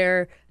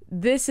 where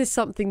this is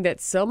something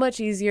that's so much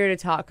easier to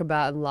talk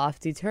about in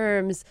lofty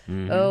terms.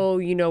 Oh,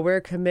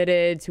 we're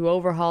committed to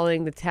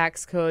overhauling the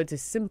tax code, to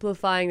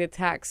simplifying the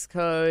tax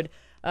code.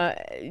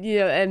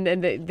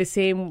 And the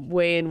same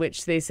way in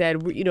which they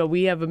said,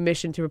 we have a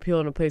mission to repeal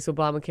and replace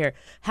Obamacare.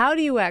 How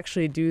do you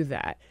actually do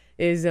that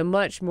is a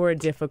much more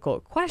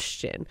difficult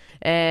question.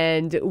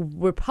 And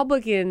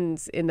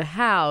Republicans in the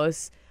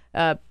House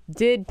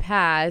did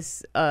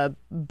pass a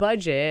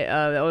budget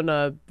on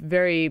a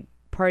very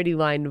party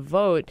line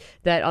vote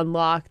that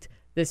unlocked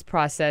this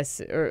process,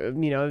 or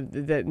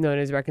that known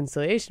as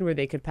reconciliation, where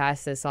they could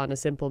pass this on a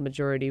simple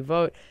majority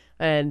vote,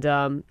 and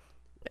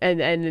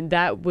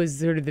that was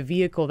sort of the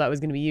vehicle that was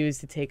going to be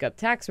used to take up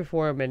tax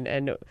reform,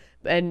 and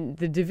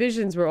the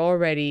divisions were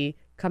already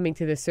coming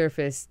to the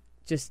surface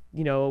just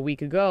a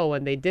week ago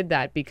when they did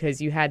that,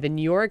 because you had the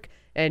New York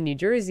and New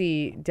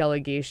Jersey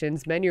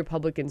delegations, many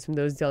Republicans from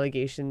those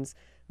delegations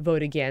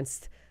vote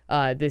against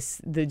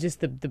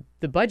the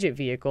budget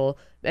vehicle.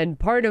 And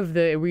part of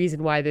the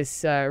reason why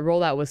this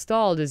rollout was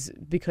stalled is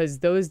because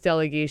those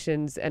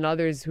delegations and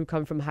others who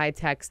come from high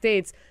tax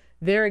states,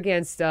 they're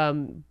against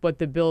what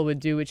the bill would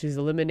do, which is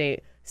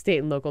eliminate state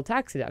and local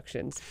tax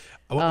deductions.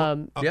 I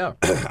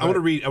want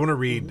to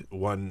read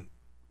one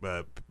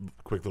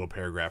quick little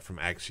paragraph from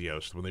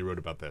Axios when they wrote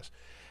about this.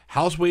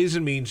 House Ways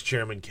and Means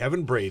Chairman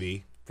Kevin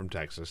Brady from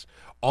Texas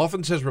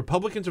often says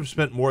Republicans have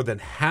spent more than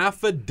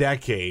half a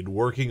decade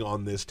working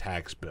on this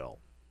tax bill.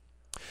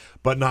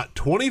 But not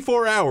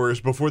 24 hours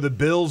before the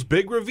bill's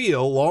big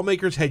reveal,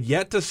 lawmakers had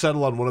yet to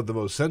settle on one of the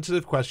most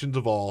sensitive questions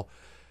of all: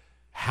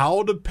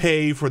 how to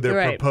pay for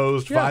their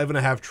proposed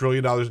 $5.5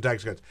 trillion in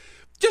tax cuts.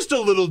 Just a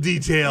little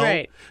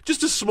detail,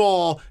 just a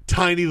small,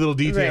 tiny little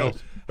detail.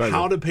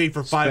 How to pay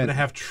for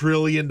 $5.5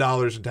 trillion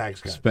in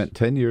tax cuts. Spent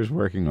 10 years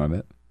working on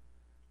it.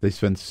 They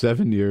spent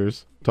 7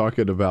 years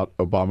talking about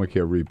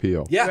Obamacare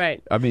repeal. Yeah.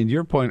 Right. I mean,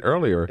 your point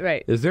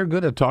earlier is they're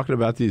good at talking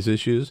about these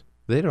issues.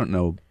 They don't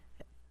know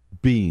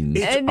beans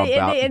about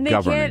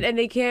government. And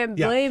they can't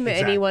blame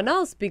anyone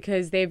else,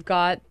 because they've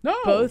got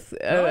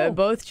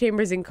both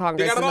chambers in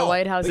Congress and the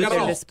White House at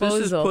their disposal.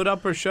 This is put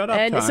up or shut up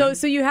and time.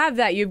 So you have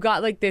that. You've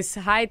got like these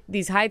high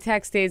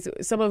tax states,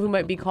 some of whom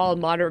might be called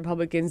moderate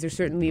Republicans. There's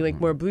certainly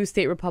like more blue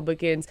state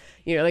Republicans.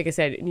 Like I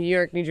said, New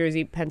York, New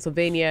Jersey,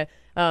 Pennsylvania.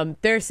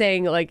 They're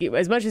saying, like,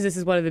 as much as this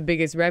is one of the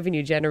biggest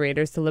revenue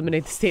generators to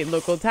eliminate the state and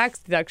local tax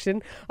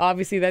deduction,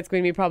 obviously that's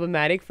going to be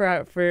problematic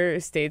for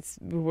states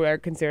who are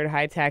considered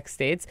high tax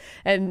states.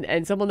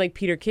 And someone like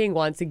Peter King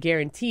wants to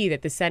guarantee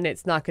that the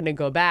Senate's not going to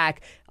go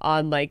back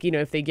on,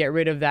 if they get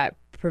rid of that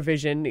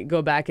provision,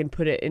 go back and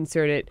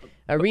reinsert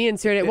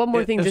it. One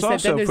more thing, just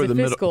that there's for a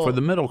fiscal for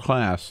the middle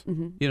class.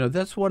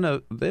 That's one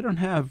of they don't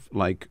have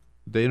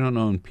they don't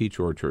own peach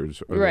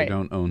orchards, or they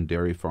don't own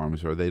dairy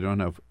farms, or they don't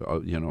have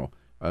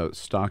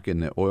stock in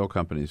the oil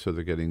companies, so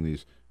they're getting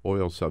these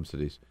oil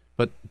subsidies.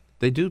 But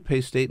they do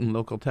pay state and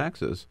local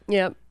taxes.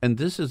 Yep. And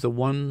this is the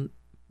one,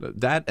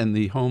 that and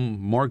the home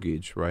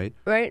mortgage, right?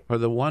 Right. Are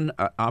the one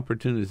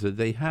opportunities that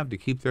they have to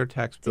keep their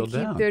tax bill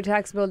down. Keep their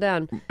tax bill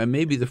down. And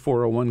maybe the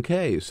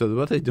 401k. So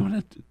what they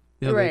do,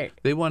 right.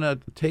 they want to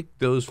take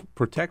those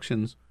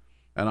protections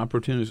and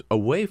opportunities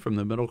away from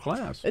the middle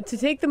class. To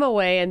take them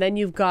away, and then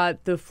you've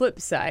got the flip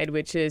side,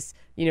 which is,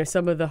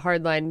 some of the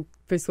hardline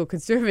fiscal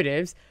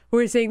conservatives who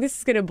are saying this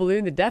is going to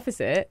balloon the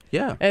deficit.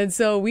 Yeah. And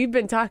so we've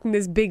been talking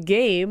this big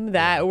game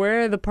that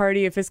we're the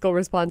party of fiscal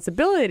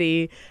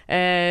responsibility.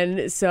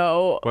 And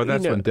so... Well,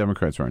 that's when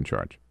Democrats are in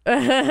charge.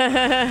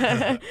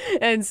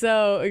 And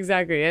so,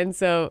 exactly. And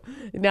so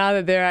now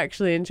that they're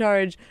actually in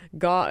charge,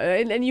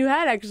 and you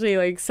had actually,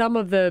 like, some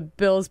of the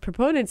bill's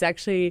proponents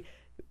actually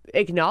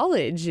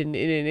acknowledge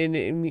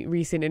in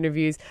recent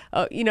interviews,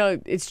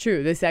 it's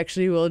true, this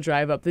actually will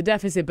drive up the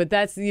deficit, but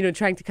that's,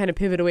 trying to kind of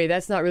pivot away.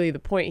 That's not really the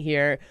point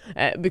here,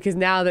 because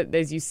now that,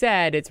 as you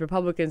said, it's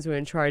Republicans who are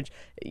in charge,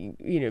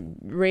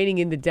 reining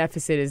in the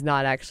deficit is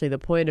not actually the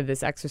point of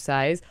this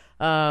exercise.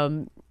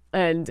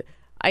 And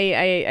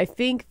I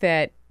think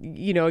that,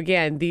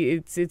 again,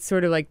 it's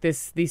sort of like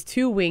these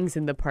two wings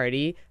in the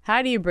party.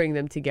 How do you bring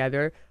them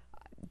together?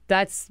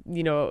 That's,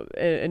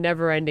 a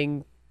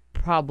never-ending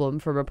problem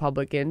for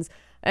Republicans.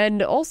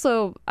 And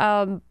also,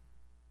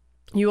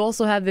 you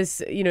also have this,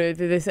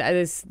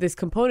 this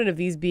component of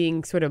these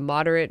being sort of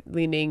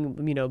moderate-leaning,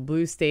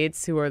 blue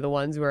states who are the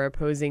ones who are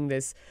opposing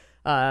this,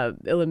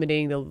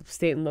 eliminating the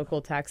state and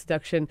local tax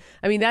deduction.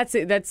 I mean, that's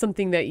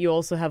something that you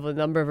also have a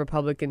number of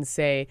Republicans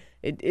say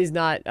it is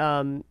not.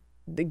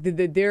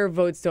 Their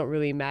votes don't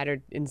really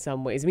matter in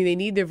some ways. I mean, they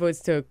need their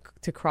votes to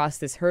cross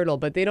this hurdle,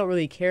 but they don't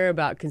really care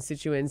about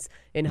constituents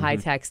in high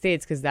tax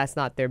states because that's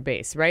not their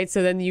base, right?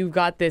 So then you've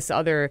got this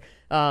other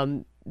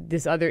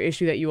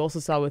issue that you also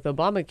saw with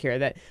Obamacare,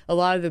 that a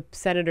lot of the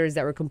senators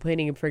that were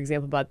complaining, for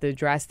example, about the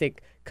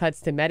drastic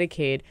cuts to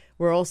Medicaid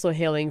were also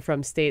hailing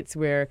from states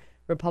where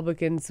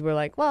Republicans were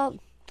like, well,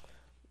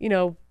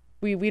 we're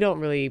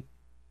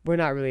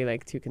not really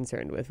like too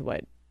concerned with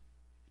what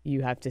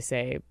you have to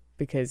say,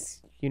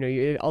 because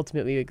you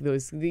ultimately, like,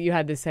 you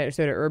had this sort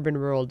of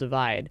urban-rural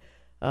divide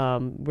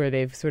where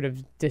they've sort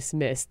of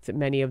dismissed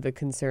many of the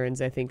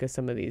concerns, I think, of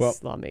some of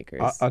these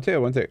lawmakers. I'll tell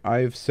you one thing.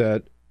 I've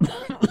said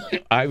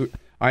I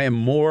am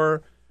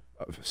more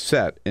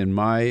set in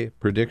my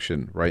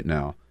prediction right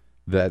now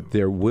that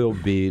there will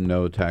be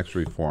no tax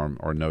reform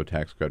or no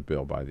tax cut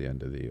bill by the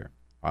end of the year.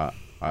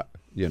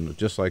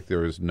 Just like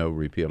there is no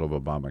repeal of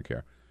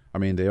Obamacare. I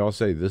mean, they all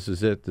say this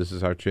is it. This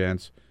is our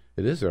chance.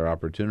 It is our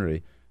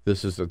opportunity.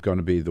 This is going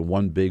to be the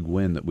one big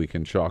win that we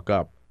can chalk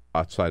up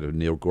outside of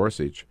Neil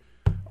Gorsuch.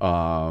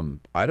 I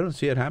don't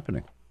see it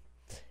happening.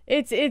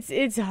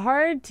 It's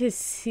hard to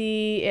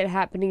see it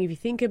happening if you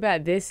think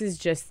about this is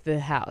just the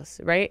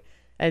House, right?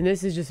 And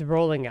this is just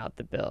rolling out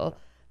the bill.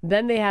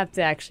 Then they have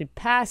to actually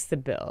pass the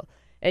bill.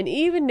 And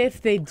even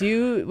if they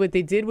do what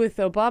they did with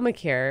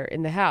Obamacare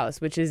in the House,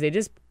 which is they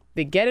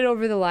get it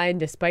over the line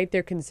despite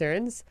their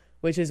concerns,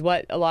 which is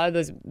what a lot of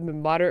those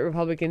moderate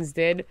Republicans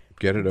did.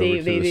 Get it over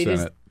to the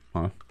Senate.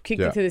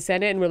 Kicked it to the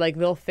Senate and were like,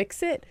 they'll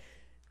fix it.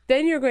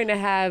 Then you're going to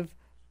have,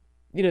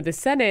 the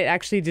Senate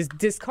actually just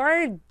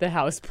discard the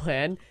House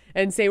plan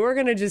and say, we're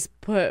going to just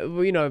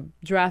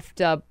draft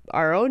up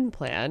our own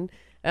plan,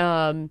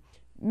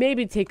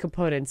 maybe take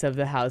components of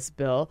the House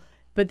bill.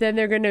 But then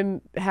they're going to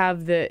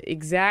have the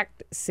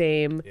exact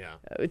same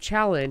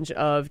challenge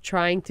of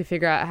trying to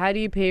figure out, how do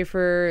you pay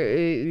for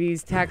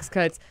these tax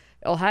cuts?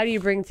 Or how do you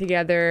bring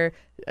together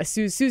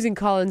Susan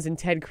Collins and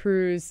Ted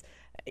Cruz?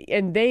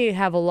 And they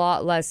have a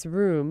lot less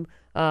room,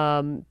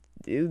 to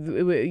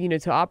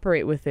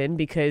operate within,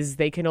 because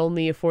they can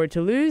only afford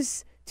to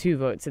lose 2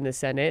 votes in the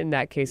Senate. In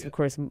that case, of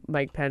course,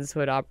 Mike Pence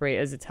would operate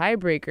as a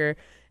tiebreaker.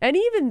 And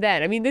even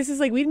then, I mean, this is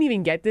like, we didn't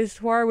even get this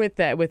far with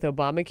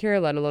Obamacare,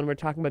 let alone we're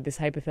talking about this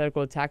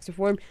hypothetical tax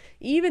reform.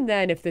 Even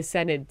then, if the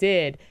Senate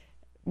did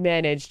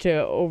manage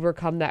to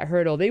overcome that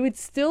hurdle, they would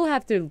still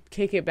have to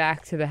kick it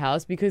back to the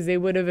House, because they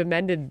would have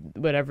amended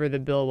whatever the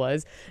bill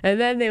was, and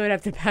then they would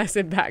have to pass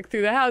it back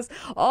through the House.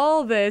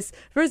 All this,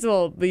 first of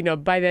all,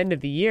 by the end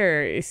of the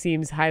year, it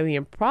seems highly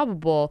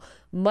improbable,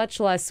 much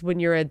less when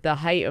you're at the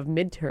height of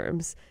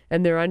midterms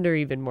and they're under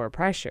even more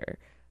pressure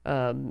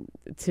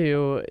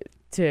to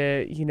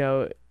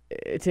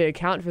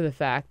account for the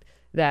fact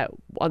that,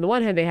 on the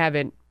one hand, they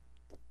haven't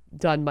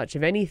done much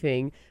of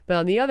anything, but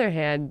on the other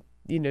hand,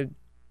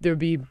 they'll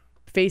be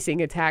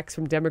facing attacks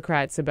from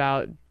Democrats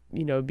about,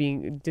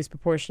 being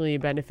disproportionately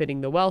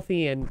benefiting the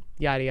wealthy and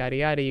yada, yada,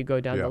 yada. You go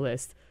down the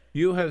list.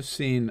 You have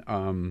seen,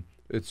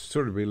 it's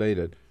sort of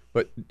related,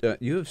 but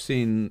you have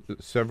seen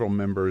several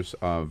members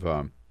of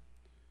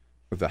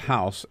the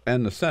House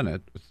and the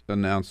Senate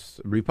announce,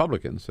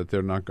 Republicans, that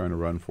they're not going to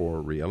run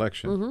for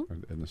re-election.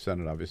 In the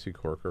Senate, obviously,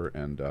 Corker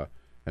and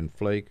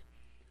Flake.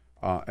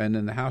 And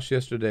in the House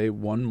yesterday,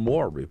 one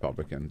more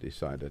Republican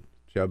decided.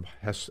 Jeb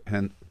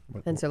Hensarling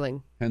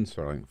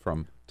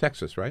from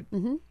Texas, right?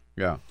 Mm-hmm.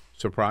 Yeah.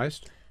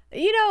 Surprised?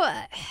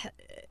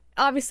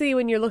 obviously,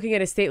 when you're looking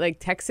at a state like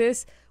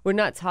Texas, we're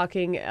not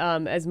talking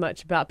as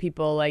much about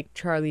people like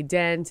Charlie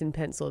Dent in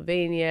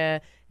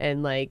Pennsylvania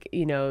and like,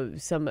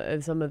 some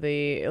of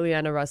the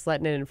Ileana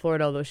Ros-Lehtinen in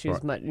Florida, although she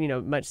was much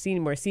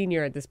more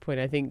senior at this point.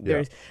 I think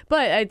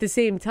but at the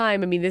same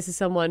time, I mean, this is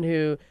someone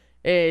who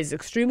is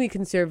extremely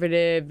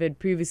conservative, had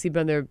previously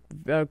been on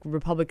the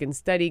Republican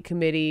Study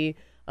Committee.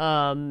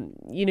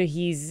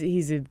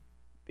 He's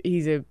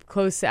a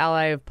close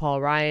ally of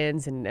Paul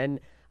Ryan's, and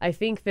I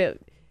think that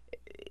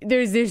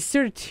there's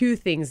sort of two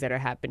things that are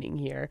happening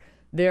here.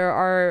 There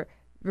are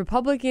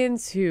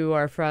Republicans who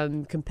are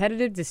from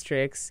competitive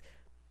districts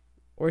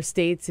or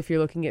states, if you're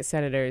looking at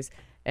senators,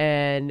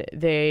 and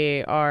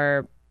they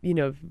are,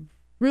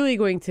 really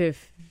going to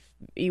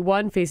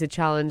one, face a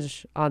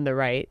challenge on the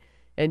right,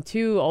 and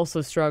two, also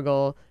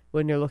struggle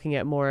when you're looking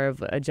at more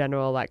of a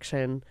general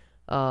election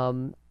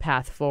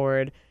path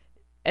forward.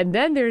 And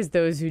then there's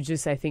those who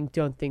just, I think,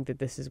 don't think that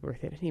this is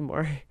worth it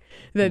anymore.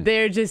 That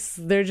they're just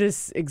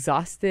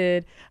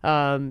exhausted.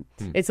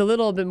 It's a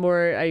little bit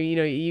more,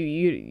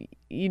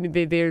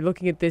 they're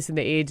looking at this in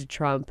the age of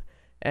Trump,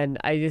 and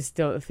I just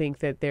don't think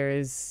that there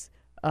is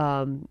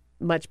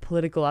much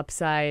political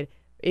upside,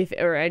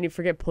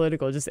 forget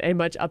political, just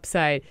much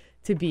upside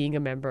to being a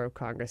member of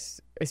Congress,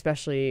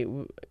 especially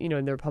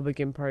in the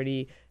Republican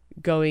Party,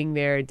 going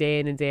there day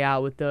in and day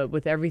out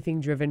with everything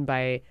driven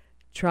by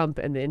Trump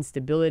and the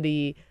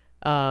instability,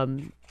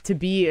 to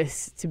be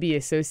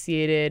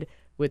associated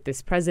with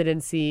this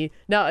presidency.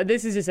 Now,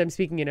 this is just, I'm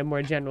speaking in a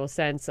more general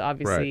sense.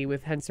 Obviously,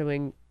 with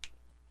Hensarling,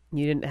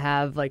 you didn't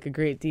have like a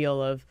great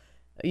deal of,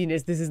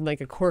 this isn't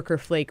like a cork or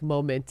flake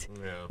moment.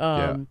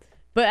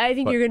 But I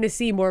think you're going to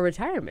see more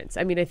retirements.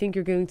 I mean, I think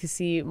you're going to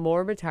see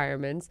more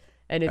retirements,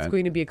 and it's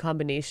going to be a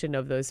combination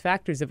of those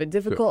factors of a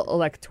difficult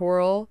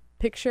electoral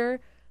picture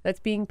that's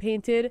being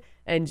painted,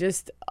 and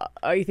just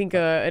I think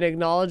an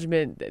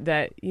acknowledgement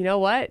that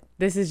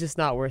this is just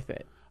not worth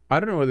it.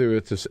 I don't know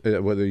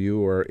whether you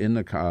were in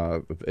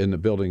the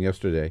building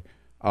yesterday.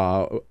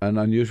 An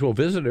unusual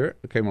visitor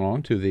came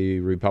along to the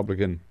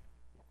Republican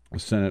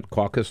Senate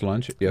caucus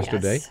lunch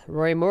yesterday. Yes,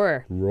 Roy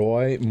Moore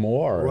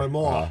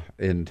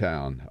in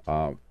town.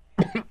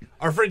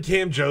 Our friend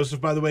Cam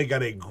Joseph, by the way,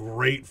 got a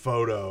great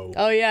photo.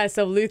 Oh yeah,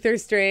 so Luther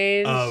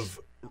Strange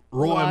of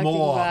Roy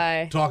Moore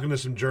by. Talking to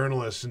some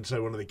journalists inside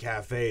one of the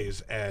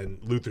cafes, and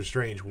Luther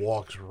Strange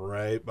walks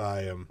right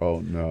by him. Oh,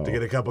 no. To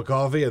get a cup of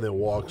coffee, and then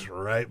walks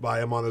right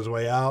by him on his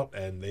way out,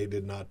 and they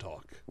did not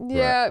talk.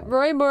 Yeah,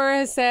 Roy Moore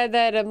has said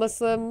that a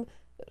Muslim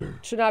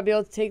should not be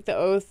able to take the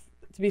oath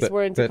to be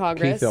sworn into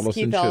Congress. Keith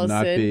Ellison should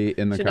not be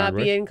in the Congress. Should not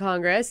be in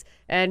Congress,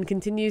 and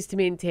continues to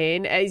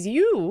maintain, as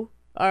you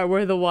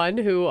were the one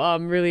who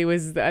really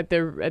was at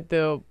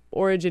the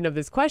origin of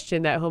this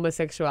question, that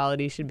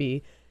homosexuality should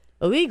be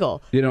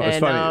illegal. It's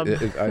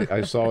funny.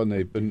 I saw in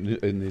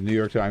the New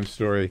York Times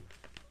story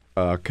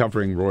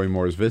covering Roy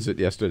Moore's visit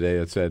yesterday,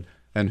 it said,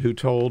 and who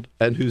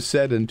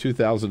said in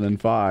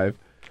 2005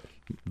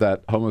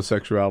 that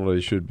homosexuality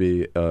should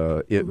be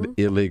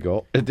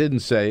illegal. It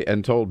didn't say,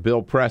 and told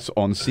Bill Press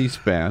on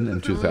C-SPAN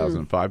in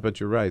 2005, but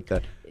you're right.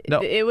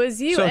 It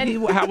was you.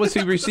 So how was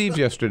he received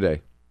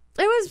yesterday?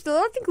 It was,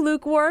 I think,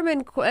 lukewarm,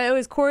 and it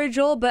was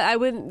cordial, but I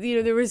wouldn't,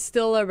 there was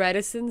still a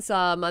reticence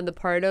on the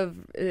part of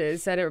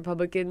Senate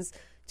Republicans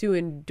to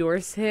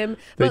endorse him.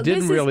 They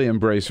didn't really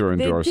embrace or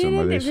endorse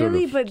him. They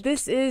didn't, but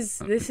this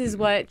is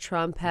what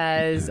Trump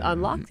has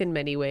unlocked in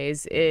many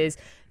ways, is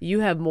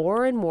you have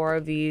more and more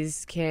of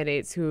these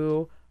candidates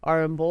who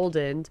are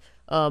emboldened,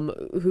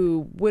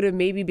 who would have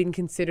maybe been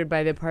considered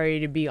by the party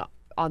to be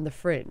on the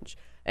fringe.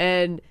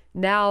 And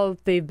now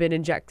they've been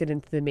injected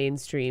into the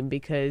mainstream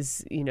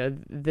because,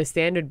 the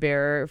standard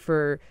bearer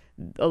for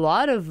a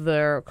lot of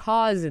their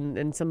cause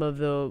and some of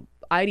the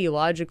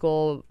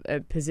ideological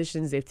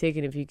positions they've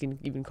taken, if you can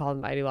even call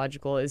them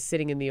ideological, is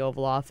sitting in the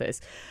Oval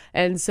Office.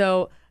 And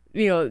so,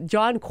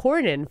 John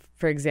Cornyn,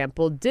 for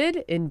example,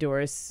 did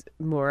endorse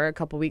Moore a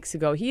couple weeks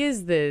ago. He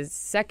is the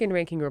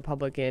second-ranking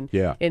Republican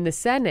in the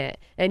Senate,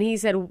 and he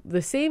said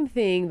the same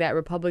thing that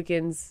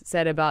Republicans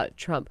said about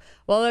Trump.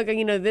 Well, look,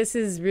 this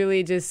is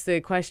really just the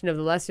question of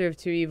the lesser of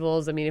two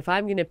evils. I mean, if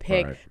I'm going to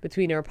pick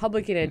between a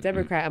Republican and a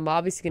Democrat, I'm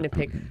obviously going to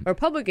pick a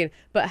Republican.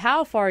 But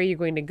how far are you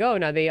going to go?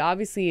 Now, they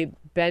obviously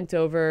bent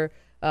over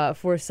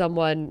for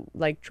someone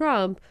like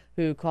Trump,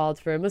 who called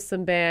for a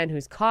Muslim ban,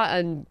 who's caught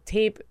on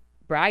tape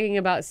bragging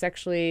about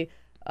sexually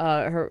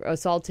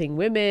assaulting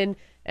women,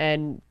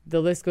 and the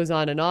list goes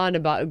on and on,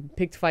 about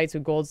picked fights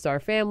with Gold Star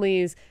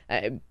families,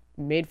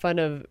 made fun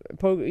of,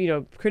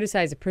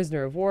 criticized a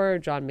prisoner of war,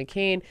 John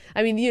McCain.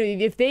 I mean,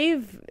 if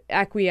they've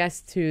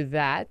acquiesced to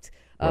that,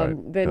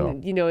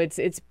 then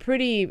it's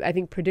pretty, I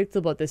think,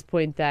 predictable at this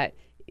point that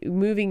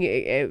moving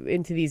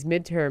into these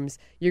midterms,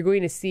 you're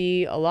going to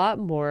see a lot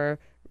more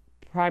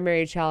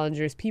primary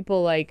challengers,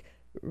 people like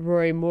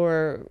Roy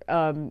Moore,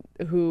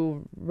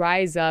 who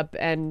rise up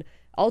and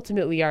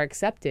ultimately are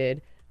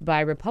accepted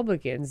by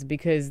Republicans,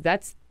 because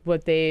that's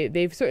what they've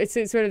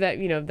it's sort of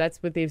that,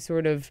 that's what they've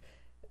sort of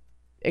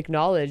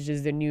acknowledged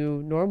as the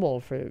new normal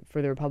for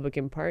the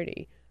Republican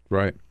Party.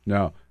 Right.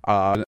 Now,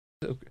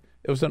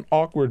 was an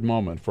awkward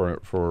moment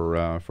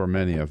for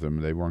many of them.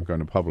 They weren't going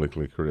to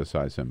publicly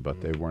criticize him, but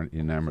they weren't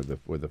enamored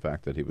with the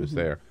fact that he was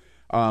there.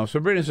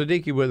 Sabrina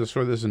Siddiqui with us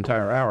for this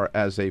entire hour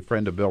as a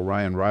friend of Bill,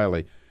 Ryan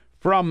Reilly,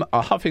 from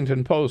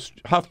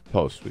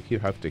HuffPost. We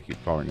have to keep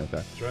calling it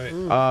that. That's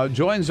right.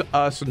 Joins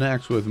us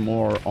next with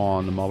more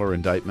on the Mueller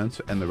indictments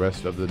and the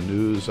rest of the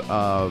news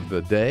of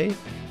the day,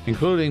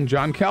 including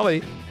John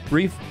Kelly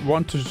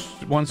wants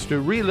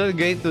to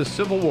relitigate the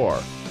Civil War.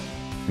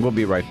 We'll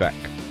be right back.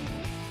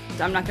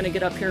 I'm not going to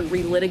get up here and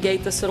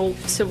relitigate the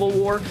Civil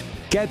War.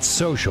 Get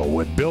social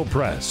with Bill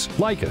Press.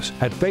 Like us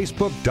at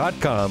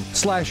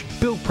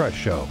Facebook.com/Bill Press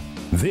Show.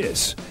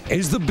 This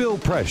is The Bill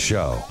Press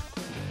Show.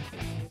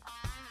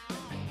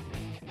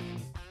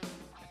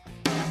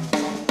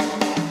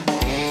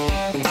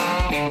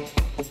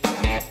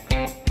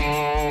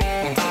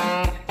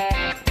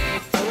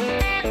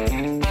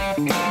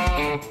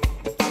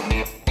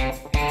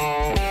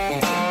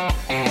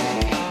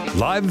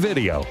 Live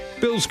video,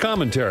 Bill's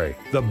commentary,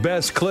 the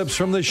best clips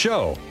from the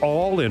show,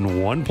 all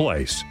in one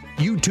place.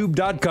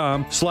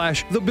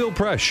 YouTube.com/The Bill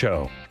Press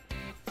Show.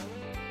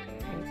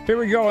 Here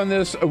we go on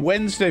this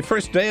Wednesday,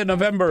 first day of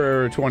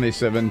November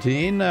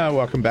 2017.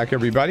 Welcome back,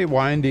 everybody.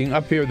 Winding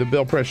up here, the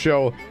Bill Press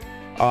Show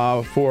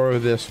for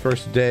this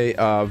first day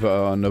of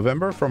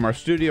November from our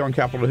studio on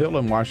Capitol Hill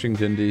in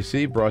Washington,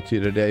 D.C., brought to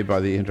you today by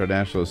the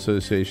International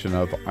Association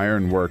of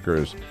Iron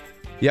Workers.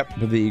 Yep,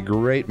 the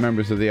great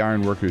members of the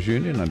Iron Workers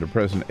Union under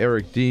President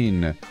Eric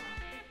Dean,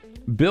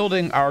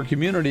 building our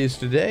communities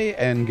today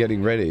and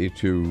getting ready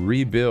to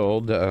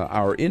rebuild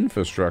our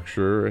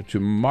infrastructure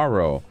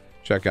tomorrow.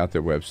 Check out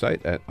their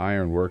website at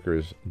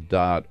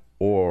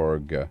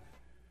ironworkers.org.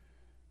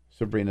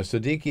 Sabrina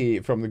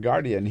Siddiqui from The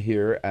Guardian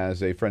here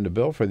as a friend of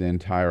Bill for the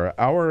entire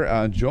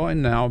hour.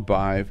 Joined now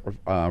by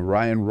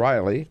Ryan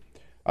Reilly,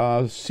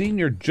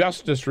 senior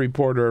justice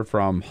reporter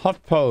from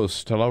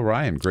HuffPost. Hello,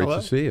 Ryan. Great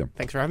to see you.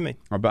 Thanks for having me.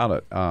 How about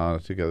it?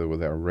 Together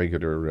with our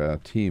regular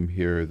team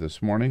here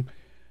this morning.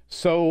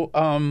 So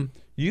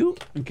you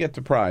get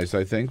the prize,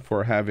 I think,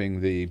 for having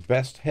the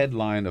best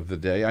headline of the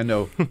day. I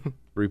know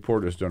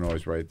reporters don't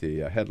always write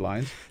the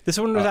headlines. This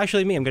one was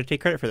actually me. I'm going to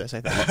take credit for this,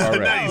 I think. All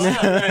right.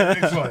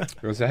 Nice. Excellent.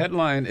 Because the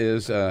headline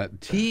is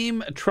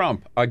Team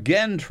Trump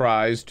again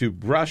tries to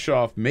brush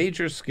off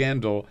major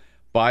scandal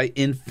by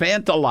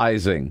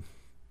infantilizing.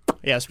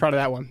 Yeah, I was proud of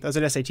that one. That was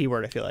an SAT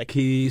word, I feel like.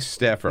 Key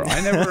staffer.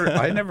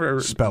 I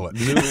never spell it.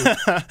 Knew,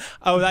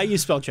 I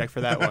used spell check for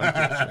that one.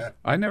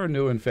 I never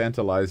knew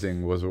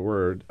infantilizing was a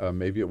word.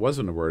 Maybe it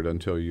wasn't a word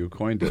until you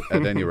coined it,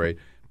 at any rate.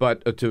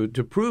 But to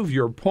prove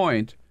your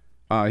point,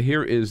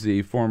 here is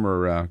the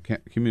former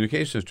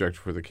communications director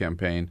for the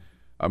campaign,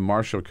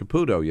 Marshall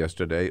Caputo,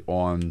 yesterday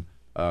on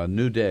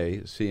New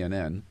Day,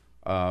 CNN,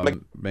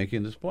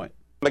 making this point.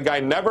 The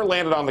guy never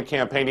landed on the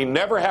campaign. He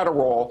never had a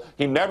role.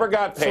 He never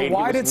got paid. So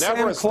why he was did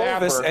never Sam a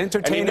staffer, Clovis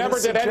entertain and he never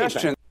did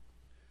anything.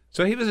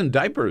 So he was in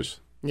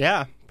diapers.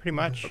 Yeah, pretty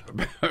much.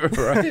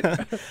 Right?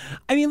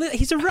 I mean,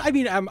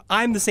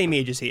 I'm the same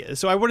age as he is,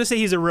 so I want to say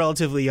he's a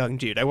relatively young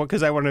dude.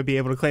 Because I want to be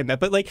able to claim that.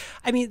 But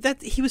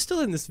that he was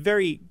still in this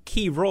very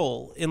key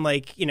role in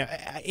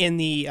in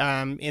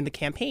the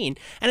campaign.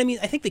 And I mean,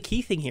 I think the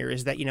key thing here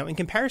is that in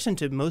comparison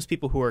to most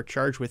people who are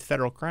charged with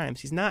federal crimes,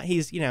 he's no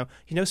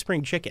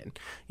spring chicken.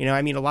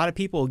 I mean, a lot of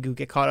people who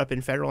get caught up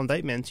in federal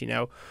indictments,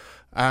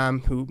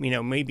 who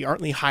maybe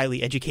aren't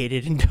highly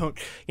educated and don't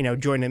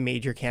join a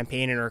major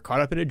campaign and are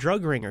caught up in a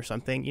drug ring or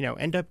something,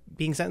 end up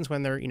being sentenced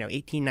when they're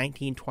 18,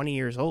 19, 20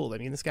 years old. I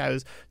mean, this guy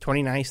was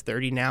 29,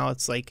 30 now.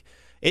 It's like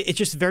it's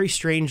just very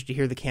strange to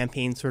hear the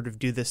campaign sort of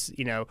do this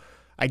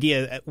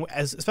idea,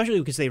 especially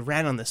because they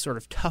ran on this sort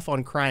of tough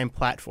on crime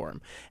platform,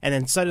 and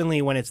then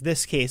suddenly when it's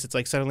this case, it's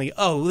like suddenly,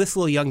 oh, this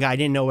little young guy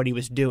didn't know what he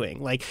was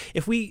doing. Like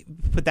if we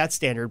put that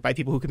standard by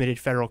people who committed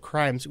federal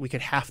crimes, we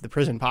could half the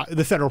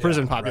federal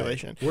prison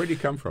population. Right. Where'd he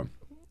come from?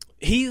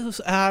 He was,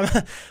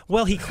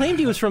 he claimed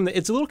he was from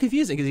it's a little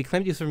confusing because he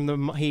claimed he was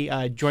from he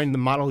joined the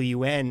Model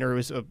UN or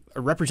was a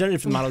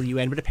representative from the Model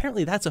UN, but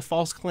apparently that's a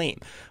false claim,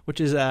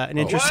 which is an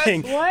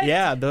interesting. What?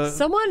 Yeah.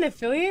 Someone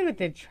affiliated with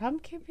the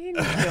Trump campaign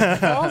with a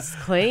false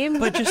claim?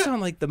 But just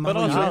on the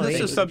Model UN. But this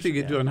is something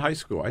you do in high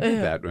school. I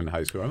did that in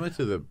high school. I went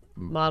to the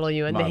Model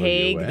UN, The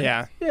Hague.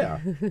 UN. Yeah.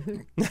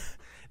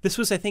 This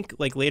was, I think,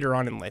 later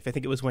on in life. I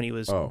think it was when he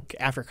was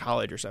after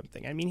college or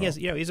something. I mean, he has,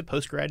 he's a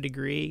post-grad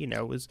degree,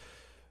 was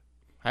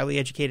highly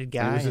educated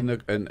guy. He was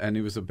and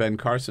he was a Ben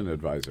Carson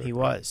advisor. He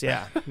was,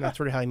 yeah. And that's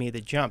sort of how he made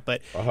the jump.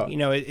 But,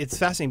 it's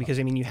fascinating because,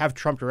 you have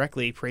Trump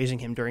directly praising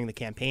him during the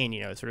campaign,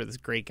 sort of this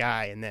great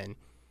guy. And then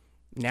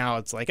now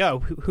it's like, oh,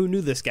 who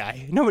knew this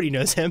guy? Nobody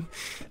knows him.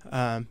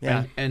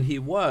 Yeah. And he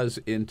was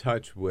in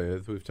touch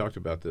with, we've talked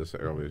about this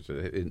earlier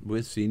today,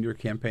 with senior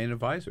campaign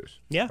advisors.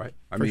 Yeah, right?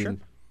 Sure.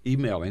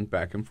 Emailing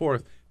back and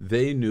forth.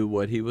 They knew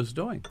what he was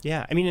doing.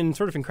 Yeah. I mean, and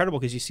sort of incredible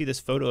because you see this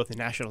photo of the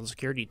National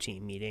Security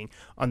Team meeting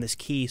on this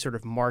key sort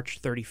of March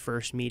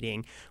 31st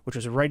meeting, which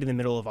was right in the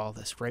middle of all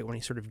this, right when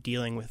he's sort of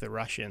dealing with the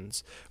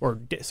Russians,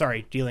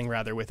 dealing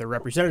rather with a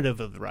representative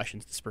of the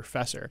Russians, this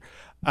professor.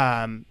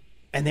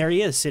 And there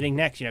he is sitting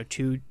next,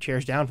 2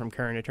 chairs down from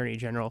current Attorney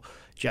General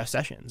Jeff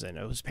Sessions. And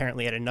it was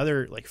apparently at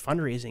another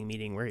fundraising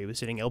meeting where he was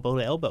sitting elbow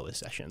to elbow with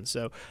Sessions.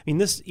 So,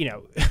 this,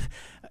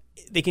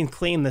 they can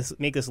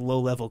make this low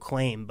level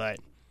claim, but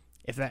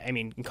if that,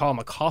 you can call him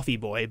a coffee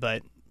boy,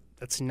 but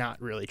that's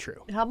not really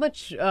true. How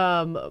much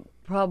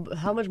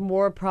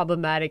more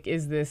problematic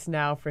is this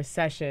now for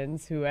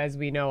Sessions, who, as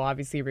we know,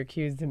 obviously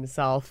recused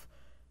himself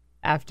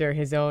after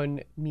his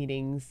own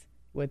meetings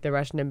with the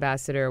Russian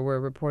ambassador were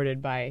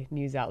reported by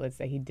news outlets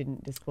that he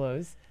didn't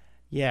disclose?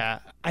 Yeah,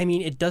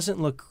 it doesn't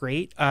look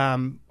great.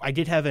 I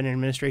did have an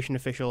administration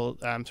official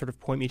sort of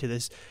point me to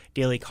this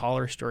Daily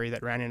Caller story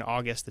that ran in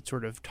August that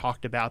sort of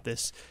talked about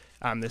this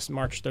this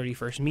March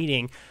 31st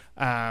meeting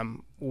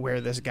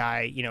where this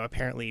guy,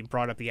 apparently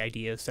brought up the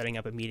idea of setting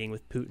up a meeting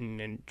with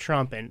Putin and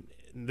Trump, and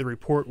the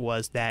report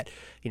was that,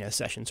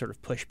 Sessions sort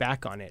of pushed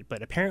back on it.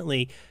 But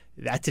apparently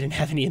that didn't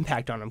have any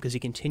impact on him because he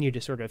continued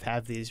to sort of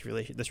have this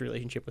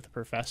relationship with the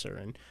professor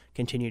and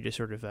continued to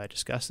sort of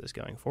discuss this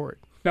going forward.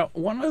 Now,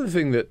 one other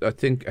thing that I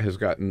think has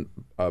gotten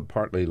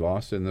partly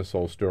lost in this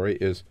whole story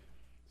is,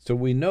 so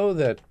we know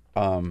that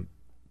Paul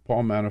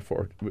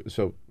Manafort,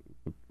 so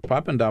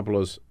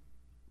Papadopoulos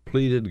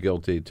pleaded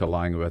guilty to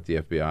lying about the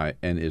FBI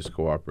and is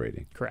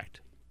cooperating.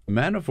 Correct.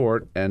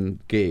 Manafort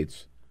and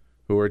Gates,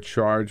 who are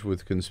charged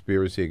with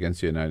conspiracy against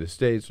the United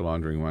States,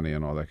 laundering money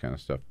and all that kind of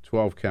stuff,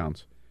 12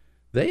 counts,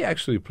 they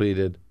actually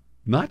pleaded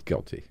not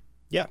guilty.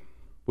 Yeah.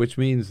 Which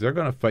means they're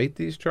going to fight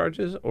these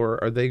charges, or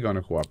are they going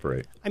to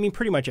cooperate?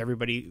 Pretty much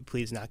everybody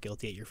pleads not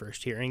guilty at your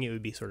first hearing. It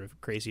would be sort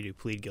of crazy to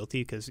plead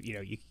guilty because,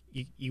 you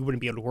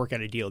wouldn't be able to work out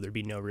a deal. There'd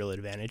be no real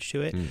advantage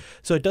to it.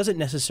 So it doesn't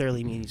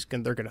necessarily mean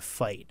they're going to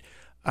fight.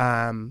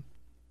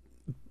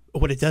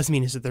 What it does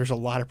mean is that there's a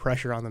lot of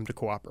pressure on them to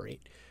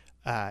cooperate.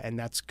 And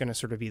that's going to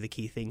sort of be the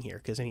key thing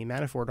here, because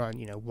Manafort on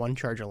one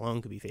charge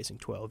alone could be facing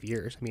 12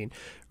 years.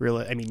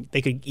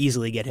 They could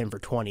easily get him for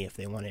 20 if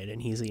they wanted,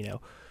 and he's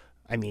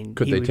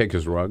could they take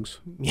his rugs?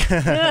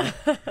 Yeah,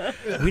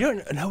 we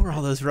don't know where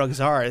all those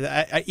rugs are.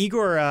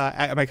 Igor,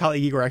 my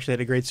colleague Igor, actually had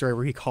a great story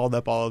where he called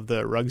up all of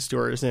the rug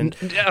stores in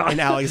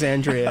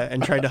Alexandria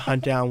and tried to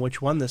hunt down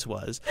which one this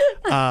was,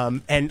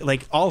 and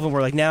all of them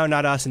were like, no,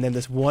 not us. And then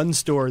this one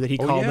store that he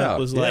called up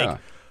was like,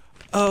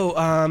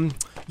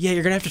 yeah,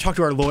 you're going to have to talk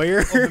to our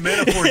lawyer. The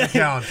Manafort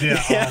account,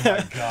 yeah. Oh,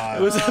 my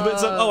God.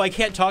 I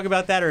can't talk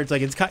about that, or it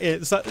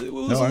was a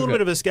little bit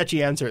of a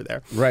sketchy answer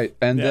there. Right.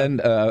 And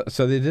then,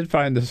 so they did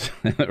find this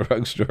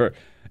rug store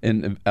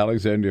in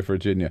Alexandria,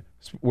 Virginia,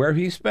 where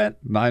he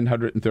spent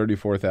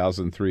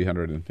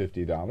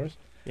 $934,350.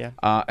 Yeah.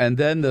 And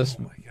then this,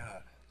 oh, my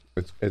God.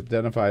 It's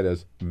identified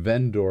as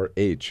Vendor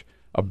H,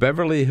 a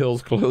Beverly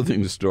Hills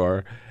clothing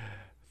store,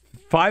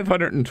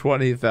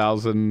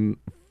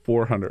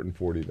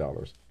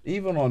 $520,440.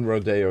 Even on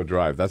Rodeo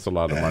Drive, that's a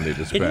lot of money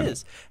to spend. It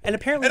is, and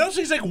apparently, and also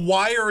he's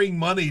wiring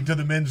money to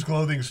the men's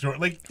clothing store.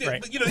 Right.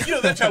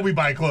 That's how we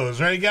buy clothes,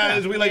 right,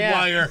 guys? We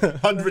wire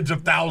hundreds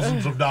of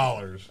thousands of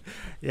dollars.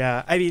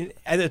 Yeah, and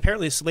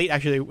apparently Slate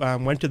actually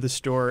went to the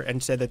store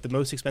and said that the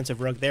most expensive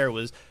rug there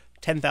was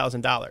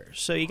 $10,000.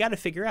 So you got to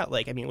figure out,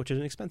 which is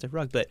an expensive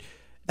rug, but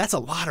that's a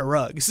lot of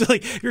rugs.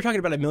 You're talking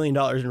about $1 million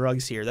in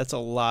rugs here. That's a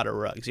lot of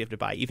rugs you have to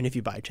buy, even if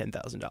you buy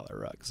 $10,000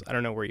 rugs. I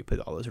don't know where you put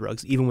all those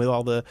rugs, even with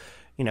all the,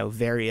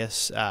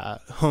 various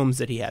homes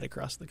that he had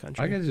across the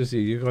country. I can just see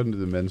you go into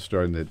the men's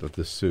store and they look at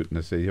the suit and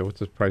they say, what's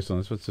the price on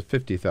this? What's the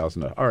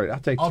 $50,000? All right, I'll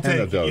take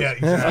 10 of those. Yeah,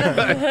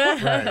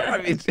 exactly.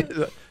 Right.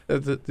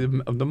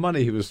 The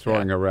money he was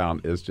throwing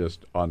around is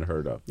just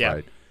unheard of. Yeah.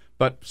 Right.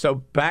 But so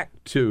back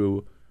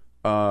to.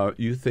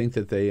 You think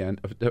that they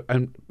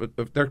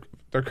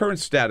their current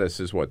status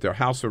is what? Their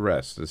house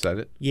arrest, is that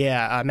it?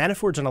 Yeah,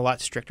 Manafort's on a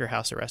lot stricter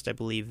house arrest, I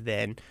believe,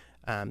 than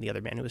the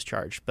other man who was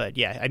charged. But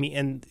yeah,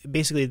 and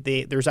basically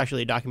there was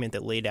actually a document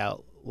that laid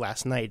out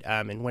last night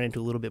and went into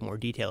a little bit more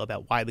detail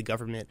about why the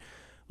government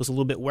was a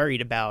little bit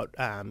worried about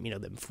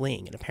them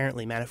fleeing. And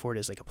apparently Manafort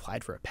has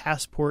applied for a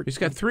passport. He's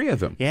got 3 of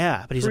them.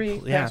 Yeah, but he's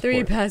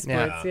three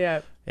passports.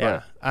 Yeah.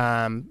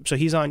 So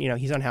he's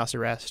on house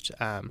arrest.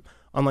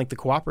 Unlike the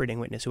cooperating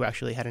witness who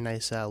actually had a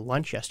nice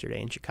lunch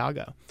yesterday in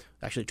Chicago,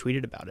 actually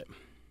tweeted about it.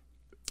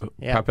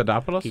 Yeah.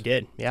 Papadopoulos? He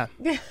did, yeah.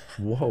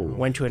 Whoa.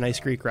 Went to a nice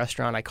Greek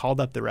restaurant. I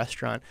called up the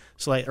restaurant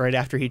right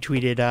after he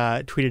tweeted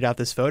out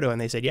this photo, and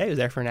they said, yeah, he was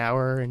there for an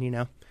hour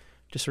and,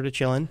 just sort of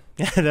chilling.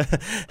 Between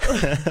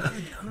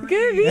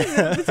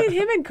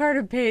him and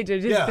Carter Page, I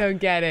just don't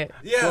get it.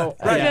 Yeah,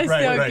 I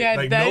right. don't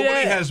get that.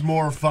 Nobody has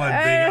more fun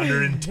being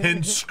under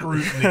intense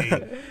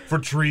scrutiny for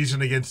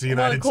treason against the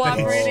United States.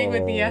 Cooperating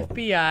with the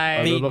FBI.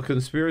 A little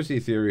conspiracy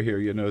theory here.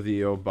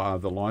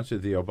 The launch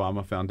of the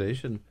Obama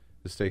Foundation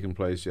has taken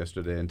place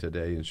yesterday and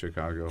today in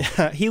Chicago?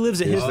 He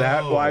lives at Is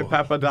that why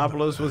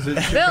Papadopoulos was in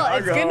Chicago? Bill,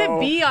 it's going to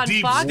be on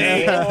Fox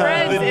and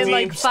Friends in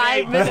like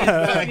 5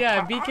 minutes.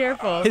 Yeah, be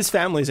careful. His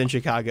family's in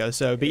Chicago,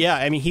 so but yeah,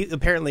 I mean, he I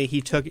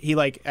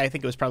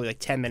think it was probably like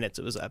 10 minutes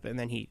it was up, and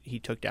then he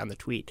took down the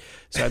tweet.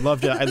 So I'd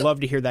love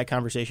to hear that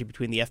conversation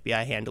between the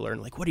FBI handler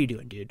and like, what are you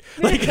doing, dude?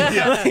 Like,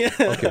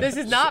 Okay. This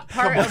is not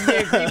part of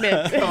the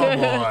agreement.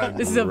 Come on.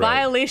 This is a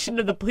violation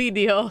of the plea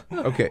deal.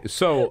 Okay,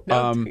 so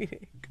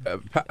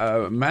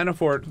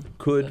Manafort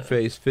could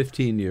face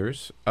 15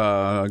 years.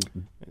 20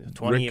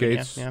 Rick even,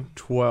 Gates, yeah.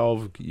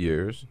 12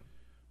 years,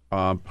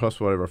 plus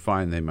whatever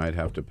fine they might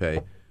have to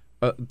pay.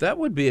 That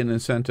would be an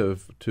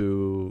incentive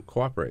to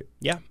cooperate.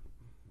 Yeah.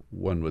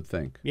 One would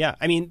think. Yeah,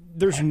 I mean,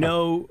 there's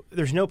no,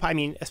 I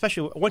mean,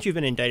 especially once you've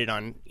been indicted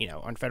on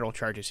federal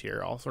charges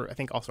here, I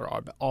think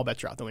all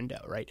bets are out the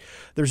window, right?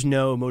 There's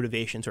no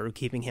motivation sort of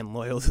keeping him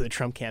loyal to the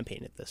Trump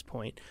campaign at this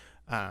point.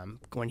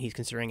 When he's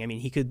considering, I mean,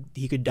 he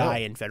could die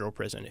in federal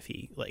prison if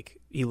he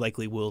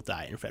likely will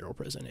die in federal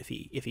prison if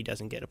he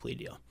doesn't get a plea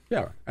deal.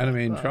 Yeah, and I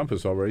mean, Trump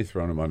has already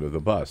thrown him under the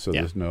bus, so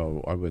there's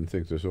I wouldn't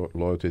think there's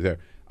loyalty there.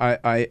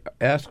 I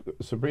asked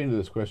Sabrina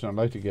this question. I'd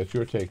like to get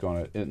your take on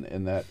it.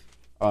 In that,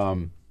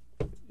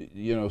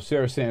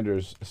 Sarah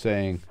Sanders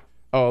saying,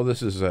 "Oh,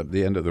 this is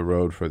the end of the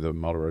road for the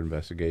Mueller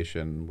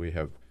investigation. We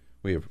have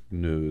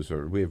news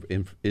or we have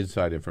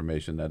inside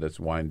information that it's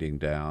winding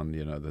down.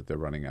 That they're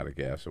running out of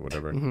gas or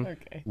whatever." Mm-hmm.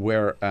 Okay.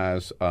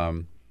 Whereas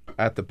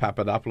at the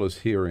Papadopoulos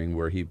hearing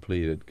where he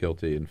pleaded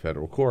guilty in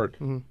federal court,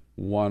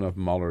 one of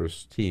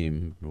Mueller's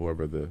team,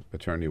 whoever the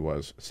attorney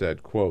was,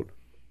 said, quote,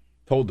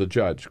 told the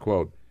judge,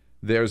 quote,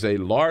 "There's a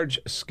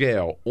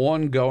large-scale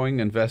ongoing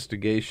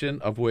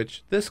investigation of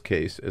which this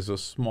case is a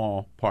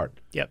small part."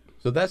 Yep.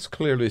 So that's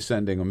clearly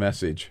sending a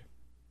message.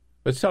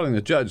 It's telling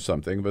the judge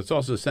something, but it's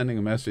also sending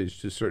a message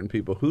to certain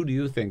people. Who do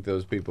you think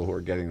those people who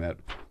are getting that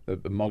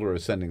Mueller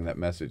is sending that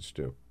message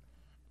to?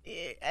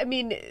 I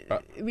mean,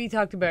 we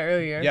talked about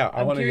earlier. Yeah,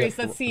 I'm curious.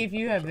 Let's see if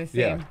you have the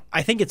same. Yeah.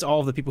 I think it's all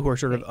of the people who are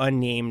sort of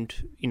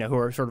unnamed, who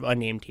are sort of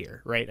unnamed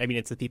here, right? I mean,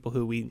 it's the people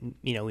who we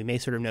may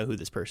sort of know who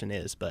this person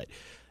is, but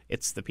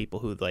it's the people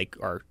who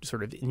are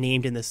sort of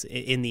named in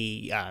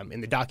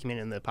the document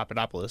in the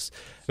Papadopoulos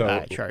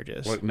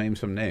charges. Name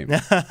some names.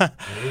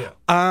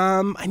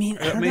 I mean,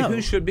 I don't know.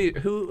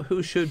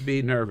 who should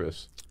be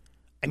nervous?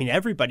 I mean,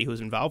 everybody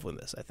who's involved with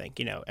this. I think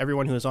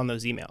everyone who is on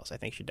those emails. I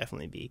think should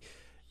definitely be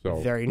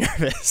very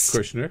nervous.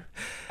 Kushner?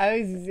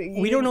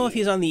 We don't know if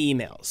he's on the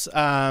emails.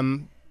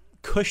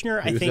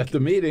 Kushner, He was at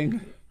the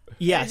meeting.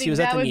 Yes, he was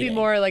at the meeting. That would be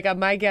more like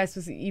my guess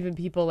was even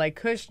people like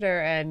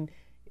Kushner and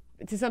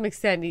to some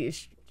extent,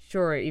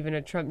 sure, even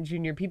a Trump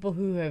Jr. People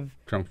who have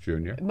Trump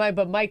Jr.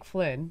 But Michael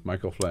Flynn.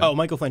 Oh,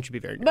 Michael Flynn should be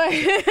very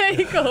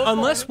nervous.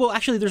 Unless, well,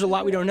 actually, there's a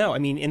lot we don't know. I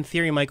mean, in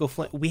theory, Michael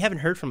Flynn. We haven't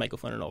heard from Michael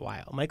Flynn in a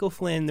while. Michael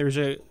Flynn,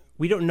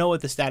 we don't know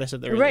what the status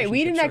of their relationship right.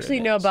 We didn't actually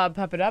is. know about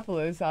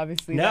Papadopoulos.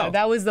 Obviously, no.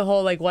 That was the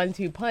whole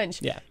 1-2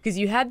 punch. Yeah, because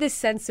you had this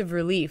sense of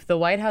relief. The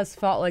White House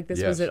felt like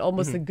this was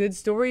almost a good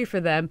story for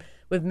them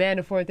with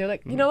Manafort. They're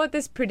like, you know what,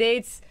 this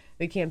predates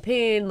the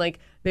campaign. Like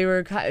they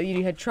were,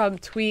 you had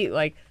Trump tweet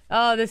like,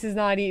 "Oh, this is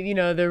not,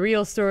 the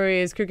real story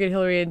is crooked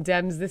Hillary and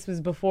Dems. This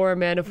was before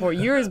Manafort,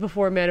 years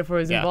before Manafort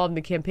was involved in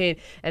the campaign."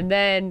 And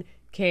then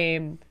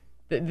came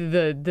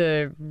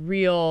the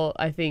real,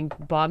 I think,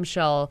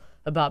 bombshell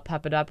about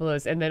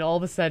Papadopoulos, and then all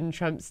of a sudden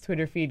Trump's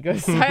Twitter feed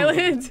goes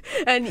silent,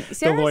 and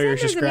Sarah the lawyers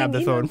Sanders, just grabbed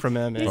the phone from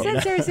him. He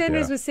said Sarah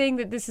Sanders was saying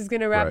that this is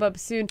going to wrap up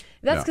soon.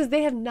 That's because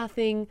they have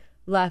nothing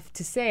left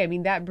to say. I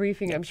mean, that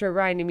briefing, I'm sure,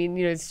 Ryan,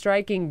 it's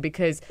striking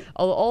because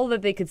all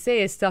that they could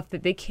say is stuff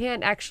that they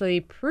can't actually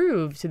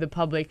prove to the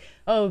public.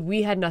 Oh,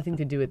 we had nothing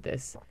to do with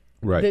this.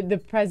 Right. The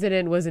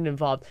president wasn't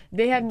involved.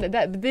 They had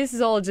that. This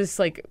is all just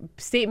like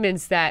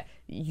statements that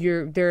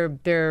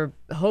they're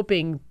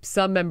hoping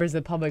some members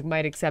of the public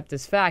might accept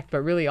as fact,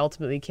 but really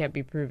ultimately can't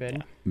be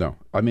proven. No,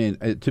 I mean,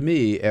 to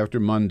me, after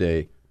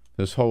Monday,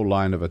 this whole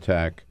line of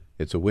attack,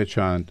 it's a witch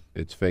hunt,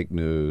 it's fake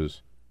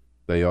news.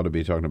 They ought to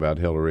be talking about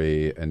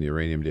Hillary and the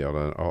uranium deal.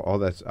 All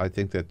that's. I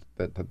think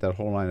that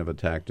whole line of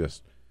attack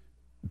just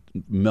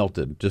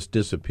melted, just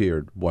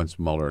disappeared once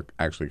Mueller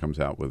actually comes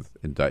out with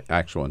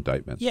actual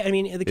indictments. Yeah, I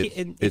mean,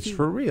 it's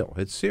for real.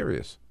 It's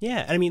serious.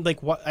 Yeah, I mean,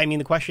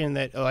 the question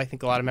that I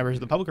think a lot of members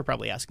of the public are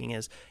probably asking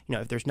is,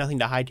 if there's nothing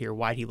to hide here,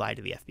 why'd he lie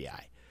to the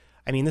FBI?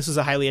 I mean, this is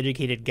a highly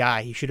educated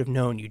guy. He should have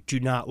known you do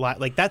not lie.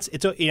 Like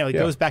it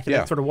goes back to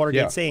that sort of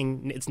Watergate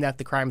saying it's not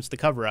the crime, it's the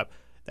cover up.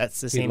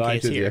 That's the same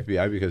case here. He lied to the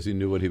FBI because he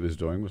knew what he was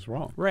doing was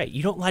wrong. Right.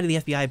 You don't lie to the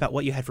FBI about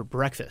what you had for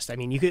breakfast. I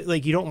mean, you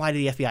don't lie to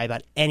the FBI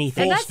about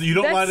anything. You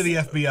don't lie to the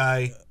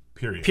FBI,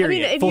 period. I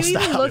mean, if you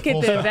even look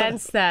at the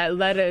events that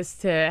led us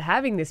to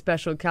having this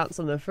special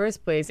counsel in the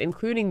first place,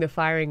 including the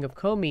firing of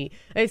Comey,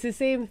 it's the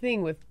same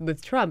thing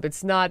with Trump.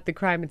 It's not the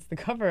crime, it's the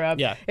cover-up.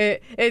 Yeah.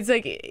 It's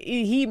like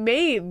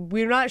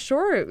we're not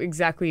sure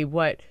exactly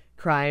what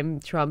crime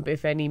Trump,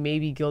 if any, may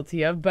be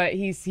guilty of, but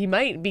he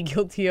might be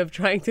guilty of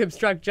trying to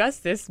obstruct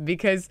justice,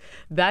 because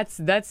that's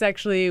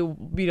actually,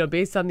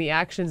 based on the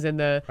actions and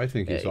the. I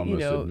think he's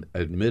almost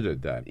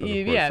admitted that. But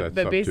of course,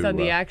 but based on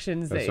the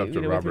actions that with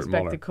respect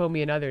Mueller. to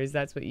Comey and others,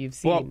 that's what you've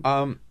seen.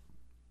 Well,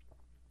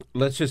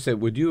 let's just say,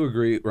 would you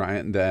agree,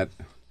 Ryan, that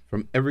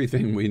from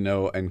everything we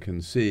know and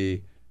can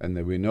see, and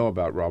that we know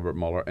about Robert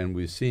Mueller and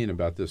we've seen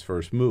about this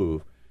first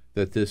move,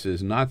 that this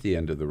is not the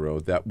end of the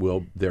road, that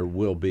there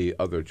will be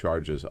other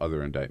charges,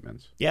 other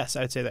indictments? Yes,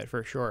 I'd say that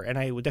for sure. And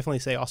I would definitely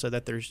say also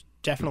that there's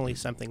definitely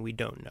something we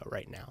don't know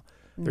right now.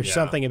 There's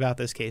something about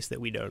this case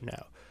that we don't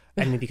know.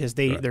 I mean, because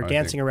they're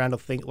dancing around a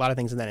lot of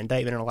things in that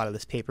indictment and a lot of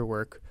this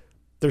paperwork.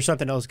 There's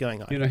something else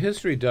going on.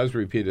 History does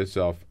repeat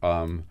itself.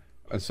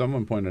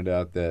 Someone pointed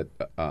out that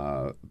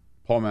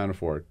Paul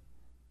Manafort,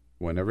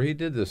 whenever he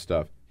did this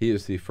stuff, he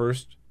is the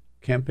first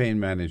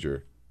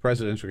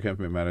presidential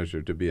campaign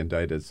manager to be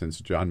indicted since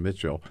John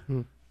Mitchell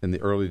in the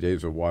early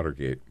days of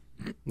Watergate.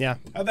 Yeah.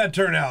 How'd that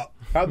turn out?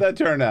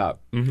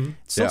 Mm-hmm.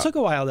 Still took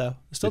a while, though.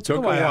 Still took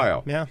a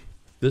while. Yeah.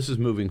 This is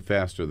moving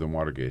faster than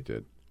Watergate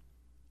did.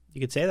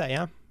 You could say that,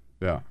 yeah.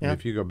 Yeah. And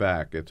if you go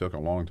back, it took a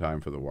long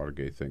time for the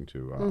Watergate thing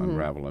to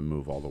unravel and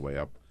move all the way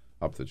up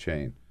the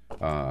chain,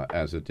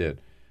 as it did.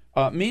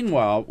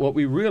 Meanwhile, what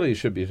we really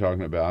should be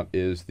talking about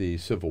is the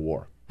Civil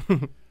War.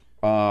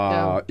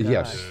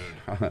 Yes.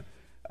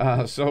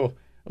 So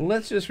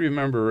let's just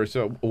remember,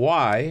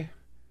 why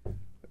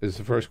is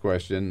the first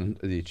question.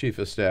 The chief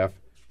of staff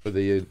for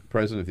the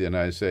President of the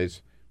United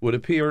States would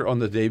appear on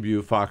the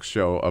debut Fox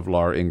show of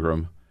Laura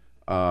Ingraham.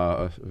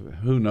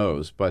 Who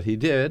knows? But he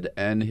did,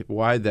 and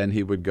why then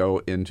he would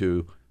go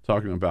into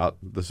talking about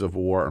the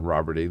Civil War and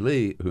Robert E.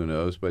 Lee, who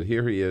knows? But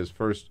here he is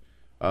first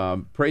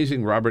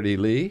praising Robert E.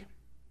 Lee.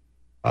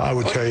 I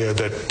would tell you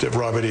that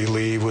Robert E.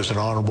 Lee was an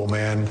honorable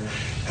man.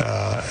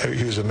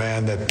 He was a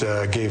man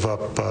that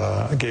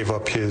gave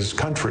up his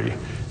country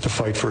to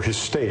fight for his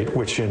state,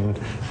 which in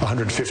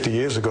 150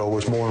 years ago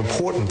was more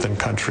important than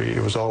country.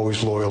 It was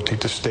always loyalty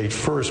to state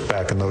first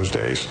back in those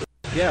days.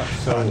 Yeah.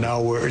 So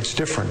now it's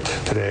different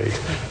today.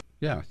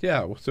 Yeah.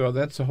 So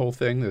that's the whole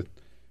thing, that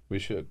we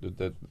should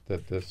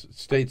that the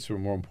states were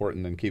more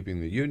important than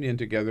keeping the union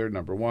together.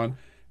 Number one,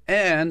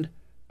 and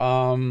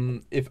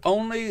if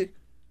only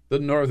the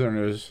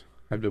Northerners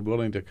had been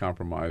willing to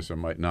compromise, there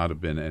might not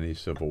have been any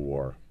Civil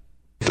War.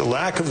 The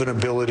lack of an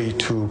ability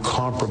to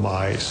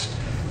compromise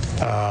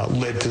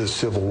led to the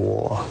Civil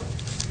War.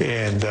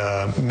 And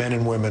men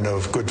and women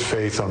of good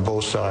faith on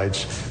both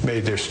sides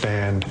made their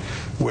stand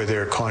where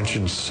their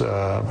conscience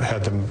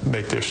had them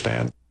make their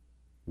stand.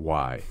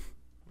 Why?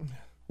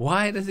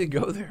 Why does he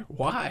go there?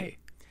 Why?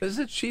 As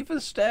the chief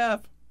of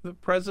staff, the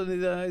President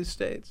of the United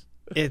States.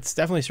 It's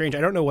definitely strange. I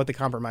don't know what the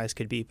compromise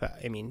could be, but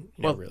I mean,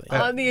 really.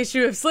 On the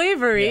issue of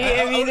slavery,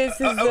 I mean, this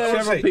is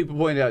several people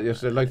pointed out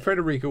yesterday, like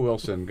Frederica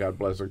Wilson, God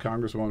bless her,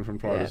 Congresswoman from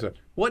Florida, said,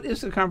 what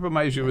is the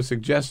compromise you were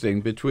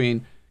suggesting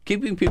between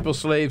keeping people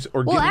slaves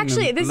or giving them freedom?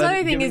 Well, actually, this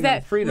other thing is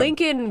that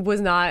Lincoln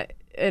was not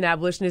an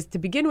abolitionist to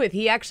begin with.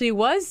 He actually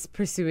was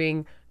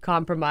pursuing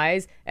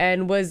compromise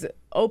and was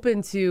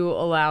open to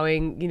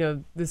allowing,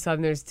 the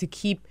Southerners to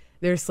keep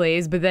their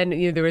slaves, but then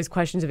there was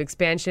questions of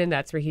expansion.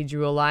 That's where he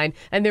drew a line,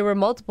 and there were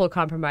multiple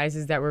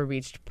compromises that were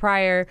reached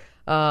prior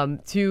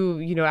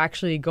to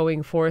actually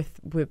going forth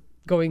with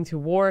going to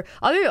war.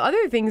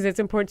 Other things that's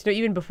important to know,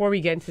 even before we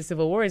get into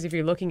Civil War, is if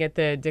you're looking at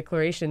the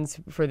declarations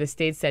for the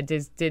states that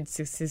did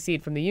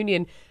secede from the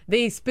Union,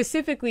 they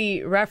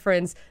specifically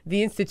reference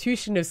the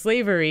institution of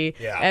slavery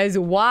as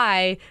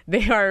why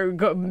they are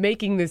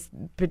making this,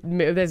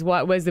 as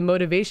what was the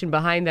motivation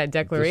behind that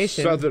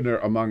declaration. The Southerner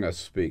among us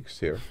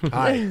speaks here.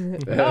 Hi.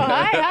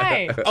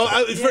 Hi.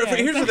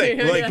 Here's the thing.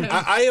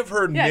 I have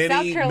heard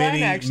South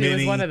Carolina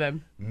was one of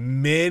them.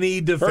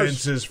 Many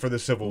defenses for the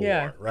Civil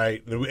War,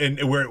 right?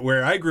 And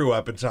where I grew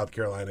up in South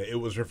Carolina,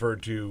 it was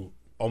referred to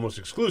almost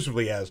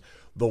exclusively as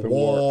the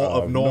War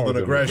of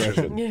Northern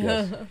Aggression.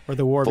 Yes. Or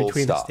the war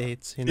between the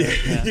states.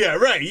 Yeah,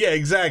 right. Yeah,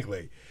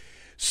 exactly.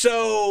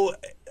 So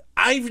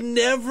I've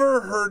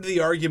never heard the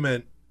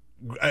argument,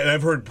 and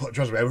I've heard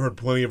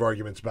plenty of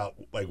arguments about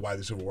why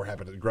the Civil War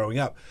happened growing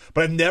up,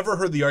 but I've never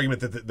heard the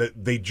argument that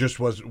they just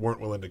weren't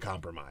willing to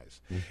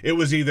compromise. Mm-hmm. It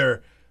was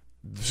either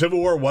the Civil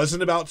War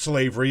wasn't about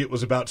slavery, it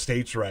was about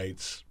states'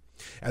 rights,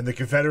 and the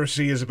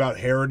Confederacy is about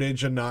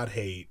heritage and not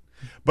hate.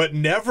 But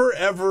never,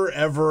 ever,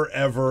 ever,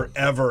 ever,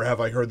 ever have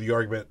I heard the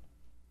argument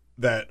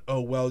that,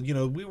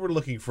 we were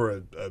looking for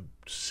a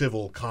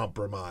civil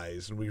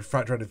compromise, and we were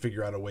trying to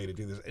figure out a way to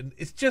do this. And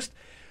it's just,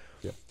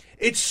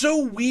 it's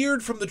so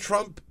weird from the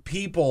Trump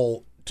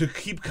people to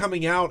keep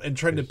coming out and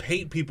trying to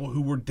paint people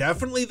who were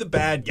definitely the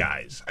bad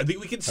guys. I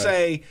think we can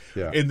say,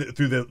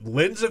 through the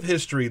lens of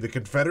history, the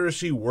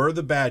Confederacy were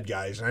the bad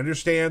guys. And I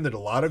understand that a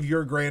lot of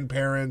your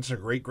grandparents or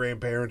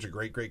great-grandparents or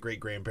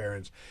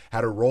great-great-great-grandparents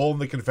had a role in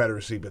the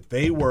Confederacy, but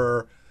they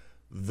were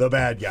the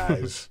bad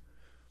guys.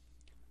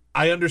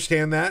 I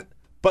understand that.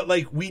 But,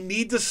 we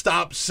need to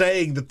stop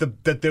saying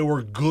that there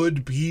were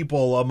good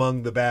people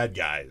among the bad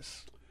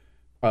guys.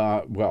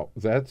 Well,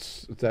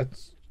 that's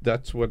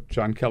that's what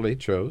John Kelly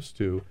chose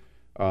to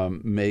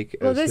make.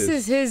 Well, as this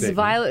is his statement.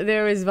 violence.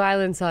 There is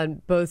violence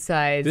on both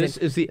sides. This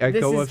is the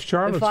echo of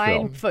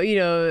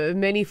Charlottesville.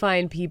 Many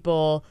fine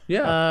people.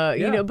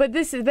 Yeah. But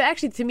this is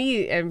actually, to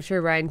me, I'm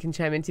sure Ryan can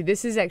chime in too.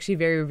 This is actually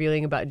very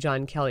revealing about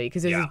John Kelly,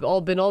 because there's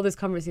been all this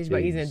conversation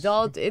about he's an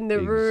adult in the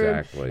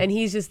room and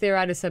he's just there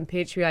out of some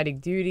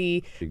patriotic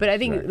duty. But I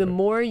think the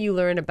more you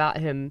learn about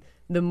him,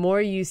 the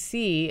more you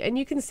see, and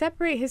you can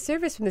separate his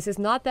service from this. It's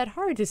not that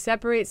hard to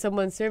separate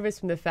someone's service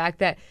from the fact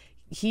that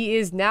he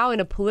is now in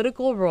a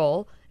political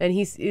role, and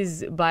he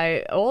is,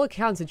 by all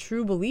accounts, a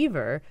true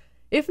believer,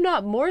 if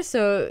not more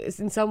so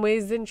in some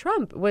ways than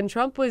Trump. When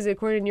Trump was,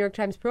 according to New York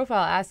Times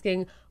profile,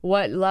 asking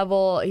what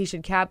level he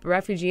should cap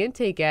refugee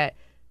intake at,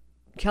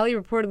 Kelly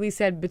reportedly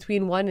said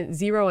between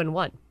 0 and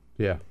 1.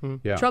 Yeah.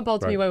 Trump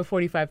ultimately went with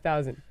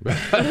 45,000.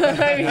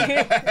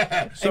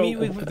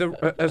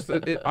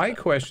 I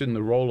question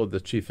the role of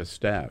the chief of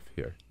staff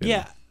here.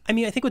 Yeah. I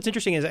mean, I think what's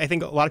interesting is I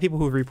think a lot of people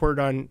who have reported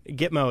on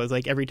Gitmo is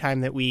like every time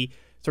that we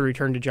sort of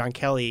return to John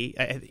Kelly,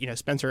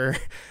 Spencer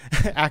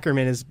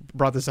Ackerman has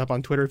brought this up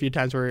on Twitter a few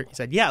times where he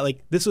said,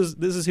 this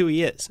is who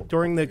he is.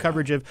 During the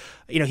coverage of,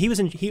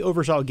 he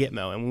oversaw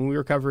Gitmo, and when we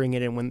were covering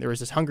it and when there was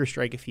this hunger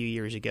strike a few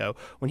years ago,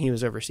 when he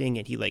was overseeing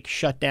it, he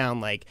shut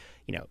down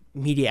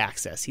media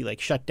access. He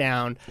shut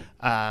down,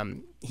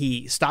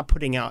 he stopped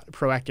putting out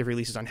proactive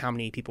releases on how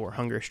many people were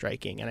hunger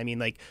striking. And I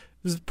mean, it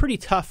was pretty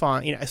tough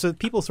on, so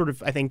people sort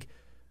of, I think,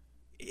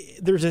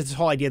 there's this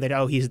whole idea that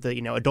he's the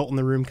adult in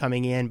the room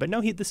coming in, but no,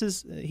 he's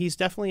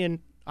definitely an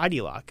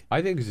ideologue.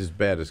 I think he's as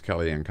bad as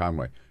Kellyanne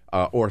Conway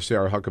or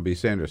Sarah Huckabee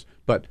Sanders,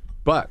 but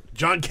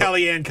John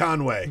Kellyanne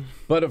Conway.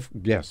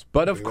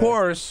 Of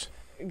course,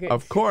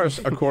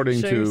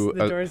 according to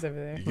the doors over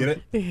there.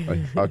 Get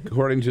it?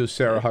 According to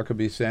Sarah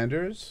Huckabee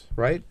Sanders,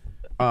 right?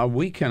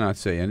 We cannot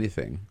say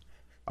anything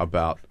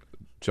about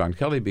John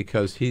Kelly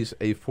because he's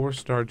a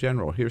 4-star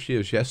general. Here she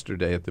is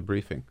yesterday at the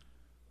briefing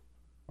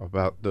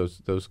about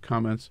those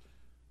comments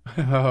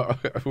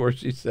where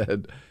she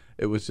said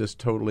it was just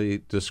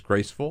totally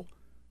disgraceful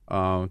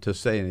to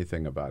say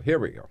anything about. Here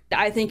we go.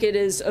 I think it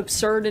is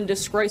absurd and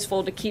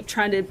disgraceful to keep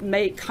trying to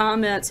make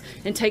comments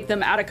and take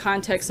them out of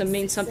context and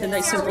mean something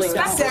they simply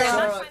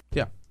don't.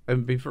 Yeah.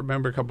 And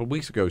remember a couple of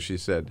weeks ago she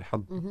said,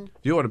 do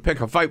you want to pick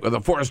a fight with a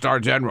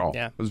 4-star general?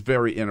 Yeah. It was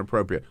very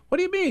inappropriate. What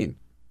do you mean?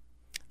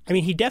 I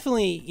mean, he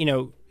definitely,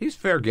 he's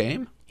fair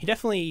game. He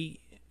definitely,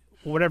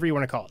 whatever you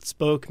want to call it,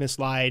 spoke,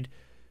 mislied,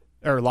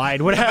 or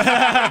lied, whatever.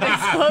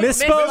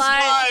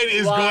 Mislied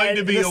is going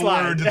to be a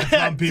word that the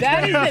Trump people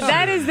use.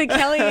 That is the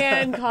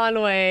Kellyanne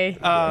Conway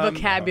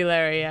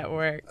vocabulary at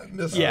work.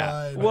 Mislied.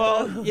 Yeah.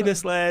 Well, you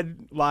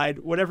misled, lied,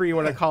 whatever you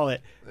want to call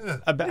it.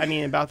 About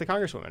the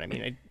Congresswoman. I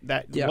mean,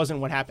 that wasn't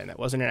what happened. That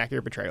wasn't an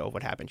accurate portrayal of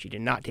what happened. She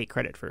did not take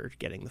credit for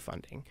getting the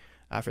funding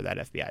for that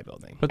FBI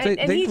building. But they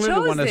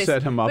clearly want to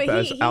set him up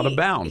as out of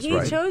bounds,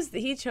 right?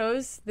 He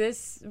chose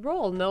this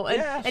role.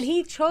 And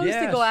he chose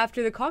to go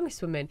after the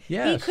Congresswoman.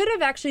 Yes. He could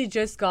have actually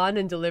just gone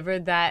and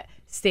delivered that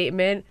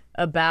statement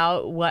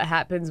about what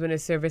happens when a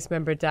service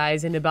member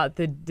dies and about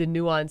the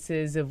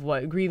nuances of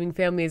what grieving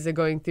families are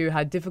going through,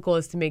 how difficult it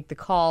is to make the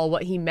call,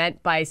 what he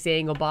meant by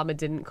saying Obama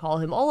didn't call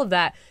him, all of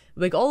that.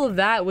 All of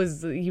that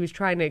was he was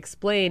trying to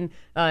explain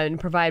and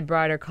provide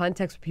broader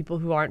context for people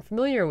who aren't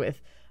familiar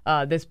with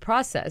this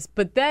process.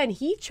 But then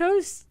he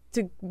chose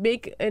to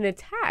make an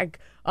attack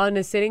on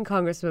a sitting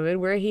congresswoman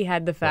where he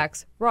had the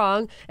facts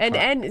wrong.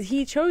 And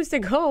he chose to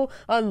go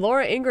on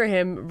Laura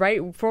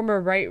Ingraham,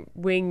 former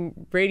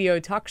right-wing radio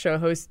talk show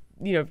host,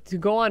 to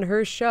go on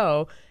her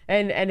show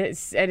and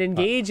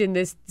engage in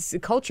this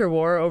culture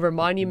war over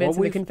monuments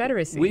in the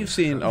Confederacy. We've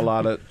seen a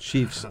lot of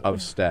chiefs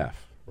of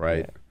staff,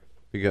 right? Yeah.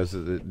 Because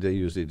they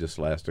usually just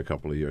last a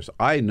couple of years.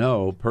 I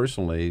know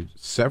personally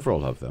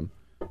several of them.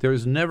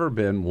 There's never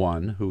been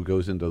one who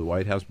goes into the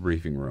White House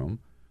briefing room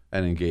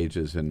and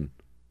engages in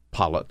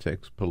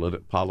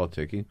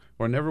politicking,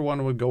 or never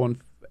one would go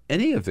on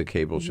any of the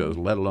cable shows,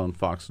 let alone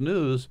Fox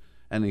News,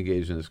 and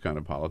engage in this kind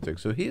of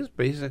politics. So he has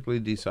basically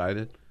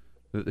decided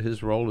that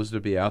his role is to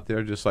be out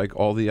there just like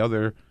all the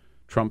other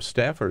Trump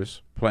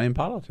staffers playing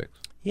politics.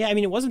 Yeah, I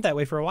mean, it wasn't that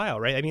way for a while,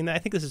 right? I mean, I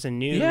think this is a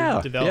new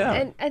development. Yeah.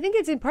 And I think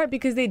it's in part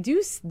because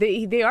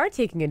they are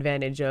taking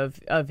advantage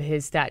of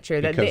his stature.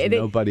 Because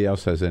nobody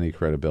else has any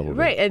credibility.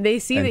 Right, and they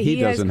see that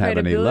he doesn't has have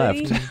any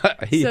credibility.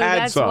 left. So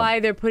that's why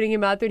they're putting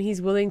him out there, and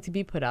he's willing to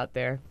be put out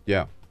there.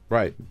 Yeah,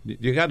 right.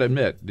 You got to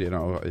admit,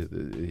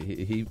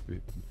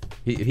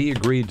 he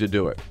agreed to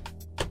do it,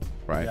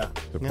 right? Yeah.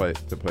 To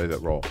play that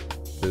role.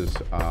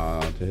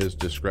 To his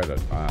discredit,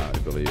 I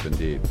believe,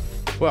 indeed.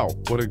 Well,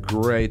 what a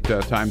great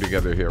time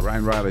together here.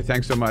 Ryan Reilly,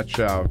 thanks so much.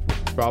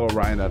 Follow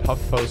Ryan at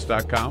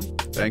HuffPost.com.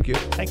 Thank you.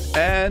 Thanks.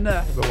 And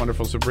the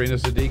wonderful Sabrina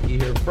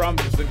Siddiqui here from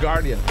The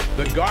Guardian,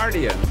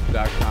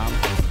 TheGuardian.com.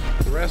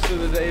 The rest of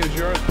the day is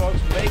yours, folks.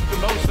 Make the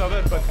most of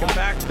it, but come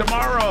back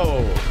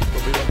tomorrow.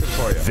 We'll be looking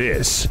for you.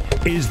 This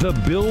is The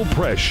Bill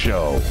Press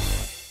Show.